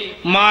করছে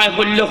মায়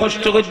করলে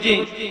কষ্ট করছে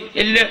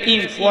এলে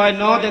ইন ফুয়ায়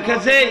ন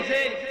দেখেছে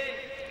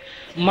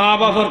মা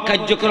বাবার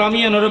কার্যক্রম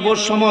ইয়ানোর বোর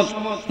সমাজ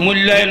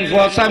মূল্যায়ন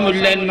ফুয়াশা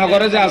মূল্যায়ন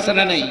নগরে যে আছে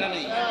না নাই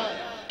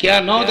কে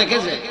ন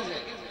দেখেছে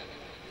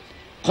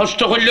কষ্ট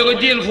করলে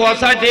করছে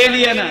ফুয়াশা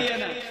ডেলিয়ে না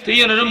তুই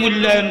এনার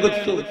মূল্যায়ন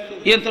করতো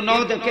ইয়ে তো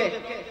নাও দেখে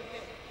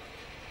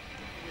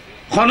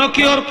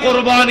ক্ষণকীয়র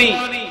কোরবানি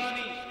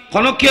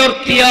ক্ষণকীয়র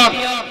ত্যাগ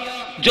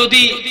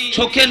যদি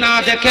চোখে না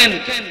দেখেন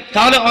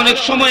তাহলে অনেক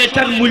সময়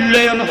এটার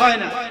মূল্যায়ন হয়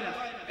না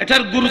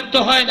এটার গুরুত্ব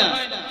হয় না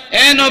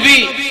এ নবী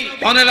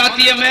অনে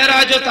রাতিয়ে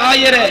মেরাজ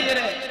তাইরে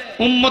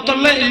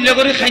উম্মতুল্লাহ ইল্লে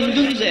করে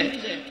খাইন্দুন যে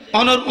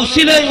অনর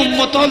উসিলায়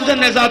উম্মতল যে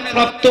নেজাত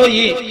প্রাপ্ত হই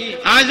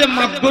আজ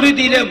মাফ করে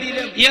দিলাম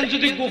ইয়ান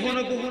যদি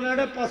গোপনে গোপনে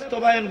এটা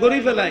বাস্তবায়ন করি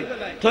ফেলায়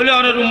তাহলে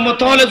অনর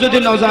উম্মতলে যদি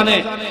না জানে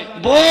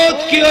বহুত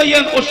কি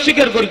ইয়ান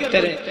অস্বীকার করতে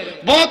রে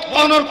বহুত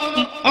অনর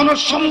অন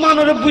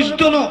সম্মানের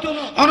বুঝতো না,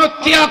 অন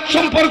ত্যাগ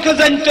সম্পর্কে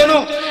জানতো না।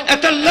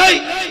 এটাই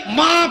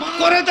মাফ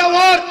করে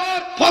দেওয়ার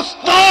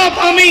প্রস্তাব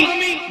আমি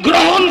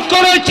গ্রহণ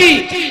করেছি,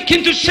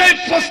 কিন্তু সেই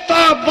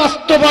প্রস্তাব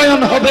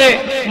বাস্তবায়ন হবে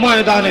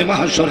ময়দানে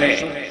মাহশরে।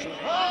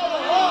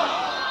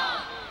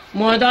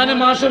 ময়দানে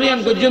মাহশরে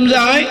গজম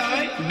যায়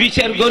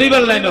বিচার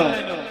গরিবের লাইন।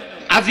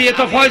 আজি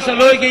এত ফয়সাল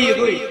হয়ে গিয়ে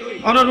গই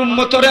অনর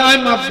উম্মতরে আয়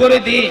মাফ করে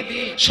দিই,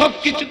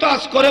 সবকিছু তো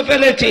আজ করে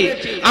ফেলেছি।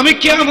 আমি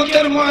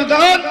কিয়ামতের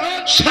ময়দান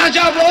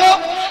সাজাবো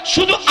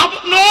শুধু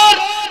আপনার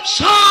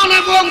শান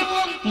এবং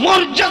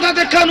মর্যাদা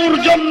দেখানোর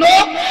জন্য।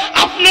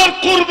 আপনার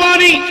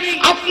কুরবানি,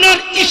 আপনার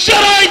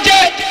ইশারায় যে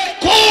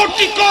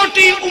কোটি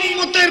কোটি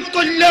উম্মতের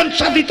কল্যাণ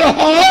সাধিত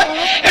হয়,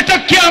 এটা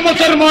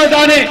কিয়ামতের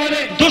ময়দানে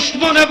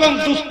দুশমন এবং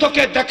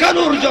দুষ্টকে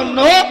দেখানোর জন্য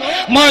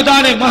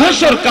ময়দানে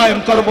মাহশর কায়েম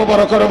করব।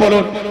 বড় করে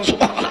বলুন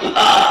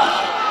সুবহানাল্লাহ।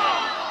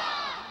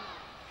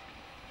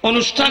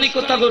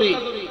 অনুষ্ঠানিকতা করি,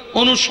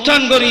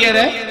 অনুষ্ঠান করি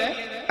এরে।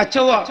 আচ্ছা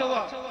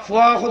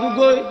ফুয়া কত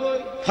গই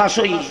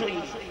ফাঁসই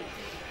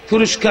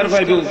পুরস্কার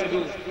পাইব,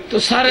 তো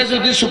সারে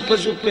যদি চুপে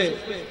চুপে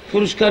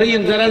পুরস্কার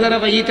যারা যারা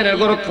পাই তারা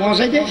ঘর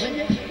পৌঁছাই দেয়।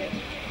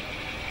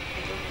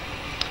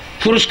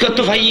 পুরস্কার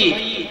তো পাইয়ে,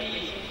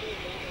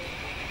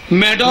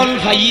 মেডল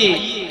পাইয়ে,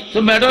 তো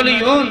মেডল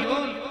ইন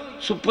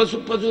চুপে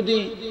চুপে যদি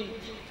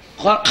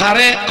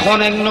খারে খন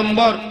 1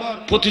 নম্বর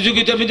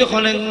প্রতিযোগিতার মধ্যে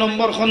খন 1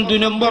 নম্বর, খন 2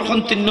 নম্বর, খন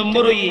 3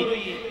 নম্বর হই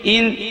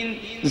ইন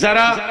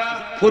যারা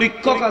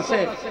পরীক্ষক আছে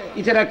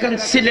ইতারা এখন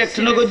সিলেক্ট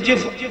নগজ্জি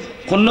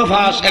কোন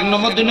ফাস 1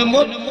 নম্বর 2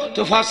 নম্বর,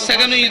 তো ফার্স্ট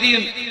সেকেন্ড ইদিন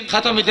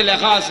খাতা মধ্যে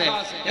লেখা আছে।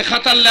 এই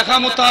খাতার লেখা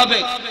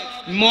মোতাবেক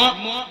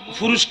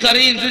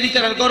পুরস্কারই যদি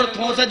তারা ঘর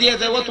পৌঁছা দিয়ে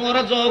যাবো,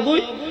 তোমরা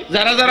যাবই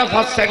যারা যারা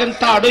ফার্স্ট সেকেন্ড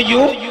থার্ড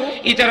হইও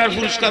ইতারার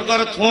পুরস্কার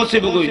ঘরে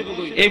পৌঁছেব গই।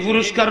 এই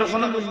পুরস্কারের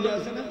কোনো মূল্য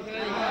আছে না?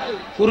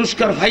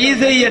 পুরস্কার ভাইয়ে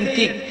যাই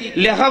ঠিক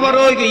লেখাবার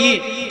হয়ে গই,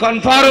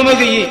 কনফার্ম হয়ে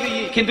গই,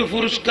 কিন্তু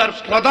পুরস্কার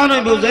প্রদান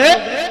হইব যে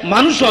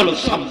মানুষ হলো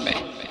সামনে।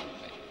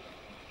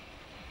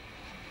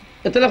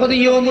 এতে লেখা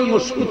ইয়ামুল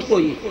মশহুদ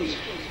কই,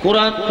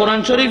 কোরআন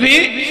শরীফে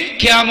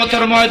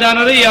কিয়ামতের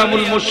ময়দানে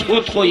ইয়ামুল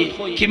মশহুদ কই।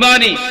 কি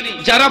মানে?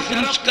 যারা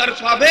পুরস্কার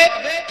পাবে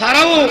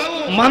তারাও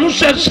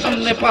মানুষের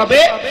সামনে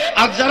পাবে,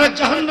 আর যারা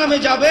জাহান্নামে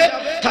যাবে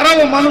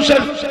তারাও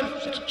মানুষের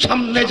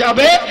সামনে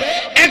যাবে।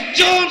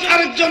 একজন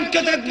আরেকজনকে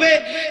দেখবে।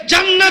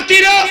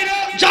 জান্নাতীরা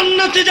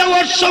জান্নাতে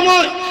যাওয়ার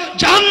সময়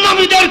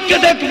জাহান্নামীদেরকে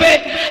দেখবে,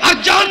 আর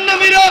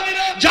জাহান্নামীরা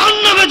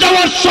জাহান্নামে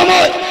যাওয়ার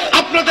সময়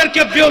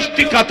আপনাদেরকে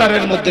বেহেশতি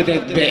কাতারের মধ্যে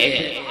দেখবে।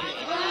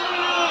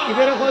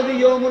 এবারে কয়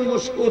ইয়ামুল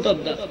মশহুদ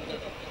আদা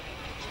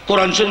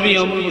কোরআন শরীফে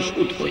ইয়ামুল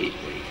মশহুদ কই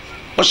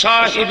ও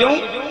শাহিদুন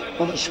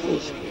ওয়া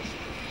মাশহুদ।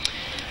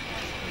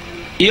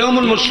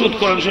 ইয়ামুল মশহুদ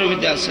কোরআন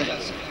শরীফে আছে।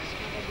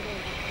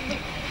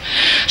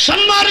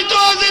 সম্মানিত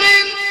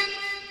হাজিরিন,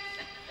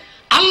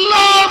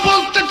 আল্লাহ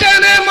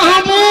বলতেছেন এ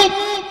মাহবুব,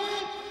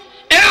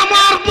 এ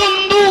আমার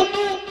বন্ধু,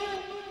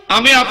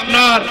 আমি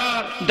আপনার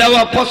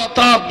দেওয়া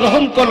প্রস্তাব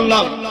গ্রহণ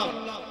করলাম,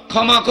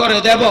 ক্ষমা করে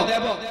দেব,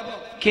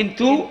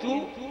 কিন্তু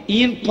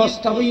ইন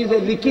প্রস্তাব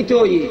লিখিত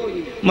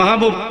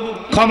মাহবুব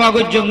ক্ষমা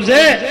করজুম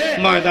যে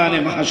ময়দানে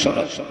মাহশর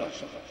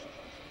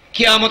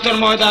কিয়ামতের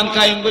ময়দান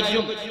কায়েম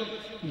করজুম।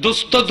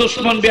 দুষ্ট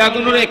দুশ্মন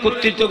বিয়াগুনের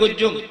একত্রিত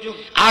করজুম।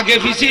 আগে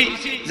পিছি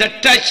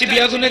যেটাইছি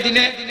বিয়াগুনে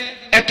দিনে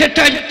এট এ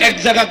টাইম এক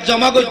জায়গা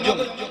জমা করজুম।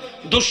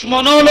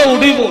 দুশ্মন হলো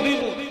উড়িব,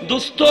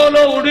 দুষ্ট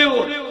হলো উড়িব।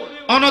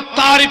 অন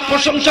তারই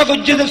প্রশংসা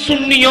করছে যে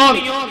সুন্নি হল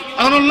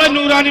অনল্লাহ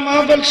নুরানি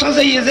মাহফিল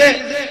সাজাইয়ে যে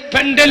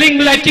প্যান্ডেলিং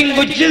লাইটিং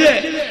করছে যে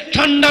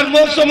ঠান্ডার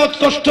মৌসুমত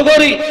কষ্ট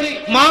করি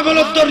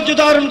মাহফিলত ধৈর্য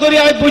ধারণ করি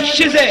আয়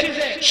বসছে যে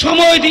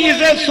সময় দিয়ে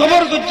যে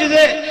সবর করছে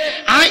যে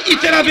আয়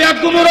ইতেরা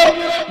বিয়াগুমরো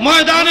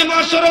ময়দানে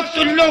মাশরত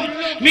তুল্লুম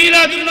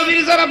মিলাদুন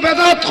নবীর যারা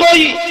বেদাত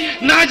কই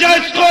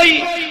নাজায়েজ কই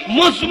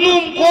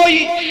মজমুম কই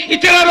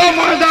ইতেরারও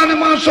ময়দানে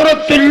মাশরত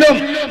তুল্লুম।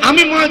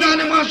 আমি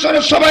ময়দানে মাশরে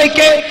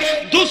সবাইকে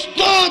দুষ্ট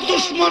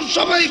দুশ্মন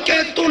সবাইকে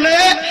তুলে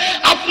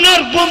আপনার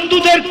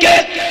বন্ধুদেরকে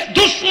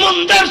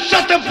দুশ্মনদের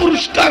সাথে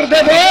পুরস্কার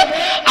দেব,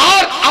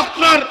 আর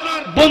আপনার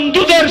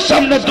বন্ধুদের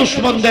সামনে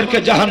দুশ্মনদেরকে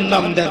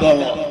জাহান্নাম দেব।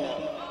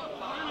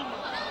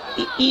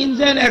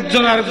 ইনজেন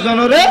একজন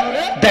আরেকজনের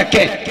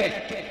দেখে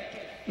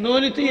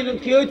ননিত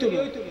কি হইতো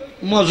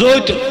মজা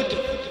হইতো।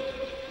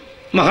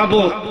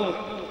 মাহবুব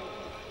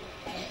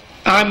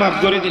আয় মাফ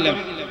করে দিলাম।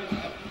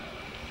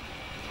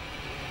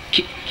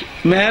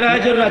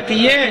 মেরাজের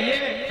রাতিয়ে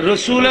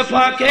রসুল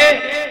পাকে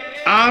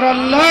আর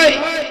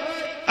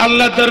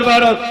আল্লাহ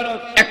দরবারত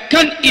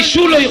একখান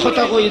ইস্যু লই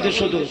কথা কই দে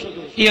শুধু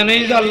ইয়ানি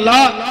যে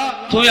আল্লাহ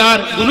তুই আর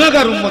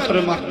গুনাহগার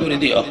উম্মতরে মাফ করে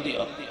দিও।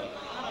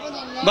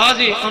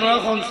 বাজি অনরা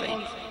কোন চাই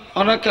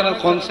অনরা কেন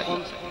কোন চাই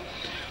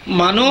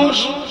মানুষ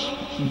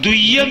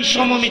দুইয়ের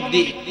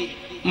সমমিতি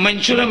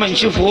মানুষরে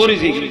মানুষ ফোরে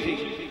দিগি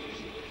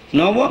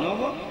নব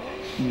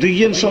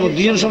দুইয়ের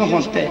সম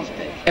হতে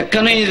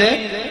একখানে যে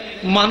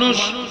মানুষ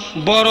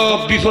বড়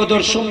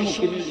বিপদের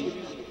সম্মুখীন,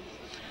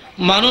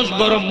 মানুষ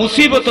বড়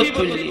মুসিবতত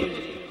পড়লি,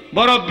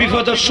 বড়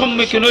বিপদের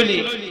সম্মুখীন হইলি,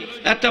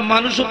 একটা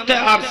মানুষ হতে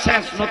আর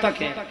শেষ ন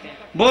থাকে।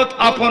 বহুত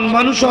আপন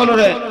মানুষ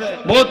হলরে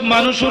বহুত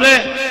মানুষরে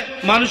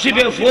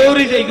মানুষিবে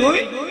ফৌরি যাই গই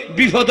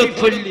বিপদত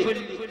পড়লি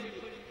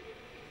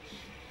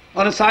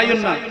অনেক চাইন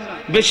না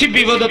বেশি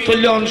বিপদ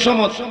চললে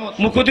অনসমত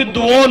মুখতি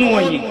দোয়া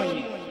নুয়াই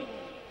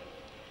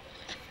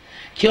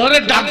কেউরে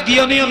ডাক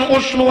দিয়ে নিয়ে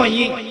ওস নুয়াই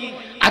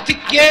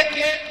আতিকে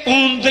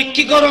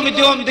দেখি করো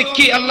আমি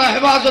দেখি আল্লাহ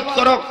হেফাজত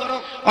করো।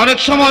 অনেক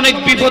সময় অনেক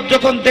বিপদ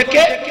যখন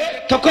দেখে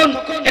তখন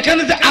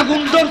এখানে যে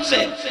আগুন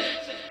ধরছে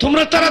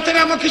তোমরা তাড়াতাড়ি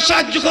আমাকে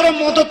সাহায্য করো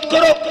মদত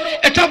করো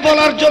এটা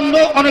বলার জন্য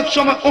অনেক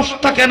সময় ওস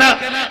থাকে না।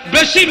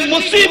 বেশি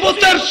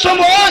মুসিবতের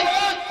সময়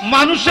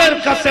মানুষের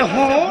কাছে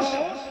হোস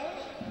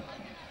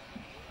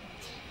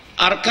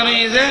আর কেন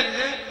যে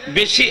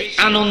বেশি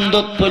আনন্দ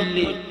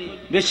পড়লি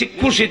বেশি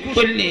খুশি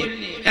পড়লি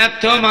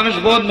এত মানুষ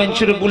বহুত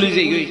মানুষের বলি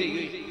যাই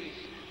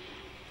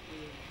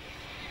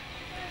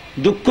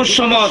দুঃখের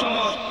সময়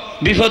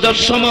বিপদের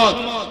সময়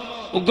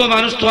উগ্র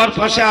মানুষ তোমার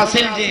পাশে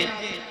আসেন যে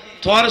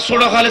তোমার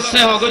ছোট খালে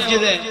স্নেহ গজ্জে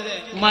দেয়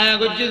মায়া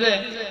গজ্জে দেয়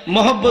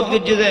মহব্বত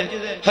গজ্জে দেয়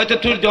হয়তো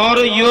তুই ডর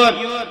ইয়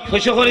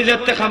পয়সা করে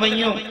যাতে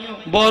খামাইও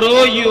বড়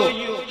ইয়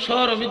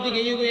শহর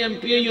দিকে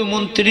এমপি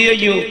মন্ত্রী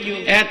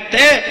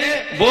এতে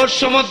বোর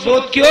সমত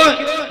বোধ কি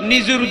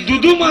নিজের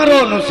দুধু মারো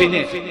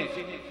নসিনে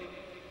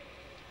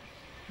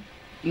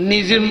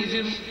নিজের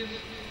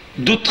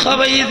দুধ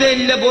খাবাইয়ে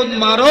দেয় বোধ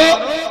মারো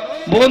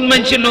বোধ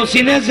মানছে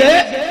নসিনে যে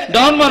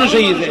ডন মানুষ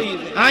হয়ে যায়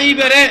আই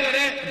বেড়ে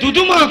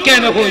দুধু মা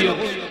কেন কইও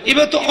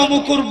এবার তো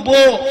অমুকুর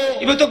বউ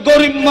এবার তো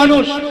গরিব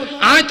মানুষ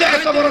আয় তো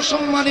এত বড়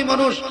সম্মানী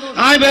মানুষ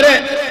আয় বেড়ে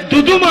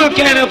দুধু মা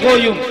কেন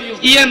কইও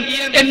ইয়ান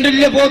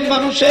এন্ডলে বহুত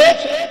মানুষে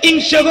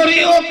হিংসা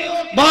করিও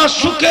বা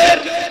সুখের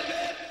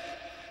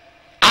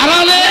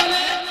আড়ালে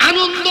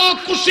আনন্দ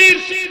খুশির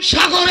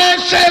সাগরে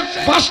সে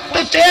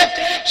ভাসতেছে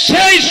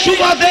সেই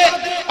সুবাদে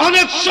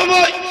অনেক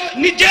সময়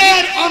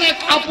নিজের অনেক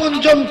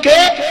আপনজনকে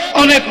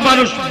অনেক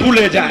মানুষ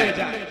ভুলে যায়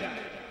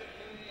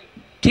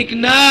ঠিক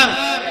না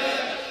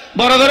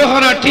বড় বড়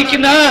হনা ঠিক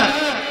না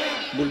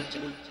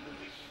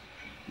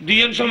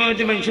দুইজন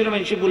সময়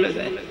মানুষের ভুলে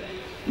যায়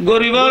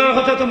গরিবের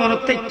কথা তো মনে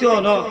থাকতে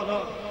ন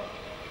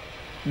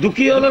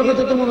দুঃখী হলের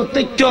কথা তো মনে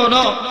থাকতে ন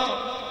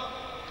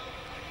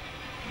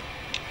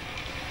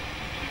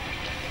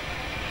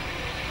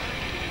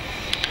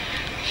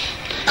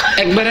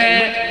একবারে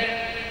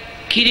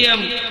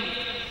কিরিয়াম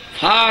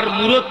ফার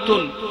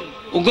মুরত্তুন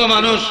উগ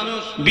মানুষ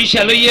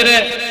বিশাল ইয়েরে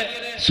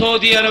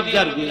সৌদি আরব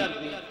যার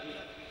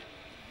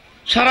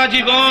সারা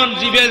জীবন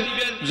জীবের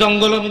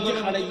জঙ্গল মধ্যে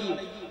খাড়াই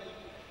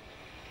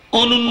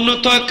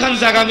অনুন্নত একখান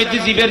জায়গা মধ্যে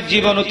জীবের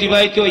জীবন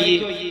অতিবাহিত হইয়ে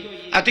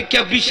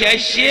আতিকা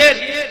বিশেষের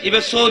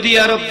এবার সৌদি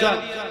আরব যা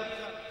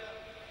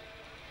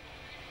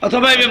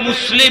অথবা এবার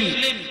মুসলিম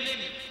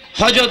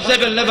হজত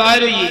যাবে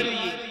বাইরে হইয়ে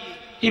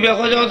এবার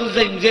হজত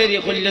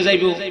খুললে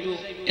যাইব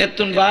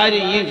এতন বাইরে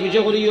ইয়ে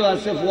পুজো করিও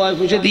আছে ফুয়ায়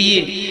পুজো দিয়ে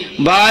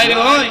বাইরে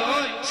হয়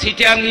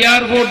সিটাং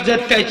এয়ারপোর্ট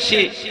যেতে আসছে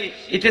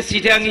এটা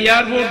সিটাং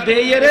এয়ারপোর্ট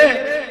দিয়ে রে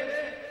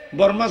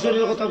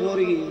বর্মাচুরের কথা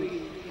বলে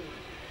গিয়ে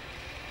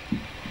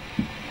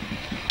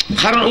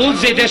কারণ ও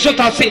যে দেশত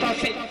আছে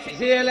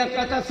যে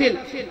এলাকাটা ছিল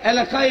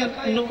এলাকায়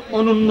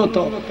অনুন্নত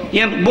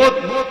বহুত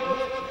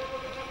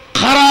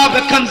খারাপ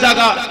একখান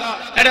জায়গা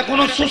এটা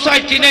কোনো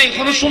সোসাইটি নেই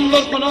কোনো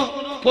সুন্দর কোনো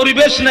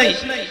পরিবেশ নেই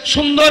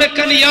সুন্দর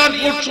একখান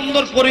এয়ারপোর্ট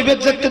সুন্দর পরিবেশ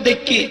দেখতে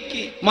দেখি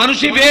মানুষ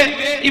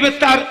ইবে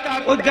তার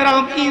ওই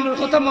গ্রাম ইন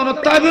কথা মনে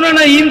চাইবে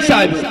না ইন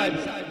চাইবে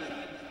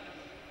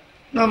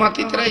না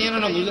মাতি তারা ইয়ে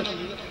না বুঝে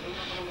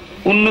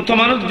উন্নত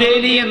মানুষ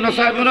দেয়নি না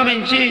চাইবে না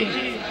মেনছি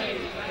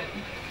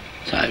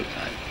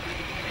চাইবে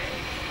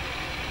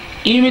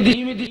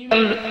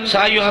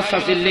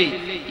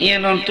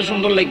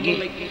সুন্দর লাগে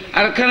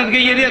আর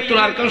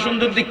আর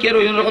সুন্দর দিকে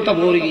কথা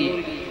ভরে গিয়ে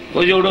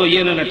ওই যে ওটা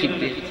ইয়ে না ঠিক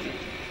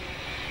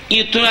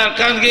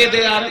আর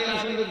গিয়ে আর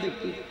সুন্দর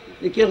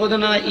দেখি কথা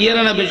না ইয়ে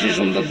না বেশি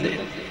সুন্দর দে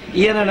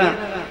ইয়ে না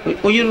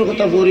ওই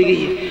কথা ভরে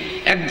গিয়ে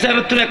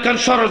একজনের তোর একখান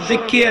সরস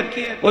দেখিয়ে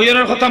ওই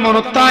কথা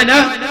মনত তাই না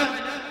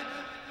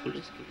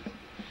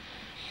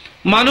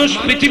মানুষ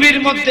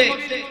পৃথিবীর মধ্যে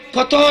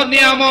কত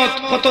নিয়ামত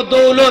কত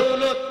দৌলত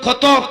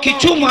কত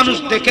কিছু মানুষ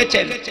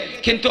দেখেছেন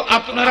কিন্তু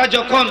আপনারা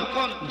যখন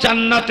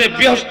জান্নাতে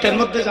ব্যস্তের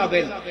মধ্যে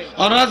যাবেন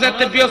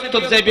অনাজাতে ব্যস্ত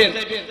যাবেন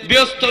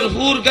ব্যস্তর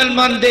হুর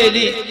গলমান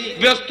দেলি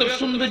ব্যস্তর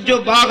সৌন্দর্য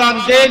বাগান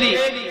দেলি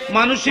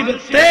মানুষই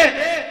বলতে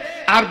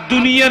আর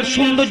দুনিয়ার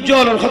সৌন্দর্য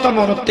হলোর কথা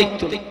মনে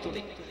দেখতো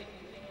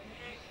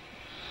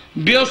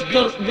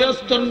ব্যস্তর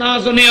ব্যস্তর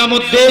নাজ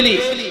নিয়ামত দেলি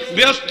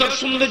ব্যস্তর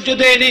সৌন্দর্য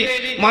দেলি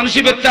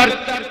মানুষই বলতে আর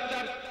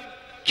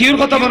কির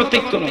কথা মনে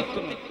থাকতো না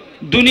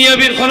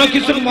দুনিয়াবির কোনো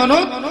কিছুর মনে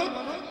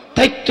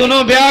থাকতো না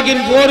বেয়াগিন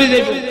ভরে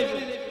দেব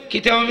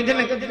কিতাব মধ্যে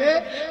লেখা দিবে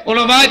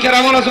উলামায়ে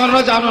কেরাম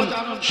আপনারা জানেন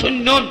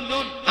শুনুন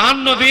আন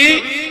নবী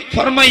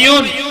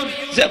ফরমায়ুন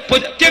যে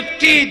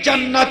প্রত্যেকটি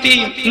জান্নাতি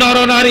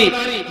নরনারী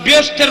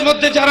ব্যস্তের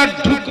মধ্যে যারা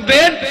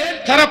ঢুকবেন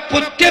তারা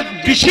প্রত্যেক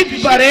 20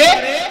 বারে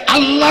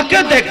আল্লাহকে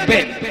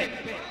দেখবেন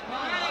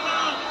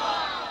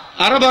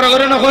আরো বড়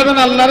করে না কইবেন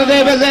আল্লাহরে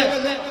দেখবে যে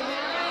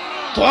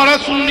তোরা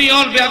শুননি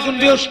আর বেগুন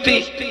ব্যস্তি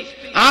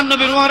আর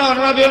নবীর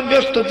ওয়ারা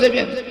ব্যস্ত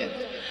দেবেন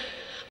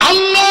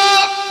আল্লাহ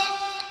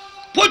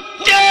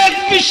প্রত্যেক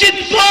 20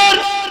 পর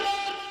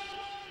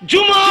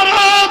জুমার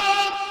রাত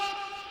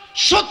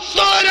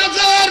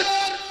 70,000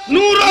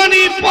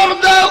 নূরানি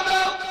পর্দা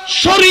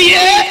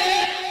সরিয়ে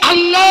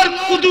আল্লাহর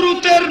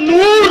কুদরতের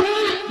নূর,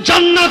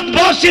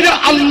 জান্নাতবাসীরা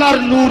আল্লাহর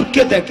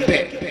নূরকে দেখবে,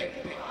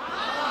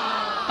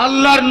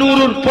 আল্লাহর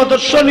নূরের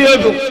প্রদর্শনী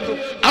হইব।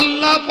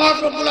 আল্লাহ পাক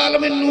রব্বুল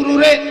আলামিন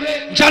নূরে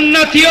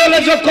জান্নাতি হলে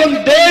যখন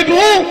দেব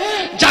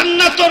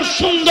জান্নাতের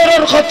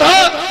সুন্দরের কথা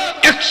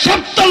এক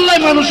সপ্তাহ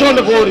মানুষ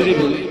হলে বলে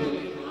দিব।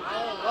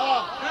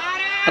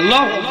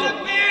 আল্লাহ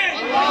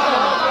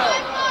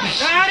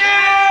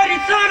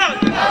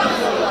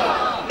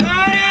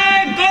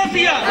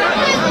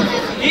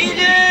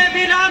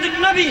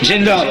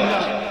জিন্দাবাদ।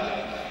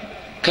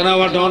 কেন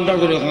আবার ডন্ডা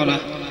করে না?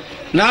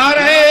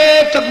 নারে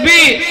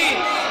তাকবীর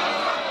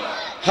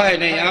হয়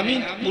নাই, আমি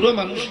পুরো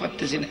মানুষ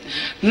পারতেছি না।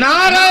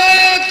 নারে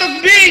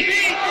তাকবীর,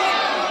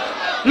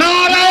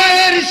 নারে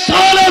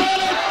রিসালাত,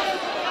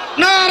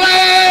 নারে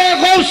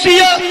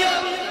গাউসিয়া,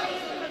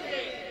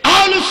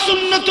 আহলুস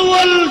সুন্নাত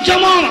ওয়াল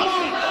জামাত।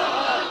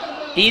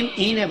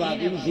 ইন এবাদ,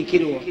 ইন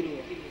জিকির,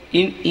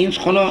 ইন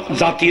কোনো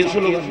জাতীয়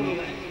স্লোগান,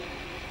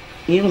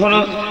 ইন কোনো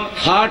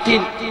ফাটি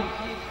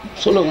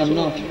স্লোগান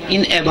না,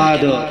 ইন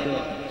এবাদত।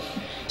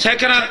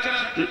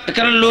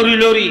 সেখানে লরি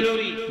লরি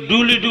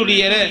ডুলি ডুলি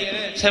এরে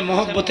সে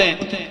মহব্বতে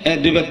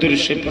দুইবার দূরে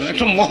সে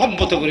একটু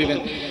মহব্বত করিবেন।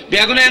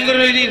 বেগুনে অ্যাঙ্গল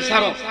দিন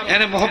সারো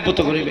এনে মহব্বত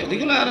করিবে,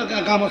 দেখুন আর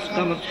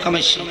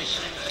কামাইছি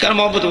কার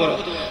মহব্বত করো।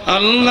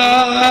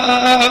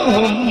 আল্লাহুম্মা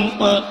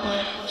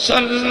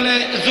সাল্লি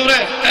জুরে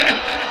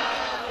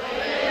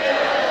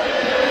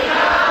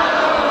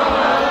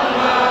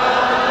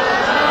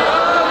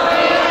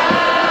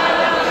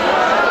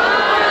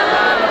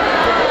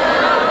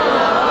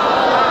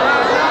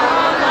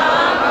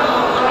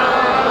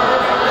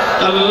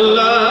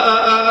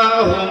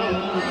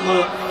Allahumma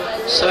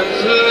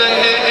salli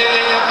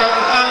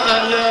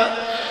ala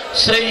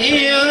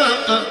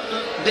sayyidina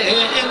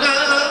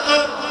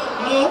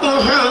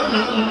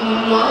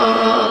Muhammad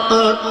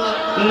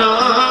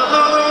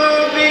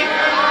nabi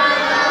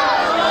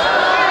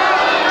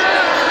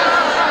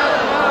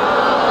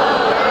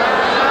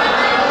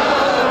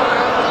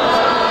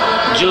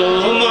jo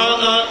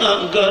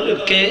magar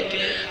ke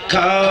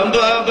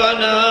Kaaba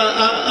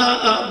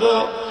banabo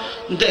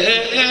दे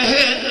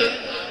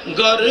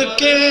घर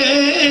के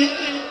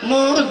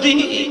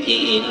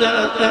मोदीना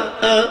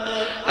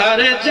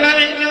अरे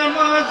जाए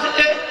नमाज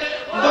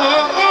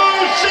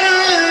बोसे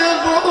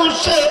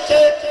बोसे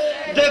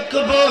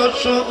देखबो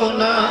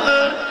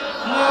सोनार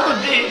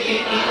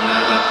मोदीना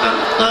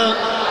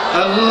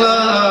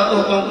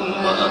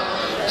अल्लाहुम्मा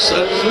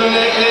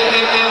सल्ली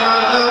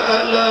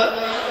अला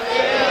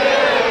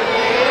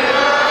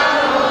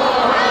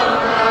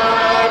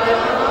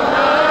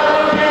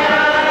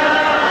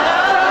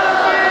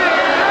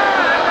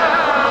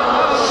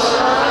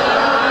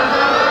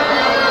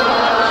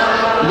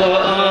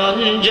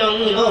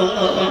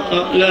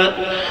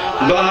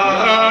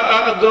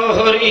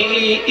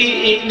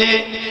বাগহরিনে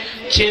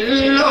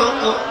ছিল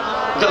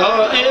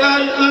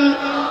দয়াল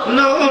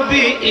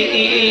নবী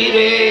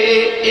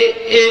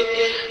রে,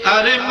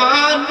 আরে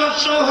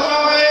মানুষ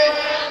হয়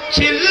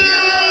ছিল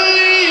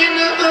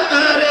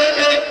রে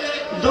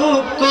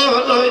দুঃখ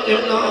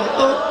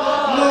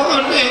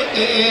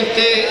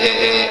মনেতে।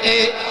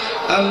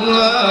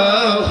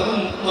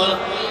 আল্লাহুম্মা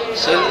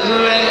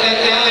সাল্লি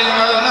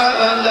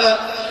আলা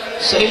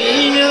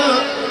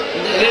সাইয়্যিদিনা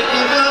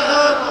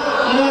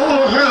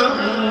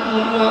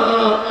মুহাম্মদ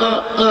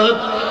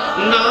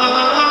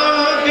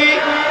নাবি।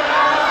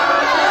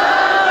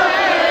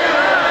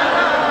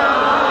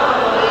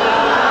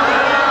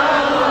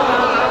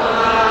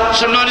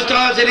 সম্মানিত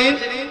হাজিরিন,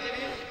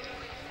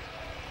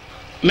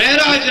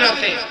 মেরাজ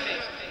রাতে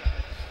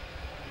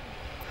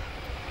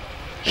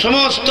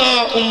সমস্ত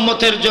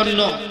উম্মতের জন্য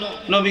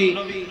নবী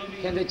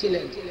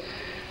কেঁদেছিলেন।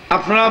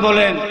 আপনারা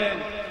বলেন,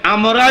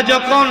 আমরা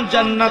যখন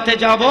জান্নাতে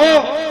যাব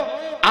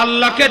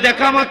আল্লাহকে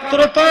দেখা মাত্র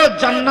তো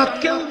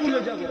জান্নাতকেও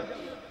ভুলে যাব।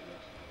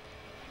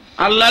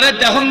 আল্লাহরে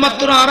দেখুন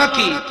মাত্র আর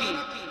কি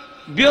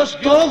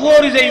ব্যস্ত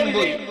হয়ে যাইম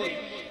বই,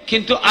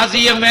 কিন্তু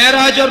আজিয়ে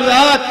মেরাজের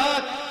রাত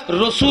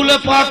রসুল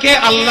পাকে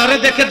আল্লাহরে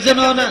দেখে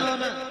যেন না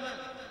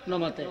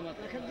নমাতে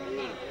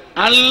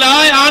আল্লাহ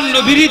আর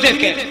নবীরই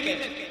দেখে।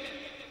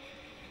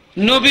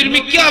 নবীর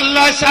মিকে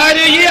আল্লাহ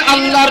সাহারে হইয়ে,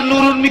 আল্লাহর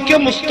নূরুর মিকে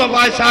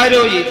মুস্তাফা সাহারে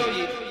হইয়ে।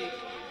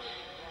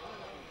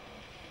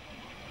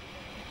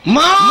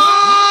 মা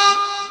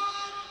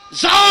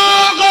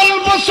জাগাল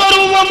বসর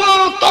ওয়া মা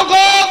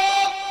তাগা।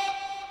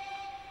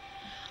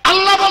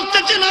 আল্লাহ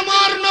বলতেছেন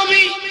আমার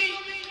নবী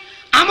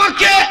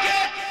আমাকে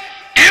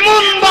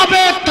এমন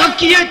ভাবে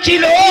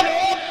তাকিয়েছিল,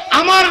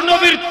 আমার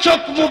নবীর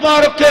চোখ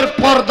মুবারকের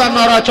পর্দা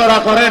নড়াচড়া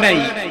করে নাই।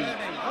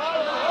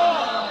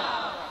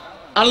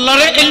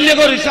 আল্লাহরে এল্লে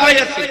করে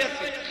চাইছে।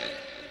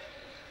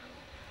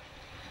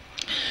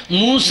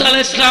 মুসা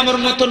আলাইহিস সালামের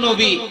মতো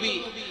নবী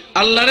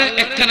আল্লাহরে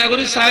একখানা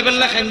করে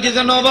সাহেবাল্লাহ খান্দি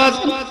যেন আওয়াজ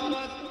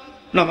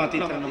নমাতি।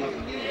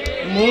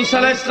 মুসা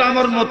আলাইহিস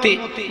সালামের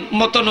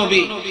মতো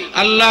নবী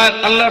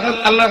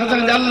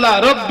আল্লাহ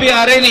রব্বি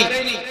আরেনি,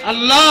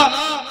 আল্লাহ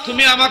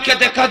তুমি আমাকে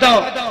দেখা দাও।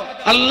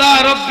 আল্লাহ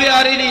রব্বি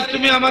আরিনি,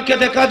 তুমি আমাকে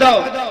দেখা দাও,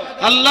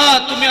 আল্লাহ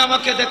তুমি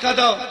আমাকে দেখা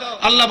দাও।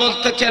 আল্লাহ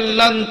বলতেছেন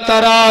লান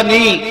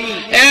তারানি,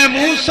 এ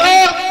মূসা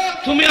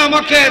তুমি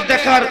আমাকে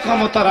দেখার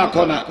ক্ষমতা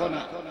রাখো না।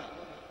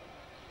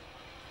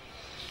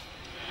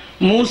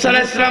 মূসা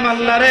আলাইহিস সালাম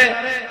আল্লাহরে,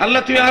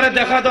 আল্লাহ তুমি আরে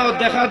দেখা দাও,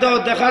 দেখা দাও,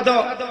 দেখা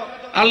দাও।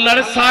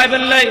 আল্লাহরে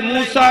সাহেবুল্লাহ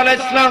মূসা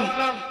আলাইহিস সালাম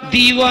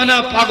দিওয়ানা,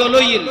 পাগল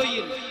হইল।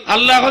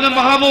 আল্লাহ বলে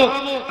মাহবুব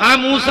আয়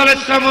মূসা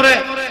আলাইহিস সালামরে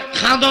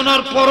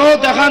খাদনের পরও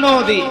দেখানো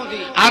দি,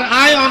 আর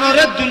আয়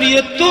অনরে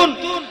দুনিয়াতুন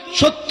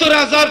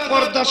 ৭০,০০০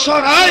 পর্দা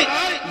সরাই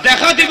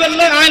দেখা দিবেন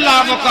আয়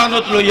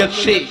লামকানত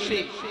লইয়াছি।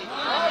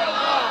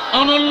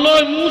 অনল্লাহ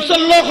মূসা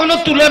কোনো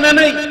তুলনা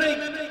নেই।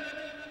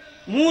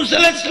 মূসা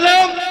আলাইহিস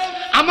সালাম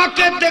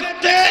আমাকে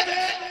দেখতে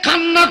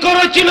কান্না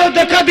করেছিল,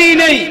 দেখা দিই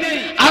নেই।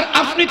 আর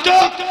আপনি তো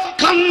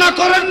কান্না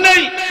করেন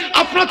নাই,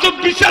 আপনার তো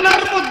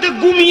বিছানার মধ্যে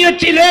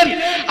ঘুমিয়েছিলেন,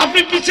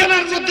 আপনি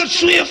বিছানার মধ্যে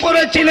শুয়ে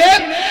পড়েছিলেন।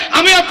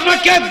 আমি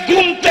আপনাকে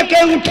ঘুম থেকে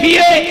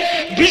উঠিয়ে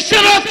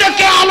বিছানা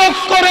থেকে আলোক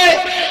করে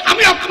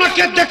আমি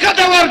আপনাকে দেখা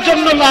দেওয়ার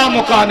জন্য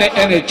লামকানে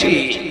এনেছি।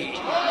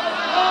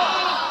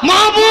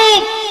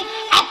 মাহবুব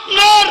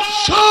আপনার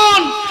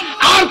শান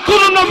আর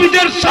কোন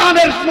নবীদের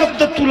শানের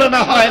মধ্যে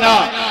তুলনা হয় না,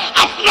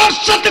 আপনার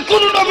সাথে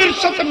কোন নবীর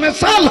সাথে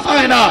মিসাল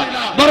হয় না।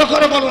 বড়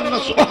করে বলুন না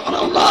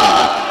সুবহানাল্লাহ।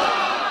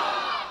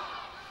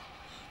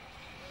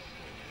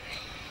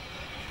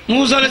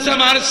 মূসা আলাইহিস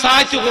সালাম আর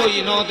সাইতে হই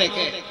ন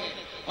দেখে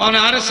অন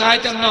আর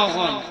সাইতে না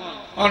হন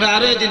অন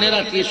আর দিনে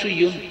রাতে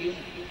শুইয়ুন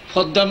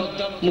ফদ্দাম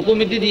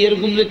মুকুমিতি দিয়ে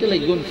এরকম লেতে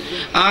লাগুন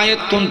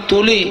আয়াতুন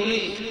তুলি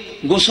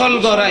গোসল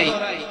গরাই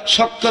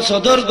শক্ত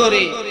সদর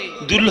করে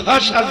দুলহা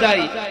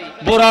সাজাই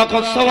বোরাক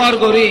সওয়ার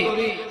করে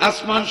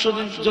আসমান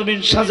জমিন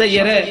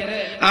সাজাইয়ে রে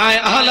আয়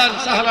আহলান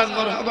সাহলান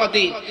মারহাবা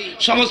দি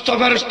সমস্ত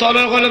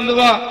ফেরেশতাদের কলম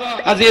দেওয়া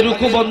আজ এই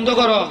রুকু বন্ধ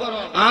করো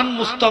আন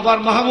মুস্তাফার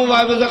মাহবুব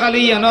আইবে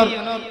খালি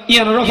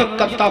ইয়ানোর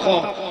অপেক্ষা থাকো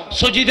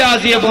সজিদা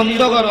আজিয়ে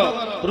বন্ধ করো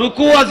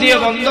রুকু আজিয়ে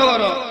বন্ধ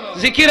করো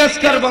জিকির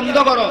আজকার বন্ধ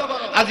করো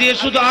আজিয়ে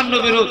শুধু আন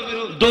নবীর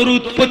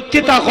দরুদ পড়তে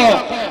থাকো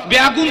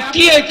বেগুন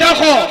কি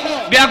থাকো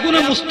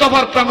বেগুনে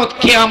মুস্তাফার প্রেমত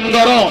কিয়াম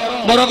করো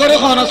বড় করে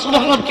খানা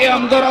সুবহানাল্লাহ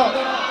কিয়াম করো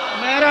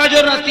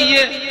মেরাজের রাতে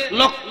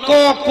লক্ষ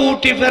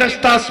কোটি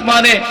ফেরেশতা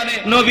আসমানে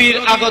নবীর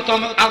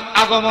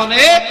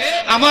আগমনে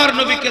আমার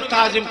নবীকে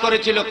তাজিম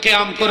করেছিল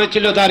কিয়াম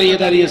করেছিল দাঁড়িয়ে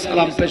দাঁড়িয়ে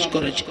সালাম পেশ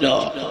করেছিল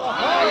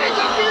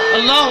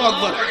আল্লাহু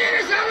আকবার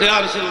ইয়া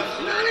রাসূলুল্লাহ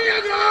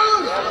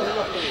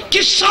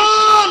কি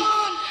শান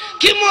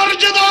কি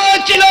মর্যাদা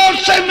ছিল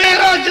সেই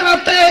মেরাজ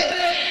রাতে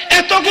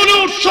এতগুলো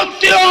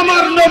সত্যিও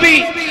আমার নবী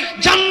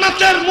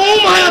জান্নাতের মুহ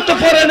মায়াতে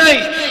পড়ে নাই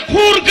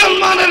হুর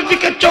গালমানের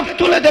দিকে চোখ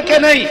তুলে দেখে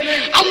নাই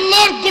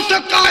আল্লাহর গোটা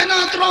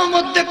কায়নাত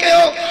রহমত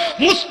দেখেও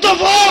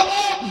মুস্তাফা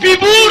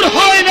বিভোর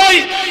হয় নাই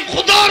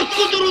খোদার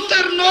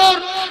কুদরতের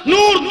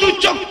নূর দু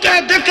চোখে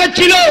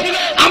দেখেছিল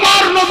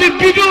আমার নবী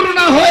বিভোর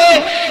না হয়ে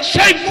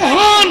সেই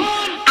মহান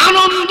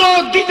আনন্দ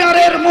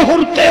দিদারের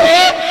মুহূর্তে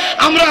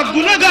আমরা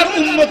গুনাহগার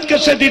উম্মতকে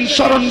সেদিন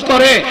স্মরণ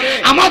করে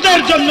আমাদের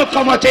জন্য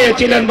ক্ষমা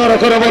চেয়েছিলেন বড়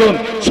করে বলুন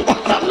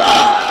সুবহানাল্লাহ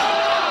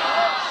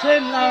সে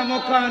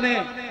নামকানে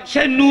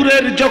সে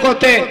নূরের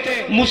জগতে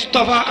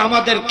মুস্তাফা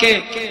আমাদেরকে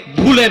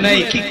ভুলে নাই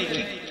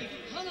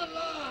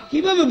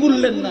কিভাবে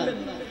ভুললেন না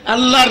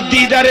আল্লাহর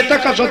দিদারে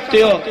থাকা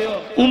সত্ত্বেও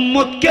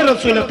উম্মতকে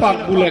রাসূল পাক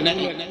ভুলে নাই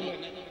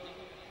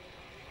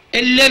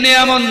এল্লে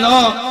নিয়ামত ন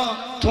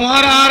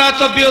তোমার আর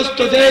তো ব্যস্ত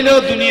দেইলো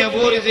দুনিয়া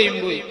ভরে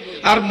যাইবই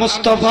আর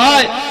মুস্তাফা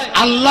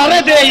আল্লাহরে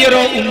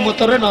দেইরো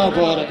উম্মতরে না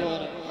পড়ে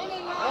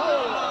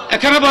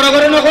এখানে বড়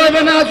করে না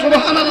কইবে না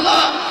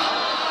সুবহানাল্লাহ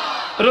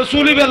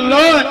রাসূল বলল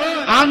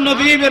আর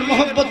নবীর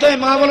মহব্বতে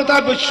মা বলে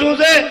তার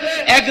বসুদে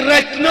এক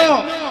রাত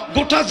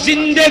গোটা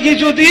জিন্দেগি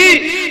যদি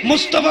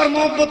মুস্তাফার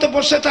মহব্বতে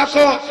বসে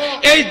থাকো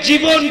এই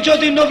জীবন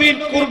যদি নবীর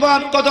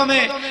কুরবান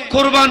কদমে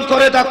কুরবান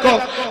করে থাকো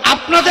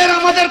আপনাদের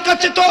আমাদের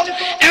কাছে তো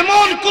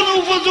এমন কোন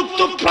উপযুক্ত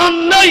প্রাণ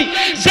নাই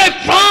যে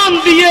প্রাণ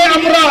দিয়ে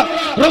আমরা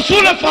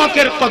রাসূল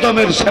পাকের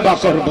কদমের সেবা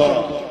করব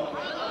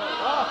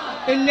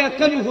এলে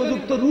কোন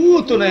উপযুক্ত রূহ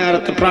তো নাই আর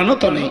প্রাণও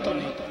তো নেই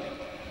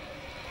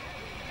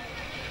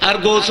আর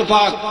গোস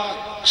পাক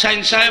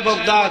শাইন সাহেব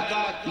বগদাদ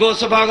গোস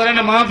পাকের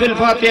না মাহফিল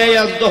ফাতিহা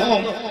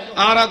ইয়াজদহম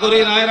আরা গরি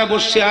নায়রা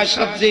বসে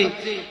আশাজি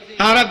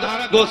আরা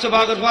গোস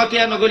পাকের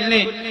ফাতিহা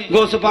নগলনি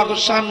গোস পাকের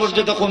শান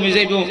মর্যাদা কমে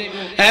যাইবো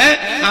হ্যাঁ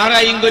আরা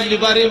ইংগলি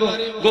বাড়িবো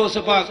গোস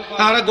পাক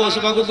আরা গোস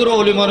পাকের গুরু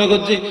ওলি মনে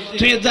করছি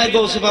তুই যাই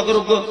গোস পাকের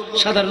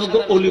সাধারণ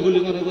ওলি গুলি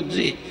মনে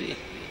করছি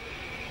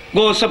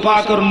গোস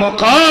পাকের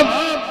মাকাম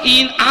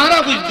ইন আরা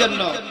বুঝছেন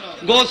না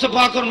গোস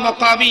পাকের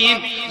মাকামিন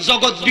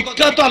জগৎ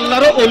বিখ্যাত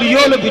আল্লাহর ওলি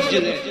হলে বুঝছে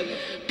দেয়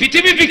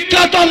পৃথিবী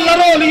বিখ্যাত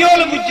আল্লাহর ওলি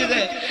হলে বুঝছে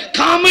দেয়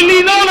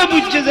কামিলিন হলে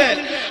বুঝছে দেয়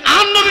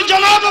আর নবী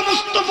জনাব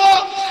মুস্তাফা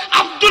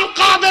আব্দুল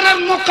কাদেরের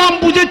মাকাম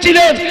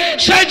বুঝেছিলেন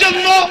সেই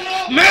জন্য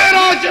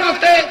মেরাজ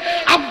রাতে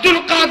আব্দুল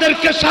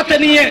কাদেরকে সাথে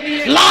নিয়ে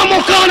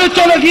লামকানে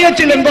চলে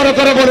গিয়েছিলেন বড়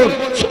করে বলুন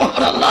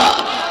সুবহানাল্লাহ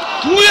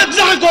তুই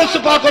যা গোস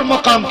পাকের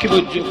মাকাম কি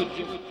বুঝছো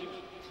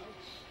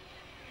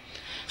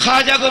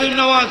খাজা গরিব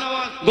নওয়াজ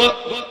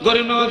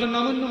গরিব নওয়াজের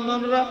নাম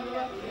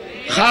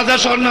খাজা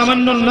সর নাম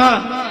না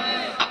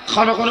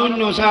খানা কোনো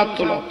অন্য সাত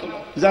তোলা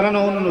যারা না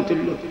অন্য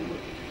তুলল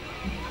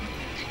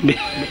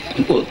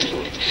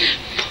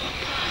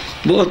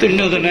বহুত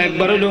উন্নত না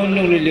একবার হইলে অন্য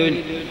নিলে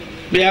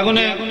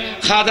বেগুনে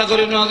খাওয়া দাওয়া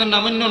করে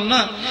নাম অন্য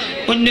না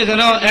অন্য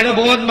যেন এটা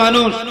বহুত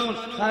মানুষ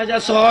খাজা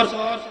শহর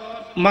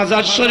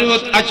মাজার শরীফ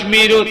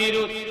আজমির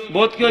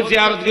বহুত কেউ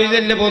জিয়ারত করে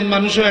দিলে বহুত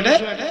মানুষ এটা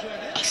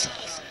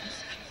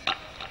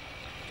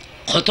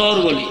খতর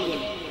বলি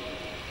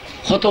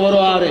কত বড়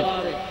আরে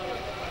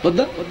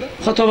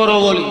কত বড়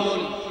বলি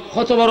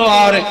কত বড়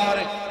আরে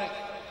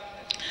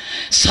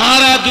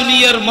সারা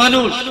দুনিয়ার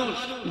মানুষ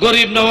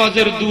গরিব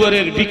নওয়াজের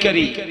দুয়ারের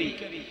ভিখারি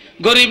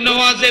গরিব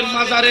নওয়াজের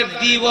মাজারের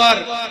দিওয়ার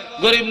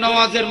গরিব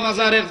নওয়াজের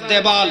মাজারের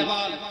দেওয়াল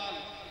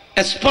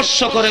স্পর্শ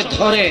করে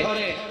ধরে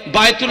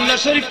বাইতুল্লাহ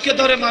শরীফকে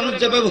ধরে মানুষ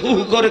যেভাবে হু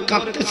হু করে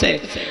কাঁদতেছে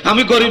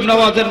আমি গরিব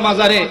নওয়াজের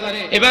মাজারে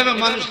এভাবে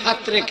মানুষ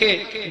হাত রেখে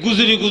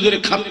গুজরি গুজরি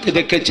কাঁদতে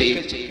দেখেছি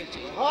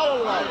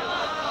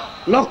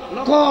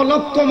লক্ষ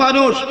লক্ষ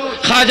মানুষ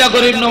খাজা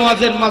গরিব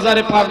নওয়াজের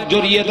মাজারে পাক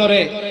জড়িয়ে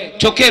ধরে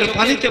চোখের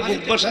পানিতে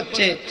বুক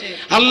বসাচ্ছে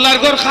আল্লাহর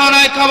ঘর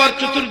খানায় খাবার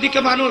চতুর্দিকে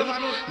মানুষ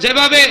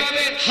যেভাবে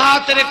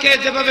হাত রেখে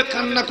যেভাবে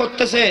কান্না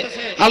করতেছে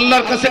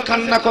আল্লাহর কাছে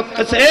কান্না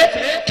করতেছে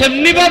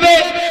তেমনি ভাবে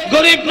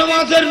গরিব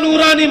নওয়াজের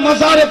নুরানি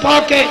মাজারে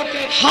পাকে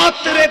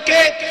হাত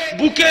রেখে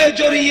বুকে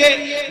জড়িয়ে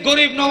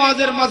গরিব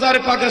নওয়াজের মাজারে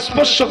পাকে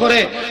স্পর্শ করে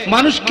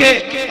মানুষকে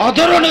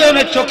অধরণীয়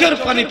চোখের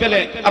পানি পেলে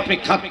আপনি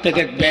কাঁদতে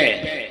দেখবেন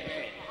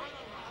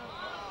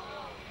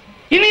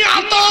ইনি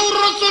আতাউর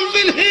রাসূল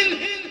বিল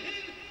হিন্দ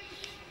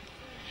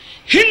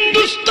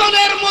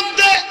হিন্দুস্তানের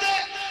মধ্যে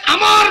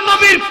আমার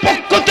নবীর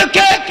পক্ষ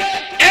থেকে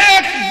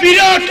এক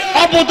বিরাট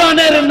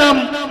অবদানের নাম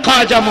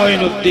খাজা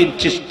মঈনুদ্দিন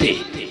চিশতি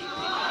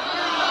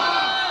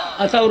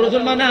আতাউর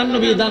রাসূল মানে আর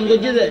নবী দান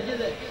করছে যে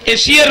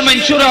এশিয়ার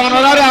মানুষরা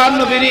ওনারে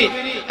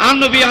আর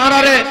নবী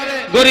আনারে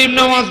গরিব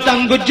নওয়াজ দান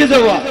করছে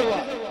দেওয়া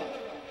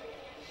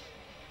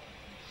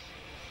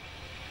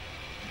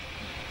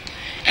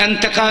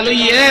ইন্তেকাল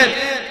হইয়ে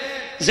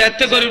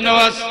যেতে গরিব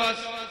নওয়াজ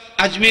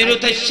আজমিরও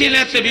তাইছিল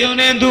এতে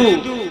বিহনে এন্দু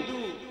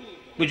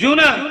বুঝু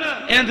না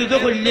এন্দু তো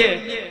করলে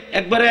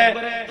একবারে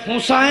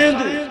হুঁসা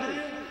এন্দু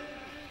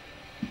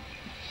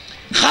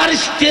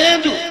খারিস্তে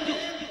এন্দু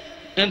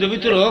এন্দু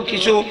ভিতরে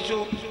কিছু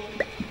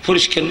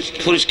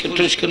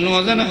পরিষ্কার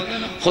নেওয়া যায় না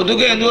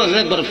সদুকে এন্দু আছে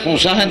একবার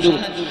হুঁসা এন্দু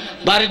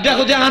বাড়িটা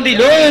কোথায়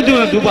আঁদিল এন্দু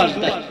এন্দু বাস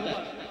দেয়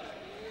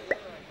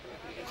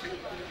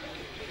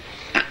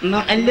না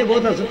আনলে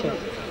বহুত আছে তো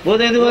বহুত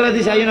এন্দু বলা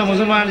দিছে আইও না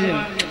মুসলমান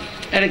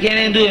এটা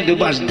কেনে এন্দু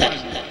বাস দেয়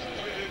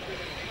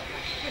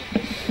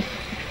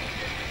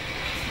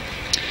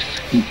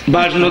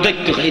বাজনো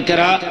দেখতো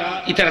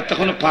ইতারা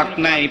তখন ফাঁক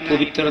নাই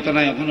পবিত্রতা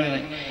নাই এখন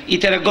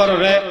ইতারা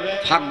গড়ে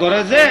ফাঁক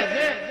গড়ে যে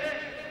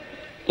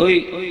ওই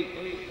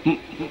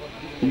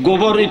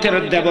গোবর ইতার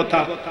দেবতা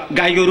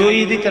গাই গরু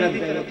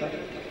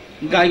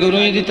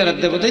ইতার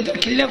দেবতা এটা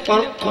খেললে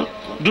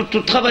দুধ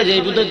টুট খাবাই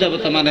যায় বুধের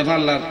দেবতা মানে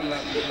ভাল্লার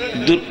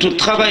দুধ টুট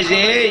খাবাই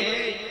যে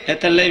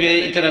এটা লেবে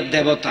ইতার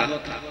দেবতা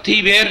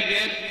তুইবের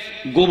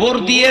গোবর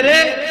দিয়ে রে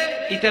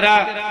ইতারা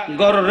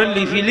গড়ে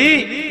লিফিলি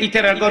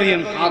ইতারা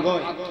গড়িয়েন ভাগ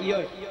হয় কি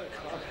হয়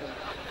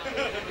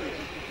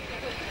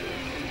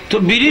তো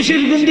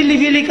বিরিশির গুন্দি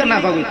লিফিলি কা না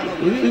পাবে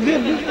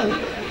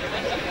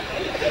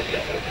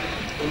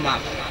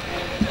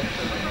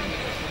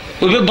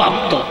ওই বাপ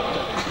তো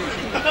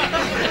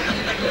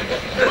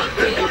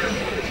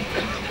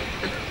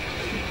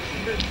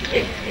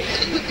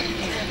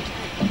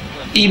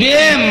ইবে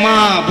মা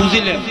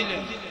বুঝিলেন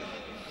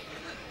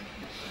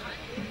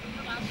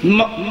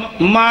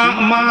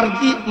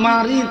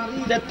মারি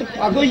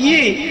পাগই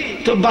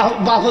তো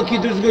বাহ কি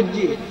দোষ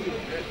করছি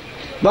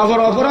বাবার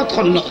অপরাধ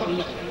খন্ন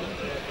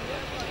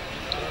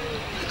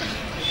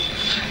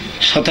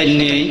সতাই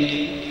নেই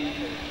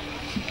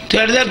তো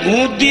এটা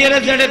ঘুঁট দিয়ে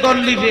যেটা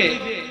করলিবে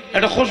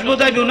এটা খুশবু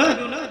যাইব না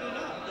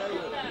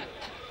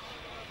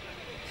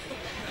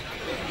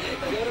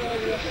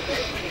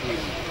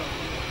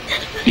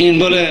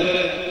বলে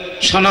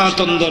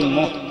সনাতন ধর্ম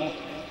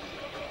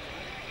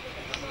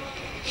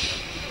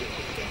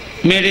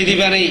মেরে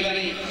দিবারে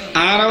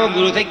আর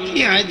গুরু থেকে কি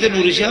আইতে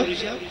নুরি সাহেব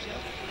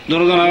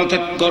দুজন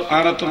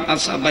আর তো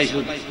আচ্ছা বাইশ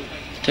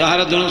তো আর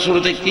দুজন শুরু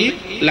থেকে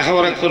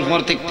লেখাপড়া করে পর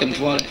দেখতেন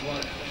পরে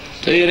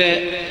তো এর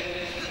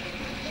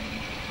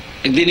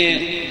একদিনে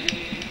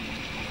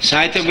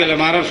সাহিত্য গেলে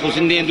মারার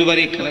ফসিন দিয়ে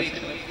দুবারই খেলা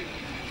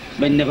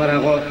বন্যা পারা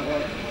ঘর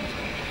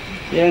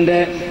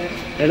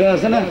এটা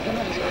আছে না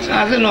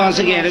আছে ন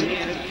আছে কি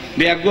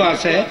ব্যাগ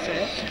আছে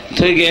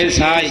তো গে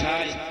সাই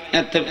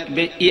এত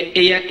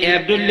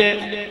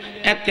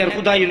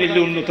খুদা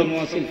উন্নতম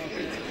আছিল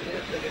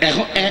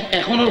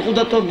এখনের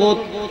খুদা তো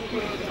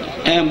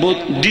বহুত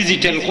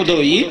ডিজিটাল খুদা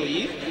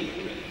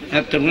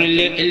এত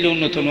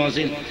উন্নতম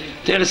আছিল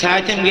তো এটা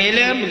সাহিত্য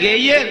গেলাম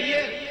গিয়ে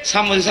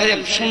সামনে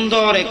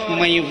সুন্দর এক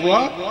মাই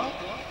হওয়া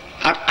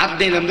আর হাত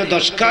দিলাম তো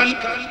 10 কান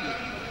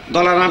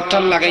গলার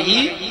আটটাল লাগাই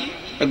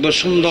একবার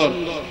সুন্দর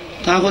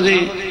তাহলে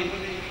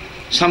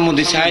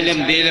সামনে চাইলাম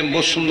দিলাম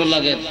বহুত সুন্দর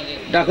লাগে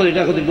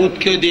ডাকতে বহুত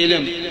কেউ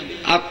দিলাম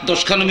আর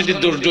 10 খানের মধ্যে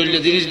 10 ডলে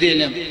জিনিস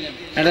দিলাম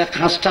একটা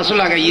খাঁস টাঁসও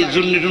লাগাইয়ে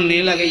জুন্নি টুন্নি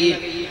লাগাইয়ে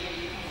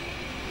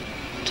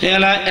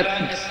তেলা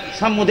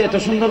সামুদে এত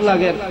সুন্দর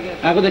লাগে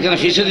আগে দেখে না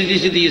ফিসুদি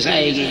দিয়ে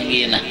চাই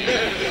গিয়ে না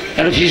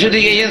এটা ফিসুদি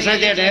গিয়ে চাই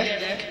যে এটা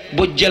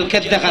বজ্জাল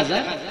ক্ষেত দেখা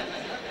যায়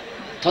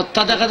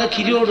তত্তা দেখা যায়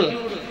খিরি ওড়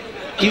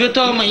ইবে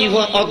তো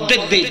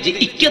অর্ধেক দেয় যে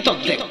ইকে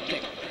অর্ধেক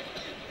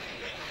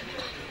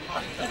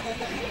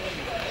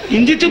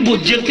ইন্দি তো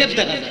বজ্জাল ক্ষেত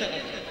দেখা যায়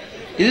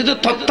ఇది তো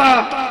তত্তা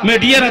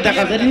মিডিয়ারা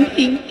দেখা যায়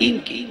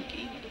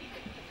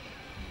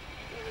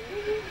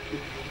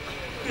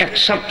এক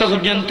সপ্তাহ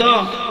পর্যন্ত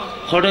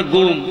খড়ে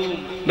গুম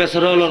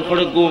বেসরল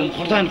খড়ে গুম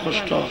খতান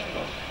কষ্ট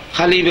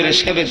খালি বেড়ে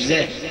সেবে যে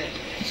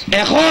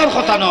এখন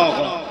কথা ন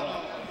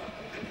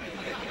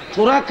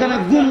তোরা কেন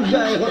গুম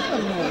যায়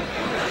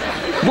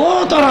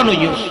বহুত তারা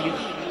নইস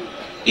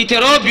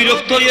ইতেরও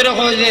বিরক্ত ইয়ে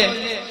হয় যে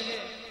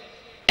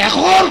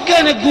এখন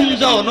কেন গুম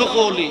যাও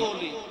নকলি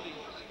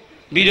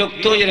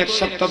বিরক্ত এর এক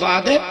সপ্তাহ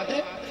বাদে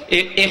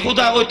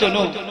এখুদা হইতো ন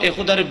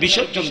এখুদার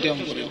বিসর্জন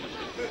দেওয়া করে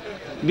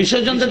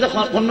বিসর্জন দিতে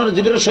অন্য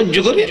জীবের সহ্য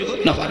করি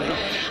না পারে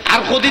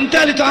আর কদিন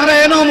তাহলে তো আর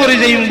এনে মরে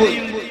যাইম বই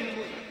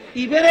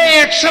এবারে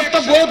এক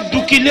সপ্তাহ বহুত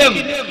ঢুকিলাম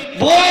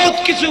বহুত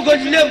কিছু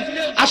করলাম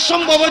আর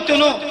সম্ভব হইতো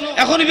না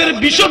এখন এবারে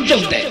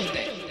বিসর্জন দেয়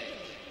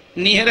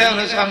নিহেরে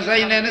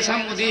সামসাই না এনে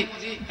সামুদি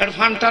আর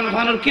ফানটান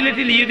ফানোর কিলে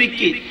টিলিয়ে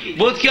দেখি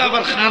বহুত কি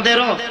আবার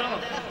খাঁদেরও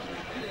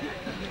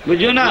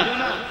বুঝছো না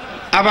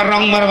আবার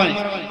রং মারবানি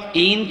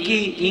ইনকি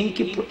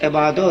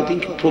ইবাদত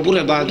ইনকি প্রভুর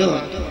ইবাদত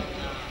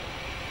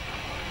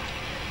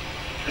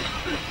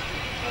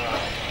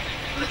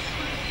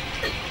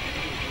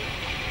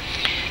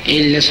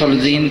এলে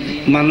সলদিন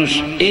মানুষ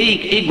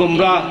এই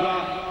গোমরা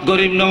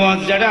গরিব নওয়াজ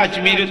যারা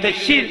আজমিরে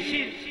তাফসীর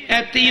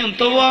এতেই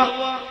অন্তওয়া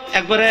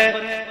একবারে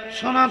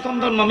সনাতন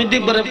ধর্ম আমি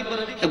দেখবারে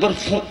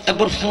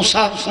একবার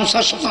ফোঁসা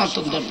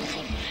সনাতন ধর্ম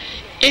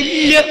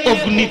এলে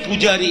অগ্নি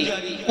পূজারী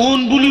কোন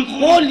বলি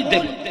কল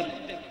দেব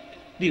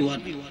বিওয়ান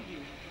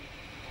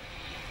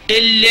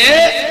এলে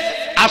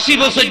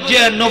 80 বছর যে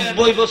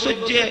 90 বছর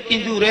যে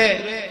ইন্দুরে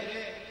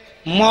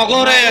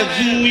মগরে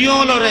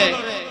জুয়লরে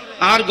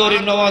আর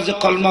গরিব নওয়াজে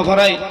কলমা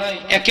ভরাই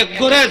এক এক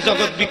করে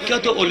জগৎ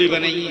বিখ্যাত অলি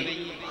বানাই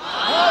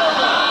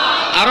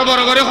আরো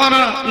বড় করে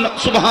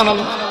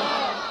সুবহানাল্লাহ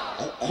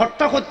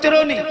খট্টা করতে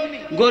রনি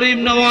গরিব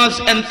নওয়াজ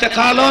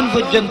ইন্তেকালন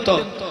পর্যন্ত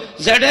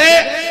যেডে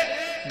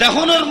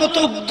দেখনের মতো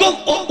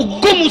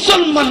উগ্র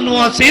মুসলমান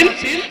নওয়াজিল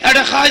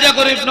এটা খাজা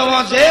গরিব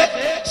নওয়াজে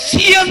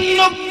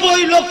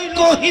 96 লক্ষ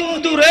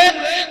হিন্দুরে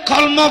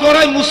কলমা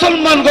ভরাই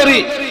মুসলমান করি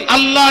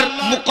আল্লাহর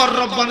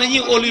মুকররব বানাই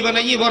অলি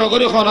বানাই বড়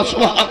করে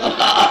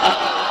সুবহানাল্লাহ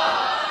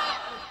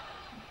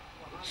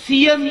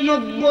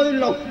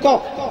 96 লক্ষ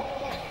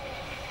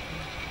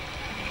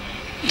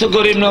তো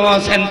গরিব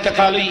নওয়াজ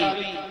ইন্তেকাল হই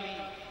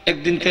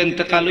একদিন তো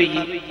ইন্তেকাল হই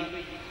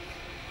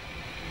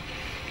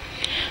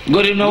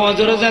গরিব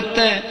নওয়াজের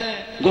যাতে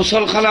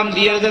গোসল খালাম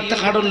দিয়ে যাতে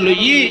খাড়ন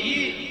লই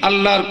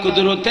আল্লাহর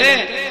কুদরতে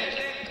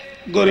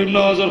গরিব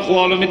নওয়াজের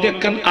কোয়ালমে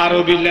দেখেন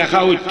আরবি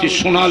লেখা হইছে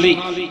সোনালী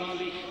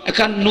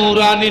এখন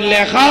নুরানি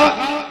লেখা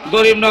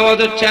গরিব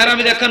নওয়াজের চেহারা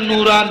আমি দেখেন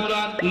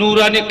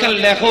নুরানি এখন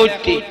লেখা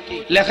হইছে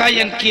লেখা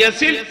ইয়ান কি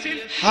আছিল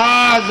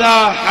হাজা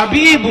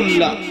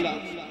হাবিবুল্লাহ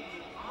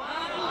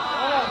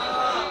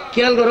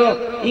খেয়াল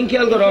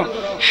করো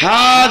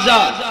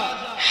হাজা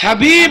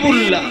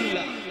হাবিবুল্লাহ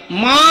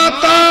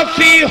মাতা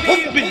ফি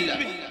হুব্বিল্লাহ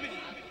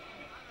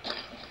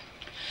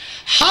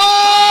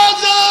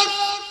হাজা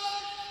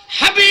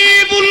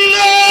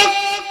হাবিবুল্লাহ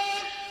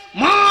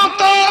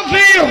মাতা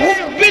ফি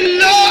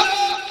হুব্বিল্লাহ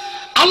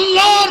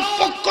আল্লাহর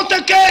পক্ষ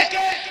থেকে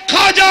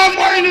খাজা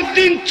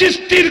মঈনুদ্দিন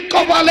চিশতির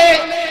কপালে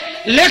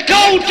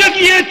লেখা উঠে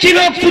গিয়েছিল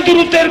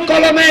কুদরতের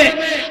কলমে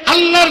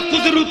আল্লাহর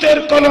কুদরতের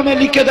কলমে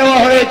লিখে দেওয়া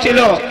হয়েছিল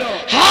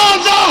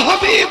হাজা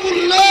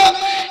হাবিবুল্লাহ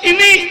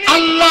ইনি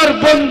আল্লাহর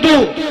বন্ধু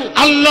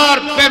আল্লাহর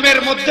প্রেমের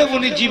মধ্যে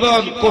উনি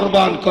জীবন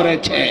কুরবান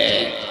করেছে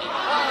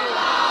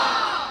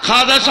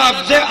খাজা সাহেব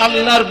যে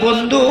আল্লাহর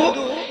বন্ধু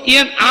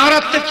ইয়ান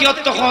আরাতে কি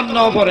তখন ন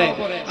পড়ে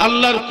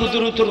আল্লাহর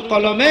কুদরতের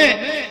কলমে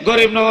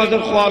গরিব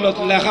নওয়াজের খোয়ালত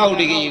লেখা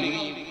উঠে গিয়ে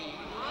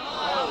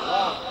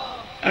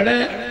আরে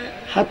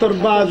হাতর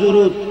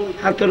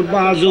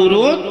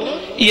বাজুরুত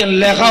ইয়ান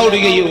লেখা উঠে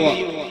গিয়ে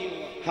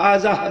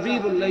হাজা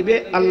হাবিবুল্লাহ বে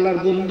আল্লাহর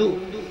বন্ধু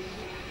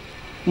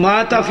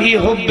মাতা ফি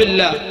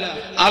হুব্বিল্লাহ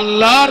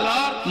আল্লাহর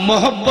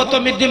মোহব্বত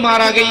মধ্যে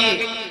মারা গই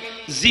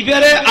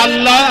জিবেরে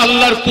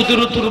আল্লাহর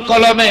কুদরতুল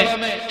কলমে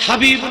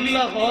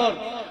হাবিবুল্লাহ কর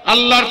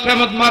আল্লাহর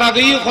প্রেমত মারা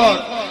গই কর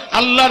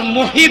আল্লাহর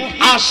মুহিব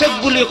আশিক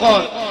বলি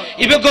কর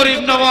ইবে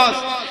গরিব নওয়াজ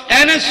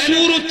এনে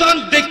সুরতান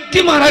দেখতে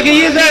মারা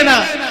গিয়ে যায় না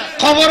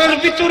কবরের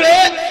ভিতরে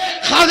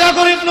খাজা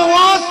গরিব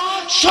নওয়াজ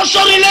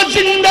সশরীরে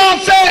জিন্দা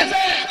আছে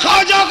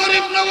খাজা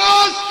গরিব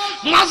নওয়াজ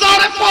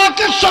মাজারে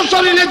পাকের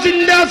সশরীরে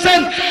জিন্দা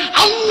আছেন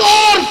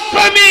আল্লাহর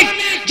প্রেমিক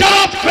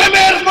যারা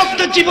প্রেমের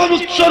মধ্যে জীবন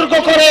উৎসর্গ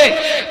করে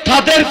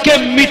তাদেরকে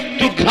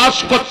মৃত্যু গ্রাস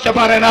করতে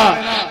পারে না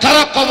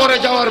তারা কবরে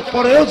যাওয়ার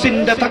পরেও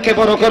জিন্দা থাকে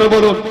বড় করে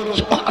বলুন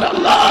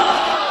সুবহানাল্লাহ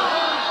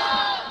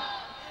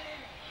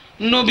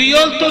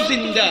নবীও তো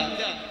জিন্দা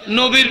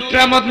নবীর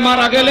প্রেমত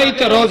মারা গেলেই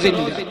তো রো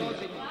জিন্দা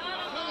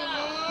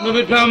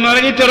নবীর প্রেম মারা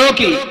গেলে তো রো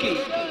কি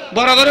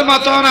বড় করে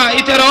মাতো না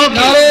ইতে রো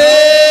নারে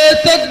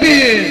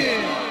তাকবীর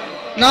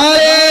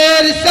नारे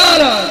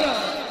रिसालत,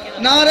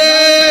 नारे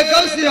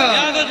गौसिया।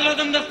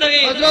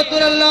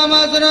 हजरतुल अल्लामा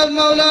जनाब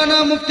मौलाना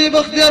मुफ्ती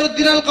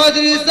बख्तियारुद्दीन अल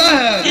कादरी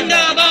साहब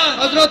जिंदाबाद।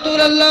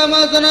 हजरतुल अल्लामा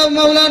जनाब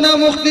मौलाना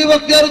मुफ्ती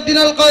बख्तियारुद्दीन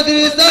अल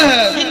कादरी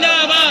साहब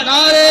जिंदाबाद।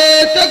 नारे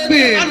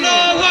तकबीर,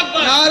 अल्लाहू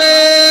अकबर, नारे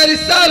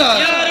रिसालत,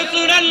 या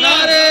रसूल अल्लाह,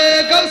 नारे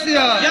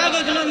गौसिया, या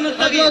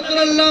हजरतुल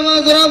अल्लामा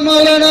जनाब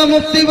मौलाना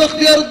मुफ्ती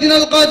बख्तियारुद्दीन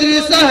अल कादरी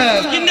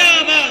साहब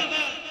जिंदाबाद।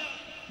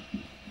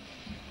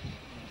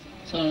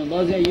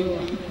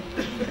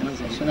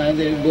 सुनाई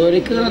दे गोरे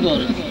करा दो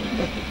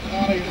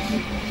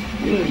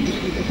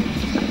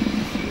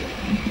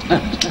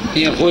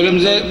ये खोलम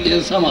से ये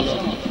संभालो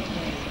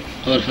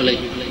और फलाई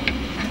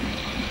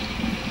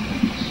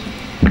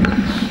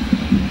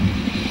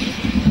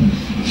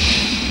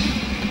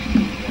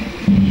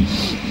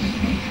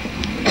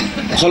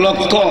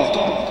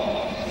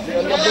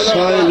लक्ष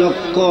 6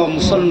 লক্ষ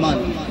মুসলমান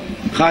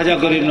খাজা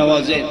গরিব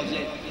নওয়াজের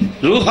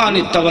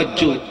রুহানি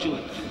তাওয়াজ্জুহ,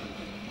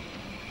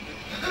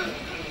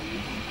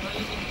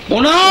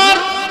 ওনার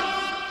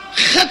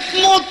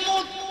খিদমত,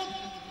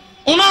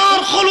 ওনার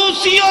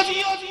খুলুসিয়ত,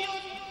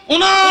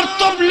 ওনার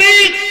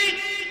তাবলীগ,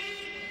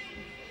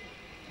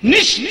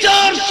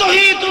 নিষ্ঠার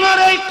সহিত ওনার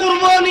এই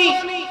কুরবানি,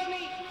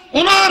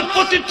 ওনার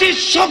প্রতিটি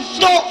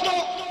শব্দ,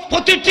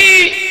 প্রতিটি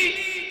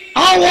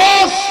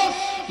আওয়াজ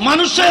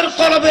মানুষের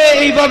কলবে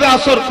এইভাবে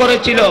আসর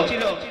করেছিল।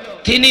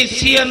 তিনি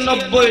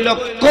 ৯৬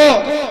 লক্ষ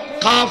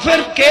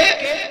কাফেরকে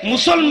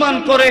মুসলমান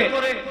করে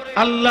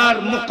আল্লাহর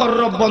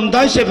মুকররব বান্দা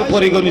হিসেবে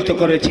পরিগণিত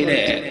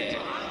করেছিলেন।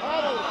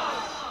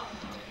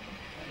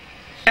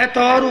 এত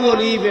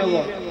ওলি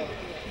বেওয়া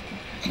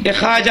এ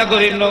খাজা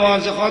গরিব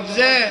নওয়াজ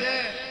খোঁজে,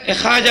 এ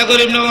খাজা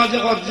গরিব নওয়াজ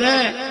খোঁজে।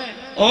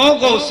 ও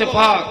গৌসে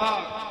পাক,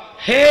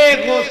 হে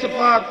গৌসে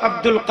পাক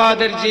আব্দুল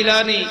কাদের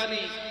জিলানী,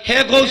 হে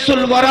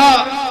গৌসুল ওয়ারা,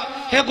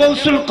 হে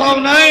গৌসুল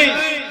কওনাইন,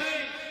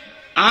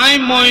 আই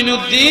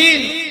মঈনুদ্দিন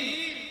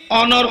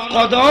অনর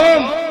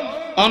কদম,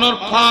 অনর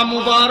পা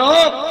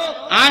মুবারক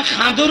আই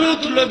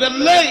খাদরুত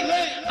লবেলে,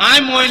 আই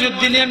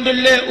মঈনুদ্দিন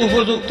বললে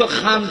উপযুক্ত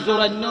খান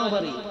জোরান্য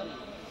পারি।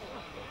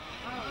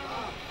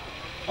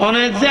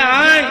 অনেক যে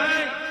আয়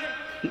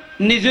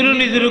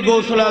নিজের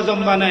গৌসুল আজম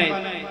বানায়,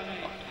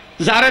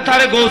 যারে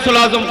তারে গৌসুল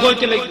আজম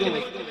কইতে লাগবে।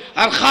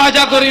 আর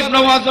খাজা গরিব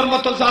নওয়াজের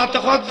মতো জাতে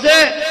খোঁজে,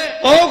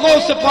 ও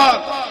গৌসে পাক,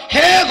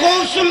 হে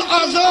গৌসুল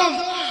আজম,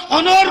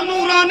 অনর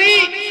নুরানি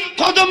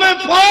কদমে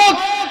পাক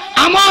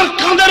আমার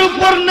কাঁধের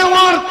উপর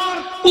নেওয়ার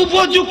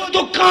উপযুক্ত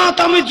কাঁধ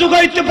আমি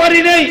যোগাইতে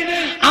পারি নাই।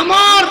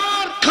 আমার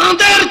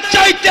কাঁধের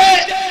চাইতে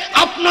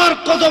আপনার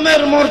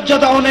কদমের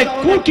মর্যাদা অনেক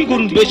কোটি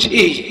গুণ বেশি।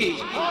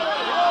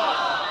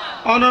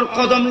 অনর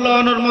কদম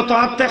লওয়ানোর মতো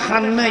হাতে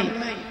খান নাই।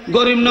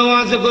 গরিব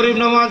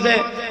নওয়াজে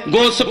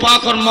গৌসে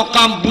পাকের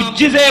মকাম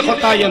বুঝছি যে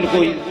কথা ইয়ান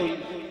কই।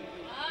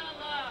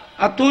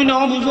 আর তুই না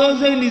বুঝো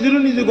যে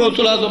নিজে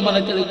গৌসুল আজম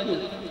বানাইতে দেখবো।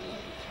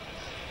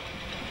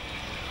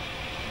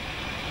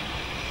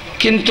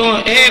 কিন্তু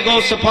এ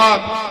গৌসে পাক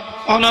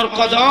অনর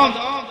কদম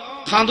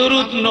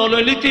খাঁদরুত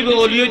নললিতিবে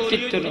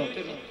অলিয়তিত্ব ন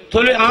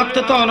তলে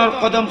আত্মে তো অনর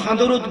কদম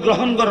খাঁদরুত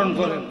গ্রহণ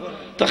করেন।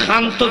 তো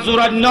খান তো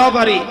জোরার ন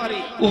পারি,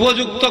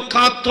 উপযুক্ত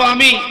খাত তো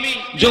আমি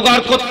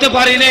জোগাড় করতে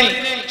পারি নাই,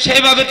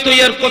 সেইভাবে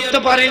তৈরি করতে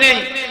পারি নাই।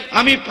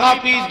 আমি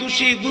পাপী,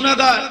 দোষী,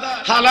 গুনাহগার।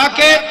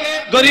 হালাকে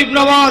গরিব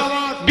নওয়াজ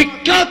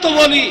বিখ্যাত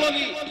বলি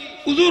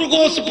হুজুর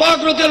গৌসে পাক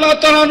রাদিয়াল্লাহু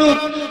তাআলা আনহু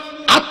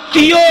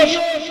আত্মীয়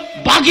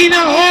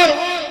বাগিনা হয়,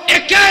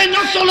 একই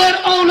নসলের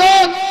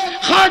আওলাদ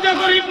খাজা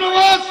গরিব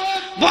নওয়াজ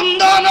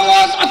বন্দা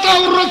নওয়াজ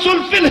আতাউর রাসূল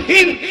ফিল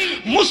হিন্দ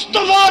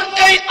মুস্তাফার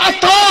এই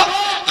আতা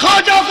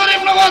খাজা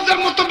গরিব নওয়াজের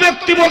মতো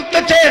ব্যক্তি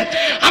বলতেছে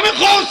আমি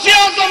গৌসে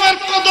আজমের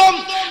কদম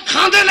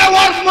খাঁদে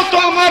নেওয়ার মতো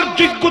আমার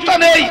যোগ্যতা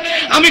নেই।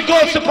 আমি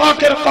গৌসে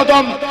পাকের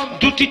কদম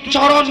দুটি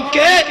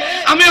চরণকে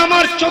আমি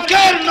আমার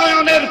চোখের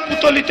নয়নের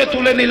পুতলিতে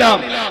তুলে নিলাম,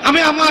 আমি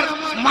আমার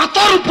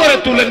মাথার উপরে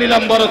তুলে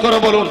নিলাম। বড় করে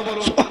বলুন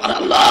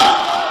সুবহানাল্লাহ।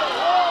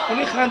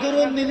 উনি খাঁদের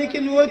নিলে কি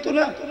হইতো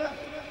না?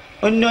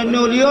 অন্য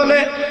অলি হলে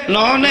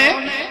নহনে,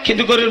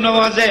 কিন্তু গরিব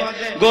নওয়াজে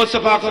গৌসে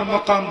পাকের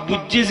মকাম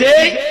বুঝছি যে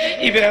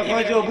ইবে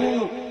হয় যাবু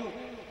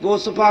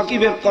গৌসে পাক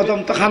ইবের কদম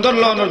তো খাঁদর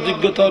লওয়ানোর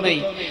যোগ্যতা নেই।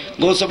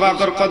 গৌসে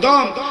পাকের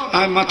কদম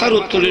আমি মাথার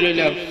উত্তরে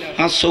লইলাম,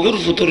 আর সগুর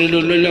ফুতরে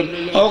লইলাম।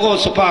 ও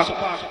গৌসে পাক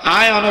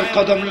আয় অনর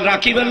কদম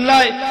রাখি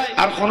বেল্লাই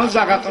আর কোন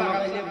জায়গা তো না।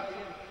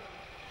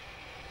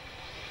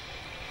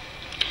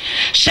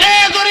 সে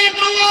গরিব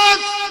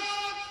নওয়াজ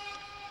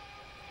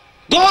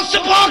গৌসে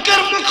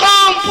পাকের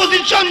মুকাম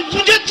পজিশন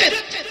বুঝেছে,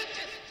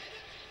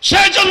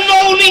 সেজন্য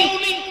উনি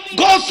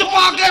গৌসে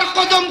পাকের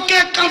কদমকে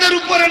কাঁধের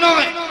উপরে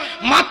নয়,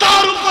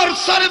 মাথার উপর,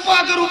 সরে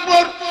পাকের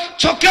উপর,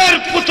 চোখের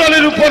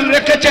পুতলের উপর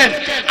রেখেছেন।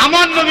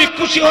 আমার নবী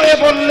খুশি হয়ে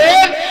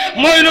বললেন,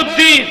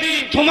 মঈনুদ্দিন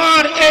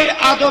তোমার এই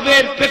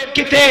আদবের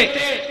প্রেক্ষিতে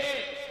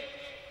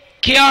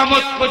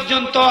কিয়ামত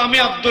পর্যন্ত আমি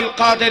আব্দুল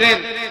কাদেরের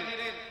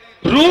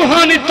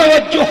রুহানি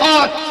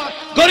তাওয়াজ্জুহাত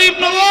গরিব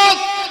নওয়াজ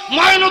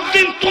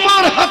মঈনুদ্দিন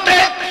তোমার হাতে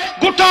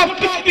গোটা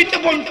পৃথিবীতে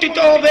বন্টিত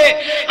হবে।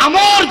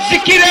 আমার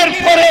জিকিরের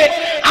পরে,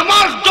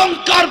 আমার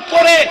ডঙ্কার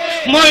পরে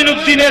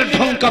মঈনুদ্দিনের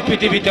ঢঙ্কা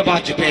পৃথিবীতে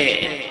বাজবে।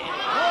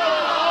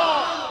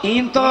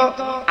 ইন তো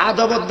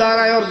আদবর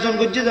দ্বারায় অর্জন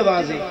করছে দেবা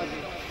আছে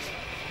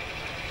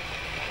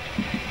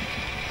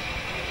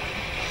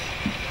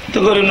তো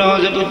করে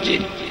নওয়াজে বুঝছি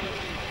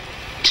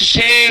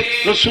শেখ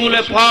রসুল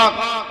পাক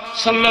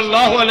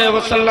সাল্লাল্লাহু আলাইহি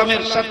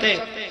ওয়াসাল্লামের সাথে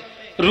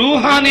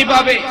রূহানি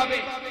ভাবে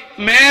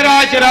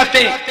মেরাজ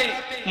রাতে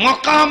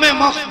মকামে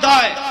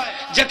মখদায়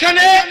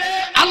যেখানে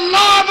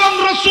আল্লাহ এবং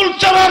রসুল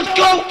ছাড়ার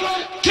কেউ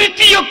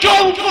তৃতীয়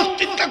কেউ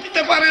উপস্থিত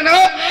থাকতে পারে না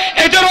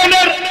এই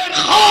ধরনের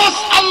খাস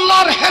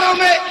আল্লাহর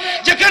হেরামে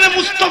যেখানে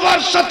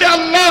মুস্তাফার সাথে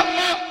আল্লাহ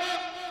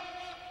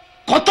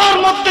কথার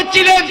মধ্যে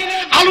ছিলেন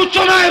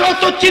আলোচনায়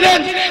রত ছিলেন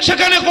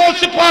সেখানে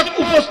গৌসে পাক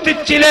উপস্থিত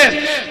ছিলেন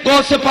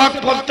গৌসে পাক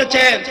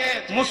বলতেছেন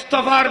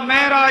মুস্তাফার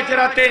মেরাজ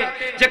রাতে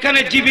যেখানে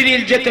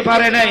জিবরিল যেতে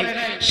পারে নাই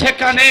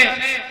সেখানে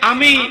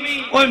আমি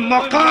ওই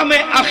মকামে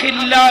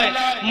আখিল্লায়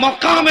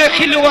মকামে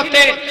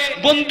খিলওয়াতে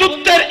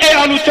বন্ধুত্বের এই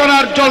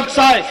আলোচনার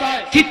জলসায়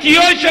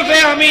তৃতীয় হিসেবে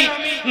আমি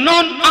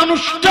নন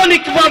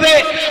আনুষ্ঠানিক ভাবে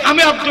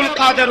আমি আব্দুল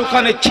কাদের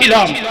ওখানে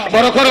ছিলাম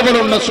বড় করে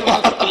বলুন না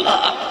সুবহানাল্লাহ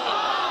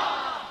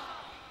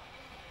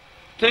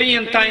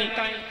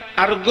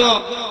আর গো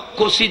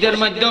কসিদের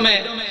মাধ্যমে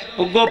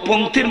গো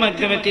পঙ্ক্তির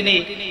মাধ্যমে তিনি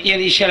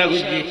এর ইশারা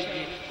করছে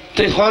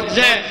তো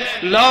হজ্জে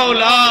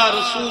লাউলা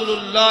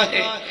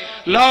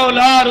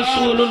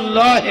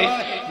রাসূলুল্লাহ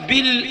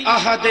বিল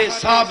আহাদে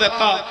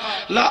সাবিকা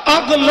লা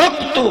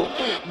আগলাকতু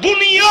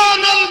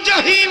বুনিয়ানাল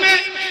জাহিমে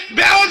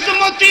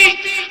বিআজমতি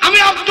আমি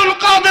আব্দুল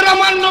কাদের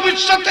আমার নবীর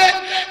সাথে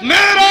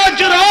মেরাজ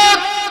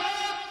রাত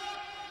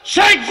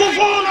সেই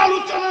গোপন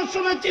আলোচনা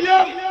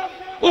শুনেছিলাম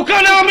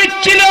ওখানে আমি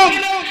ছিলাম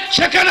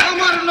সেখানে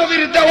আমার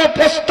নবীর দেওয়া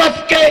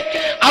প্রস্তাবকে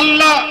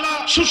আল্লাহ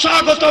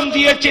সুস্বাগতম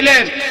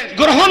দিয়েছিলেন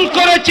গ্রহণ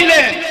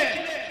করেছিলেন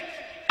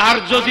আর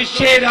যদি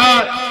সেই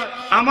রাত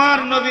আমার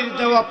নবীর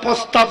দেওয়া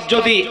প্রস্তাব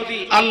যদি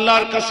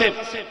আল্লাহর কাছে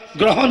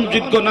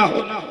গ্রহণযোগ্য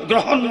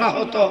গ্রহণ না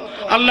হতো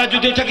আল্লাহ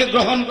যদি এটাকে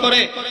গ্রহণ করে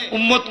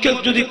উম্মতকে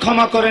যদি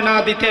ক্ষমা করে না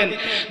দিতেন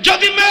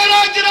যদি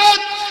মেরাজ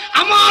রাত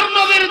আমার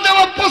নবীর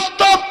দেওয়া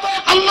প্রস্তাব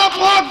আল্লাহ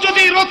পাক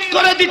যদি রদ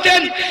করে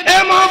দিতেন এ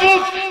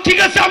মাহবুব ঠিক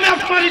আছে আমি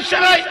আপনার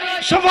ইশারায়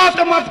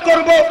সবাতে মাফ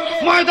করব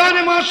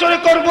ময়দানে মাশরে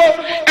করব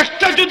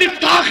একটা যদি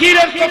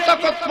তাখিরের কথা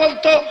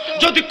বলতো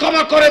যদি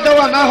ক্ষমা করে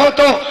দেওয়া না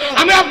হতো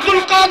আমি আব্দুল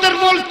কাদের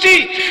বলছি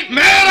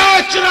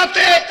মেরাজ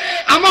রাতে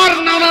আমার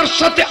নানার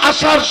সাথে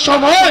আসার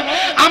সময়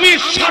আমি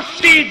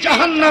 60টি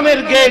জাহান্নামের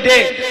গেটে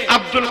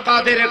আব্দুল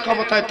কাদেরের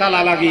ক্ষমতায়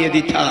তালা লাগিয়ে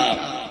দিতাম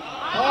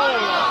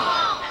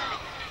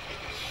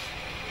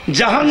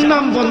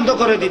জাহান্নাম বন্ধ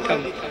করে দিতাম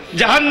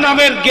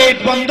জাহান্নামের গেট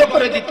বন্ধ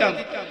করে দিতাম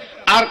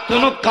আর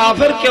কোন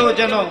কাফের কেউ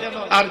যেন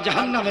আর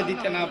জাহান্নামে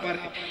দিতে না পারে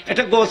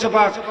এটা গৌসে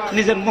পাক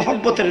নিজের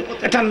মহব্বতের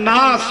এটা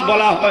নাস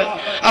বলা হয়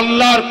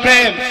আল্লাহর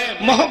প্রেম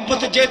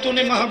মহব্বতে যেহেতু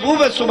উনি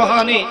মাহবুবে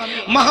সুবহানি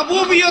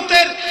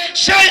মাহবুবিয়তের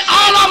সেই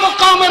আলা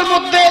মাকামের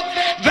মধ্যে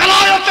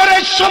বেলায়েতের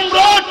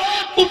সম্রাট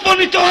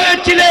উপনীত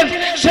হয়েছিলেন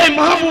সেই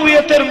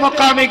মাহবুবিয়তের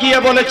মাকামে গিয়ে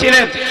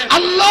বলেছিলেন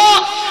আল্লাহ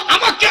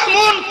আমাকে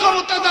এমন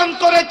ক্ষমতা দান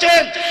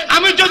করেছেন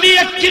আমি যদি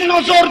একটি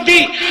নজর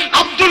দিই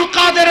আব্দুল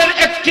কাদেরের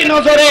একটি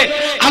নজরে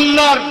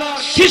আল্লাহর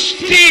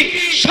সৃষ্টি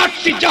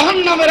 60টি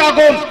জাহান্নামের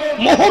আগুন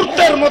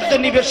মুহূর্তের মধ্যে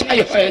নিভে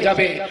ছাই হয়ে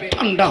যাবে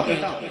ঠান্ডা হয়ে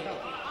যাবে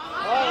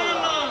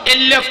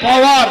এলে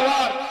পাওয়ার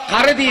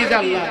কারে দিয়ে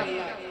আল্লাহ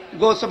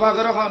গৌসে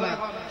পাকের রহমান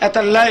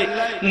এতাল্লাই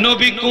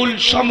নবী কুল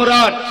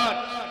সম্রাট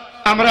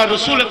আমরা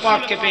রসুল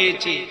পাককে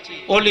পেয়েছি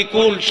ওলি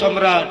কুল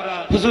সম্রাট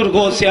হুজুর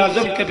গৌসে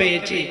আজমকে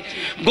পেয়েছি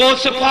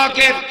গৌসে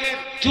পাকের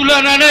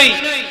তুলনা নেই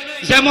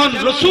যেমন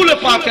রসুল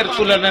পাকের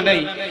তুলনা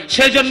নেই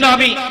সেজন্য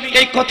আমি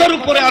এই কথার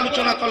উপরে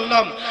আলোচনা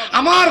করলাম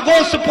আমার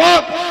গৌস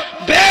পাক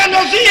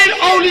বেনজির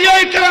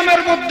আউলিয়ায়ে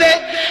কেরামের মধ্যে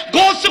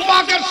গৌস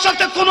পাকের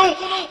সাথে কোনো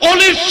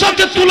ওলির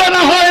সাথে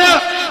তুলনা হয় না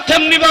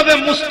তেমনি ভাবে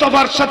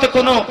মুস্তাফার সাথে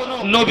কোনো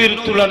নবীর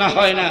তুলনা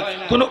হয় না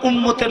কোনো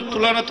উম্মতের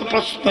তুলনা তো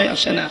প্রশ্নই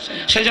আসে না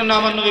সেজন্য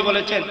আমার নবী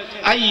বলেছেন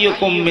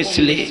আইয়ুকুম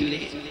মিসলি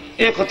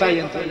এই কথাই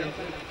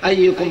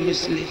আইয়ুকুম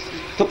মিসলি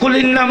তো কুল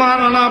ইন্নামা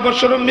আনা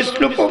বাশারুম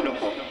মিসলুকুম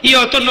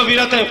ইয়া তো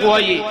নবীরাতে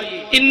কই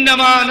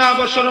ইন্নামা আনা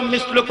বাশারুম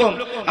মিসলুকুম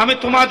আমি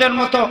তোমাদের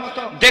মতো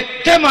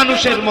দেখতে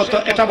মানুষের মতো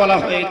এটা বলা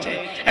হয়েছে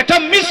এটা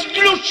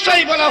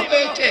মিসলুসাই বলা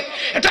হয়েছে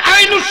এটা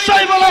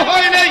আইনুসাই বলা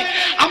হয় নাই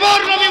আমার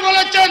নবী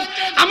বলেছেন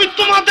আমি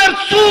তোমাদের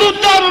সূরত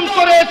ধারণ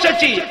করে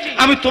এসেছি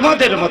আমি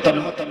তোমাদের মতো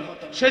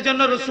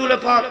সেজন্য রাসূল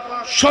পাক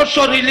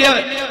সশরীরে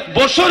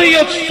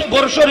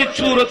বশরী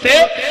সূরতে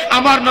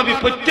আমার নবী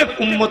প্রত্যেক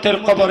উম্মতের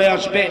কবরে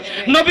আসবে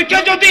নবীকে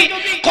যদি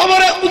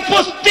কবরে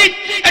উপস্থিত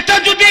এটা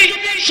যদি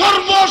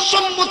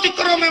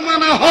সর্বসম্মতিক্রমে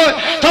মানা হয়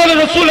তাহলে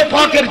রাসূল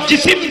পাকের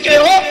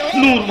জিসিমকেও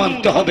নূর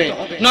মানতে হবে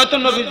নয়তো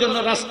নবীর জন্য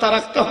রাস্তা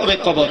রাখতে হবে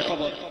কবর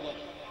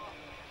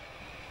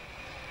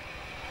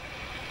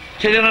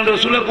সেজন্য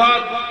রাসূল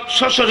পাক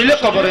সশরীরে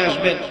কবরে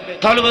আসবেন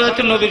তাহলে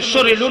বোঝাচ্ছে নবীর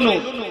শরীরও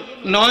নূর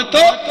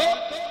নয়তো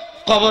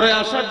কবরে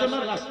আসার জন্য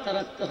রাস্তা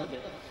রাখতে হবে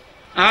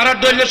আর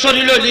দইলে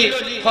শরীর হইলি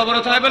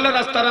কবরে থাকলে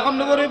রাস্তা রাখম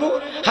না করিব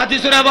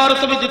হাদিসের আবার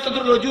তুমি দিতে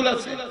রজুল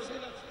আছে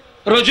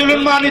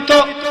রজুলুন মানে তো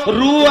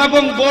রু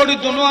এবং বডি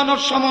দুনোয়ানোর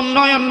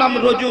সমন্বয়ের নাম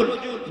রজুল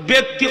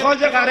ব্যক্তি হয়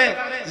যে কারে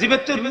যে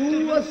ব্যক্তি রু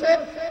আছে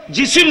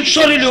জিসিম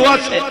শরীরও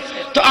আছে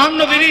তো আম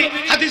নবীর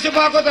হাদিসে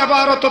পাকত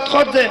আবারত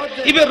খরজে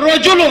ইবে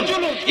রজুলুন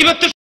ইবে